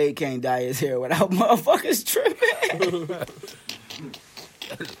 D Wade can't dye his hair without motherfuckers tripping.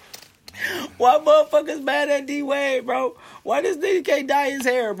 Why motherfuckers mad at D Wade, bro? Why this nigga can't dye his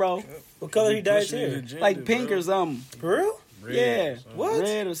hair, bro? What color he dyed his hair? Like pink or something. For real? Red Yeah, or something. What?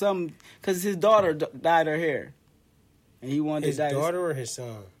 red or something. Because his daughter dyed her hair, and he wanted His to dye daughter or his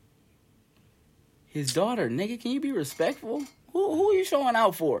son? his daughter. Nigga, can you be respectful? Who are you showing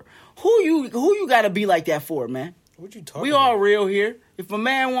out for? Who you got to be like that for, man? What you talking We about? all real here. If a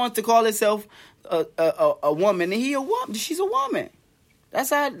man wants to call himself a woman, then he a woman. She's a woman. That's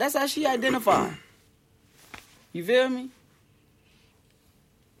how she identify. You feel me?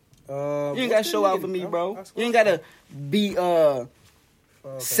 You ain't gotta show out for me, bro. You ain't gotta be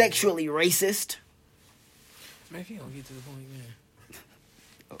sexually racist. Man, if you don't get to the point, man.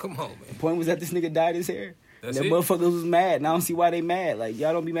 Come on, man. The point was that this nigga dyed his hair. That's That it. motherfuckers was mad, and I don't see why they mad. Like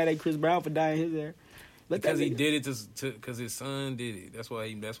y'all don't be mad at Chris Brown for dyeing his hair. Let Because that he nigga- did it because his son did it. That's why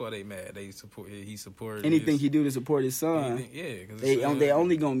they mad. He supported anything his, he do to support his son. anything- yeah, because They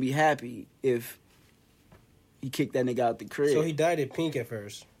only gonna be happy if he kicked that nigga out the crib. So he dyed it pink at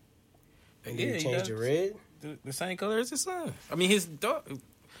first. And then he changed does. it red? The same color as his son. I mean, his daughter.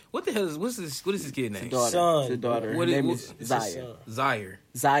 What the hell is what is his kid name? His daughter. Son. His daughter. What Her is- name what- is it's his Zaya. son.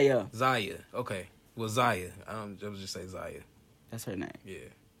 Zaya. Zaya. Okay. Well, Zaya. I would just say Zaya. That's her name. Yeah.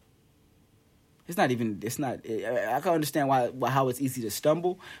 It's not. I can understand how it's easy to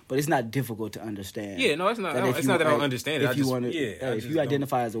stumble, but it's not difficult to understand. Yeah. No, it's not. That if It's you- not that I don't like, understand it. If I you just want to, yeah. I if just you don't-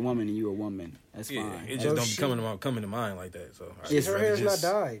 identify as a woman and you a woman, that's Yeah, fine. it just don't be shit. coming to mind like that. So I Yes, just her rather hair's just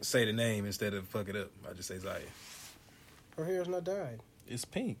not dyed. say the name instead of fuck it up. I just say Zaya. Her hair's not dyed. It's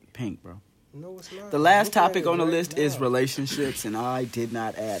pink. Pink, bro. No, it's not. The last Look at topic it on the right list is now. relationships, and I did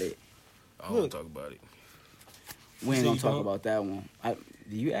not add it. I don't Look. talk about it. We ain't So gonna you talk don't? about that one.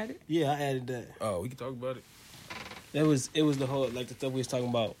 Do you add it? Yeah, I added that. Oh, we can talk about it. It was the whole, like, the stuff we was talking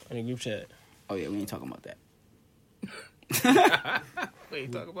about in the group chat. Oh yeah, we ain't talking about that.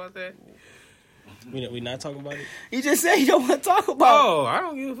 Wait, talk about that. We not talking about it? He just said he don't want to talk about. Oh, I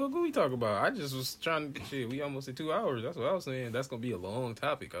don't give a fuck what we talk about. I just was trying to shit. We almost at 2 hours. That's what I was saying. That's gonna be a long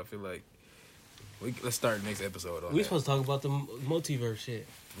topic. I feel like let's start the next episode on We that. supposed to talk about the multiverse shit.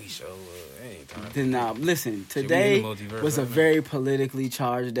 We show ain't time. Then listen. we in Today the multiverse was a right now. very politically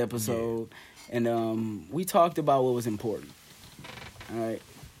charged episode, and we talked about what was important. All right,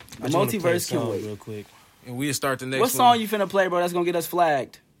 the I just wanna play a multiverse can song wait. real quick. And we'll start the next What one. song you finna play, bro? That's gonna get us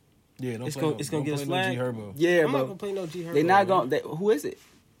flagged. Yeah, don't It's play gonna- no, it's gonna don't get us play no G flagged? Herbo. Yeah, I'm not bro. gonna play no G Herbo. They not man. gonna. Who is it?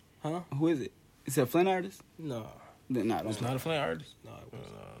 Huh? Who is it? Is it a Flint artist? No. Nah, don't It's play. not a Flint artist. No, it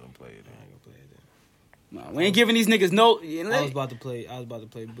wasn't. Don't play it. I ain't gonna play it then. Nah, we ain't giving these niggas no. I was about to play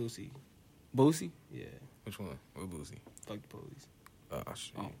Boosie. Boosie. Yeah. Which one? What Boosie? Fuck the police. Oh,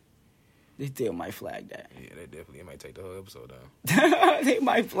 shit. Oh. They still might flag that. Yeah, they definitely might take the whole episode down. They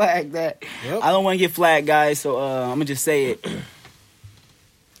might flag that. Yep. I don't want to get flagged, guys. So I'm gonna just say it.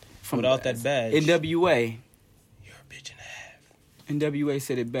 Without that badge. NWA. You're a bitch and a half. NWA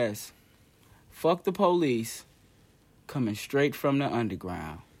said it best. Fuck the police. Coming straight from the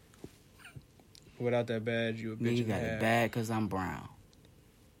underground. Without that badge, you a bitch Nigga and a got half. it bad cause I'm brown.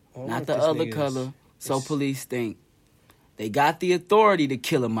 I wonder Not if the this other nigga's- color. So this- police think they got the authority to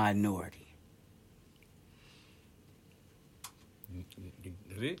kill a minority.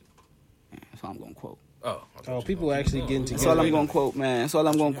 Is it? That's all I'm gonna quote. Oh, I thought Oh, you people gonna keep actually going. getting That's together. all I'm gonna quote, man. That's all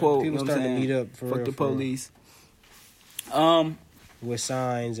I'm gonna quote. People You know what I'm starting to saying? meet up for Fuck real, the for real. police. With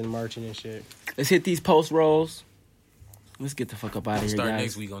signs and marching and shit. Let's hit these post rolls. Let's get the fuck up out of here, Start guys.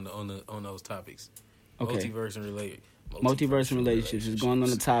 next week on those topics. Okay. Multiverse and related. Multiverse and relationships is going on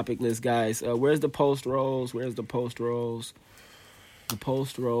the topic list, guys. Where's the post rolls? The post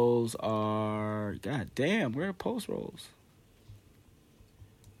rolls are. God damn, where are post rolls?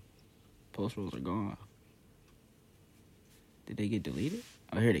 Post rolls are gone. Did they get deleted?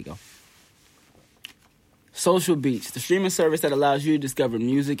 Oh, here they go. Social Beats, the streaming service that allows you to discover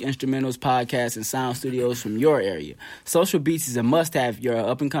music, instrumentals, podcasts, and sound studios from your area. Social Beats is a must-have if you're an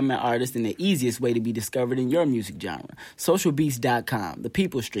up-and-coming artist and the easiest way to be discovered in your music genre. Socialbeats.com, the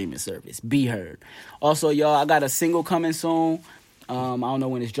people streaming service. Be heard. Also, y'all, I got a single coming soon. I don't know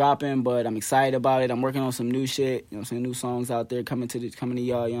when it's dropping, but I'm excited about it. I'm working on some new shit. You know what I'm saying? New songs out there coming to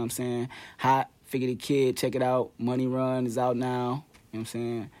y'all, you know what I'm saying? Hot, Figure the Kid, check it out. Money Run is out now. You know what I'm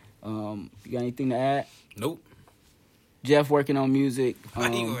saying? You got anything to add? Nope. Jeff working on music. Why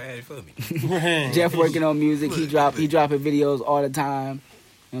you gonna add it for me? Jeff working on music. He dropping videos all the time. You know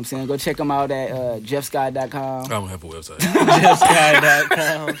what I'm saying? Go check him out at jeffsky.com. I don't have a website.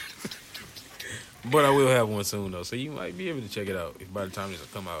 JeffSky.com. But I will have one soon though, so you might be able to check it out. If by the time this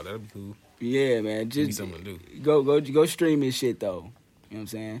come out, that'll be cool. Yeah, man. Give me Just something to do. go stream his shit though. You know what I'm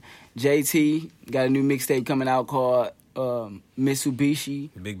saying? JT got a new mixtape coming out called Mitsubishi.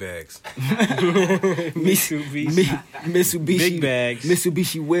 Big bags. Mitsubishi. Big bags.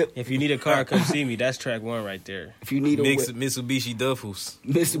 Mitsubishi whip. If you need a car, come see me. That's track 1 right there. If you need a Mix whip. Mitsubishi duffels.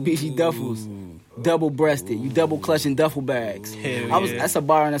 Mitsubishi duffels. Double breasted. You double clutching duffel bags. Hell yeah. That's a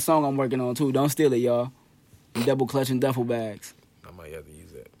bar in a song I'm working on too. Don't steal it, y'all. You double clutching duffel bags. I might have to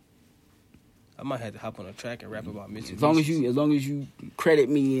use that. I might have to hop on a track and rap about Mitsubishi. As long as you credit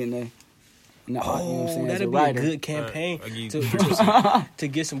me in the you know what I'm Oh, saying, as that'd a be a writer. good campaign I'll give you to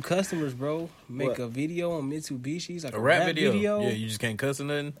get some customers, bro. Make What? a video on Mitsubishis, like A rap video. Yeah, you just can't cuss or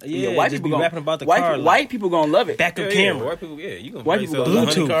nothing. Yeah, white just people be gonna, rapping about the white, car. White people gonna love it. backup Yeah, camera. white people, yeah, you gonna White probably people sell gonna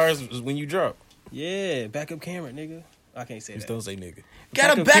 100 Bluetooth. cars when you drop. Yeah, backup camera, nigga. I can't say Just that. don't say nigga.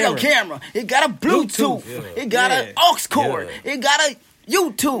 Got a Backup backup camera. It got a Bluetooth. Yeah. It got Yeah. an aux cord. Yeah. It got a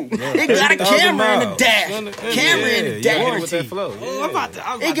YouTube. It got a camera in the dash. Camera in the You dash. hit it with that flow. Oh, I'm about to.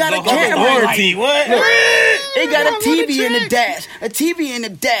 It got a go camera. warranty. What? It got a TV in the dash. A TV in the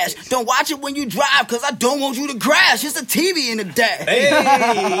dash. Don't watch it when you drive because I don't want you to crash. It's a TV in the dash.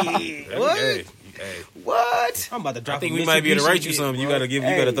 Hey, What? what? What? I'm about to drop. I think a we might be able to write Mitsubishi you shit, something. You bro.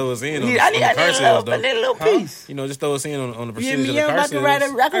 gotta throw us in on, I need on the car sales a though. little piece. You know, just throw us in on the You percentage hit of me the up. car I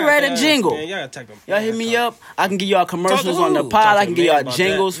can write sales. a jingle. Man, y'all gotta take them. Y'all hit me up. I can give y'all commercials Talk to on the who? pod. Talk I to can the give man y'all about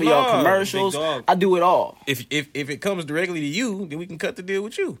jingles that. for y'all Nah, commercials. big dog. I do it all. If it comes directly to you, then we can cut the deal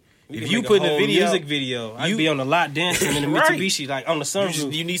with you. We If can you make a put the whole video, music video, I'd you- be on the lot dancing in the Right. Mitsubishi, like on the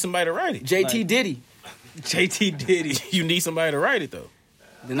sunroof. you need somebody to write it. JT Like- Diddy. JT Diddy. You need somebody to write it though.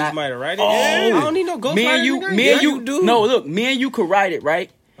 Then I, Somebody to write it. Oh. I don't need no ghostwriter. me and you, nigga. me and Yeah, you, you do. No, look, me and you could write it, right?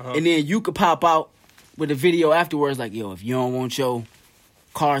 Uh-huh. And then you could pop out with a video afterwards, like, yo, if you don't want your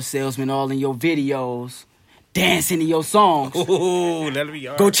car salesman all in your videos, dancing to your songs, Oh, that'll be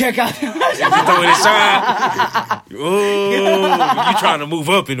all go right. check out. You throwing it shine. Oh, you trying to move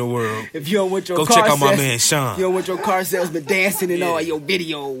up in the world. If you don't want your Go car check out my sales- man If Sean. you don't want your car salesman dancing in all your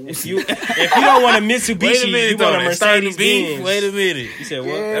videos. If you don't want a Mitsubishi, Wait a minute, you though. want a That starting Mercedes beef. Benz. Wait a minute. You said what?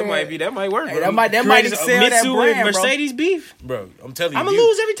 Yeah. That might work, Hey, bro. that might Create excel a that Mitsu brand, and bro. Mercedes beef. Bro, I'm telling you. I'm gonna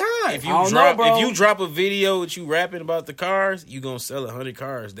lose every time. If I you don't drop, know, bro. if you drop a video with you rapping about the cars, you gonna sell 100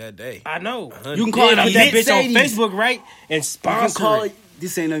 cars that day. I know. You can call it a put that bitch on Mercedes. Facebook, right? And You can sponsor call it. it.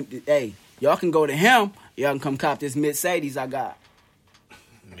 This ain't a. Hey, y'all can go to him. Y'all can come cop this Mercedes I got.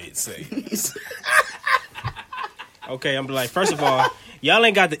 Mercedes. Okay, I'm like, first of all, y'all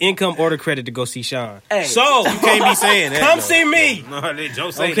ain't got the income or the credit to go see Sean. Hey. So You can't be saying that. come though. see me. No, let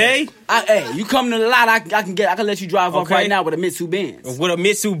Joe say Okay, Hey, you come to the lot, I can let you drive off Okay. right now with a Mitsu Benz. with a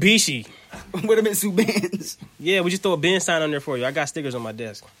Mitsubishi. With a Mitsu Benz. Yeah, we just throw a Benz sign on there for you. I got stickers on my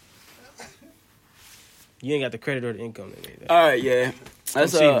desk. You ain't got the credit or the income. All right, yeah.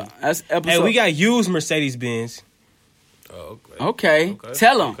 That's see me. that's episode. Hey, we got used Mercedes Benz. that. Oh, okay. Okay. Okay.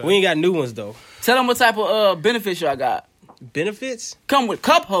 Tell them. We ain't got new ones though. Tell them what type of benefits y'all got. Benefits? Come with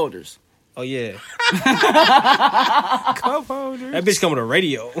cup holders. Oh yeah, Cup holder. that bitch come with a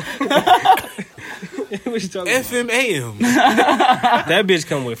radio. What you talking about? FM AM. That bitch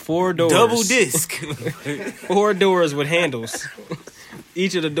come with 4 doors. Double disc. 4 doors with handles.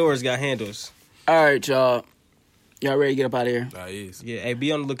 Each of the doors got handles. All right, y'all. Y'all ready to get up out of here? Nah, he is. Yeah, hey,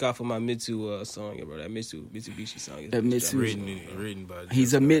 be on the lookout for my Mitsu song, bro. That Mitsubishi song. That Mitsu. Written by.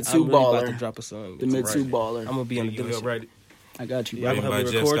 He's a I'm Mitsu really about to baller. drop a song. The Mitsu baller. I'm gonna be on the You help dealership. write it. I got you, Yeah, bro. I'm Written gonna by help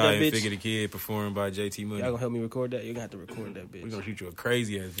me Jeff record Scott that and bitch. Figure the Kid, performed by JT Money. Y'all gonna help me record that? You're gonna have to record that bitch. We're gonna shoot you a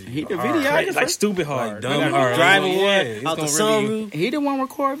crazy ass video. He the Cra- videographer. like stupid hard. dumb I gotta hard. be driving Yeah, one it's out the gonna really- sunroof. He the one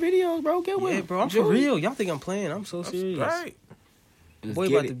record videos, bro. Get with Yeah, him. bro, I'm for Julie. real. Y'all think I'm playing? I'm so serious. Right. Let's Boy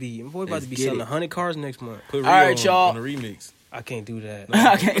get about it. to be. Boy about Let's to be get selling it. 100 cars next month. Put All right, Rio y'all. on the remix. I can't do that.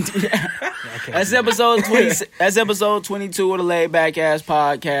 I can't do that. I can't That's do that. episode 20. That's episode 22 of the Laid Back Ass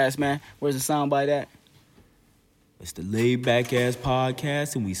Podcast, man. Where's the soundbite at? It's the Laid Back Ass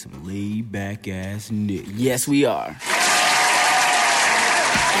Podcast, and we some laid back ass niggas. Yes, we are.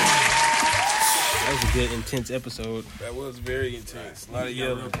 That was a good, intense episode. That was very intense. A lot of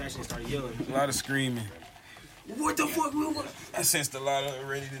yelling. Passion started yelling. A lot of screaming. What the fuck? I sensed a lot of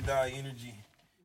ready to die energy.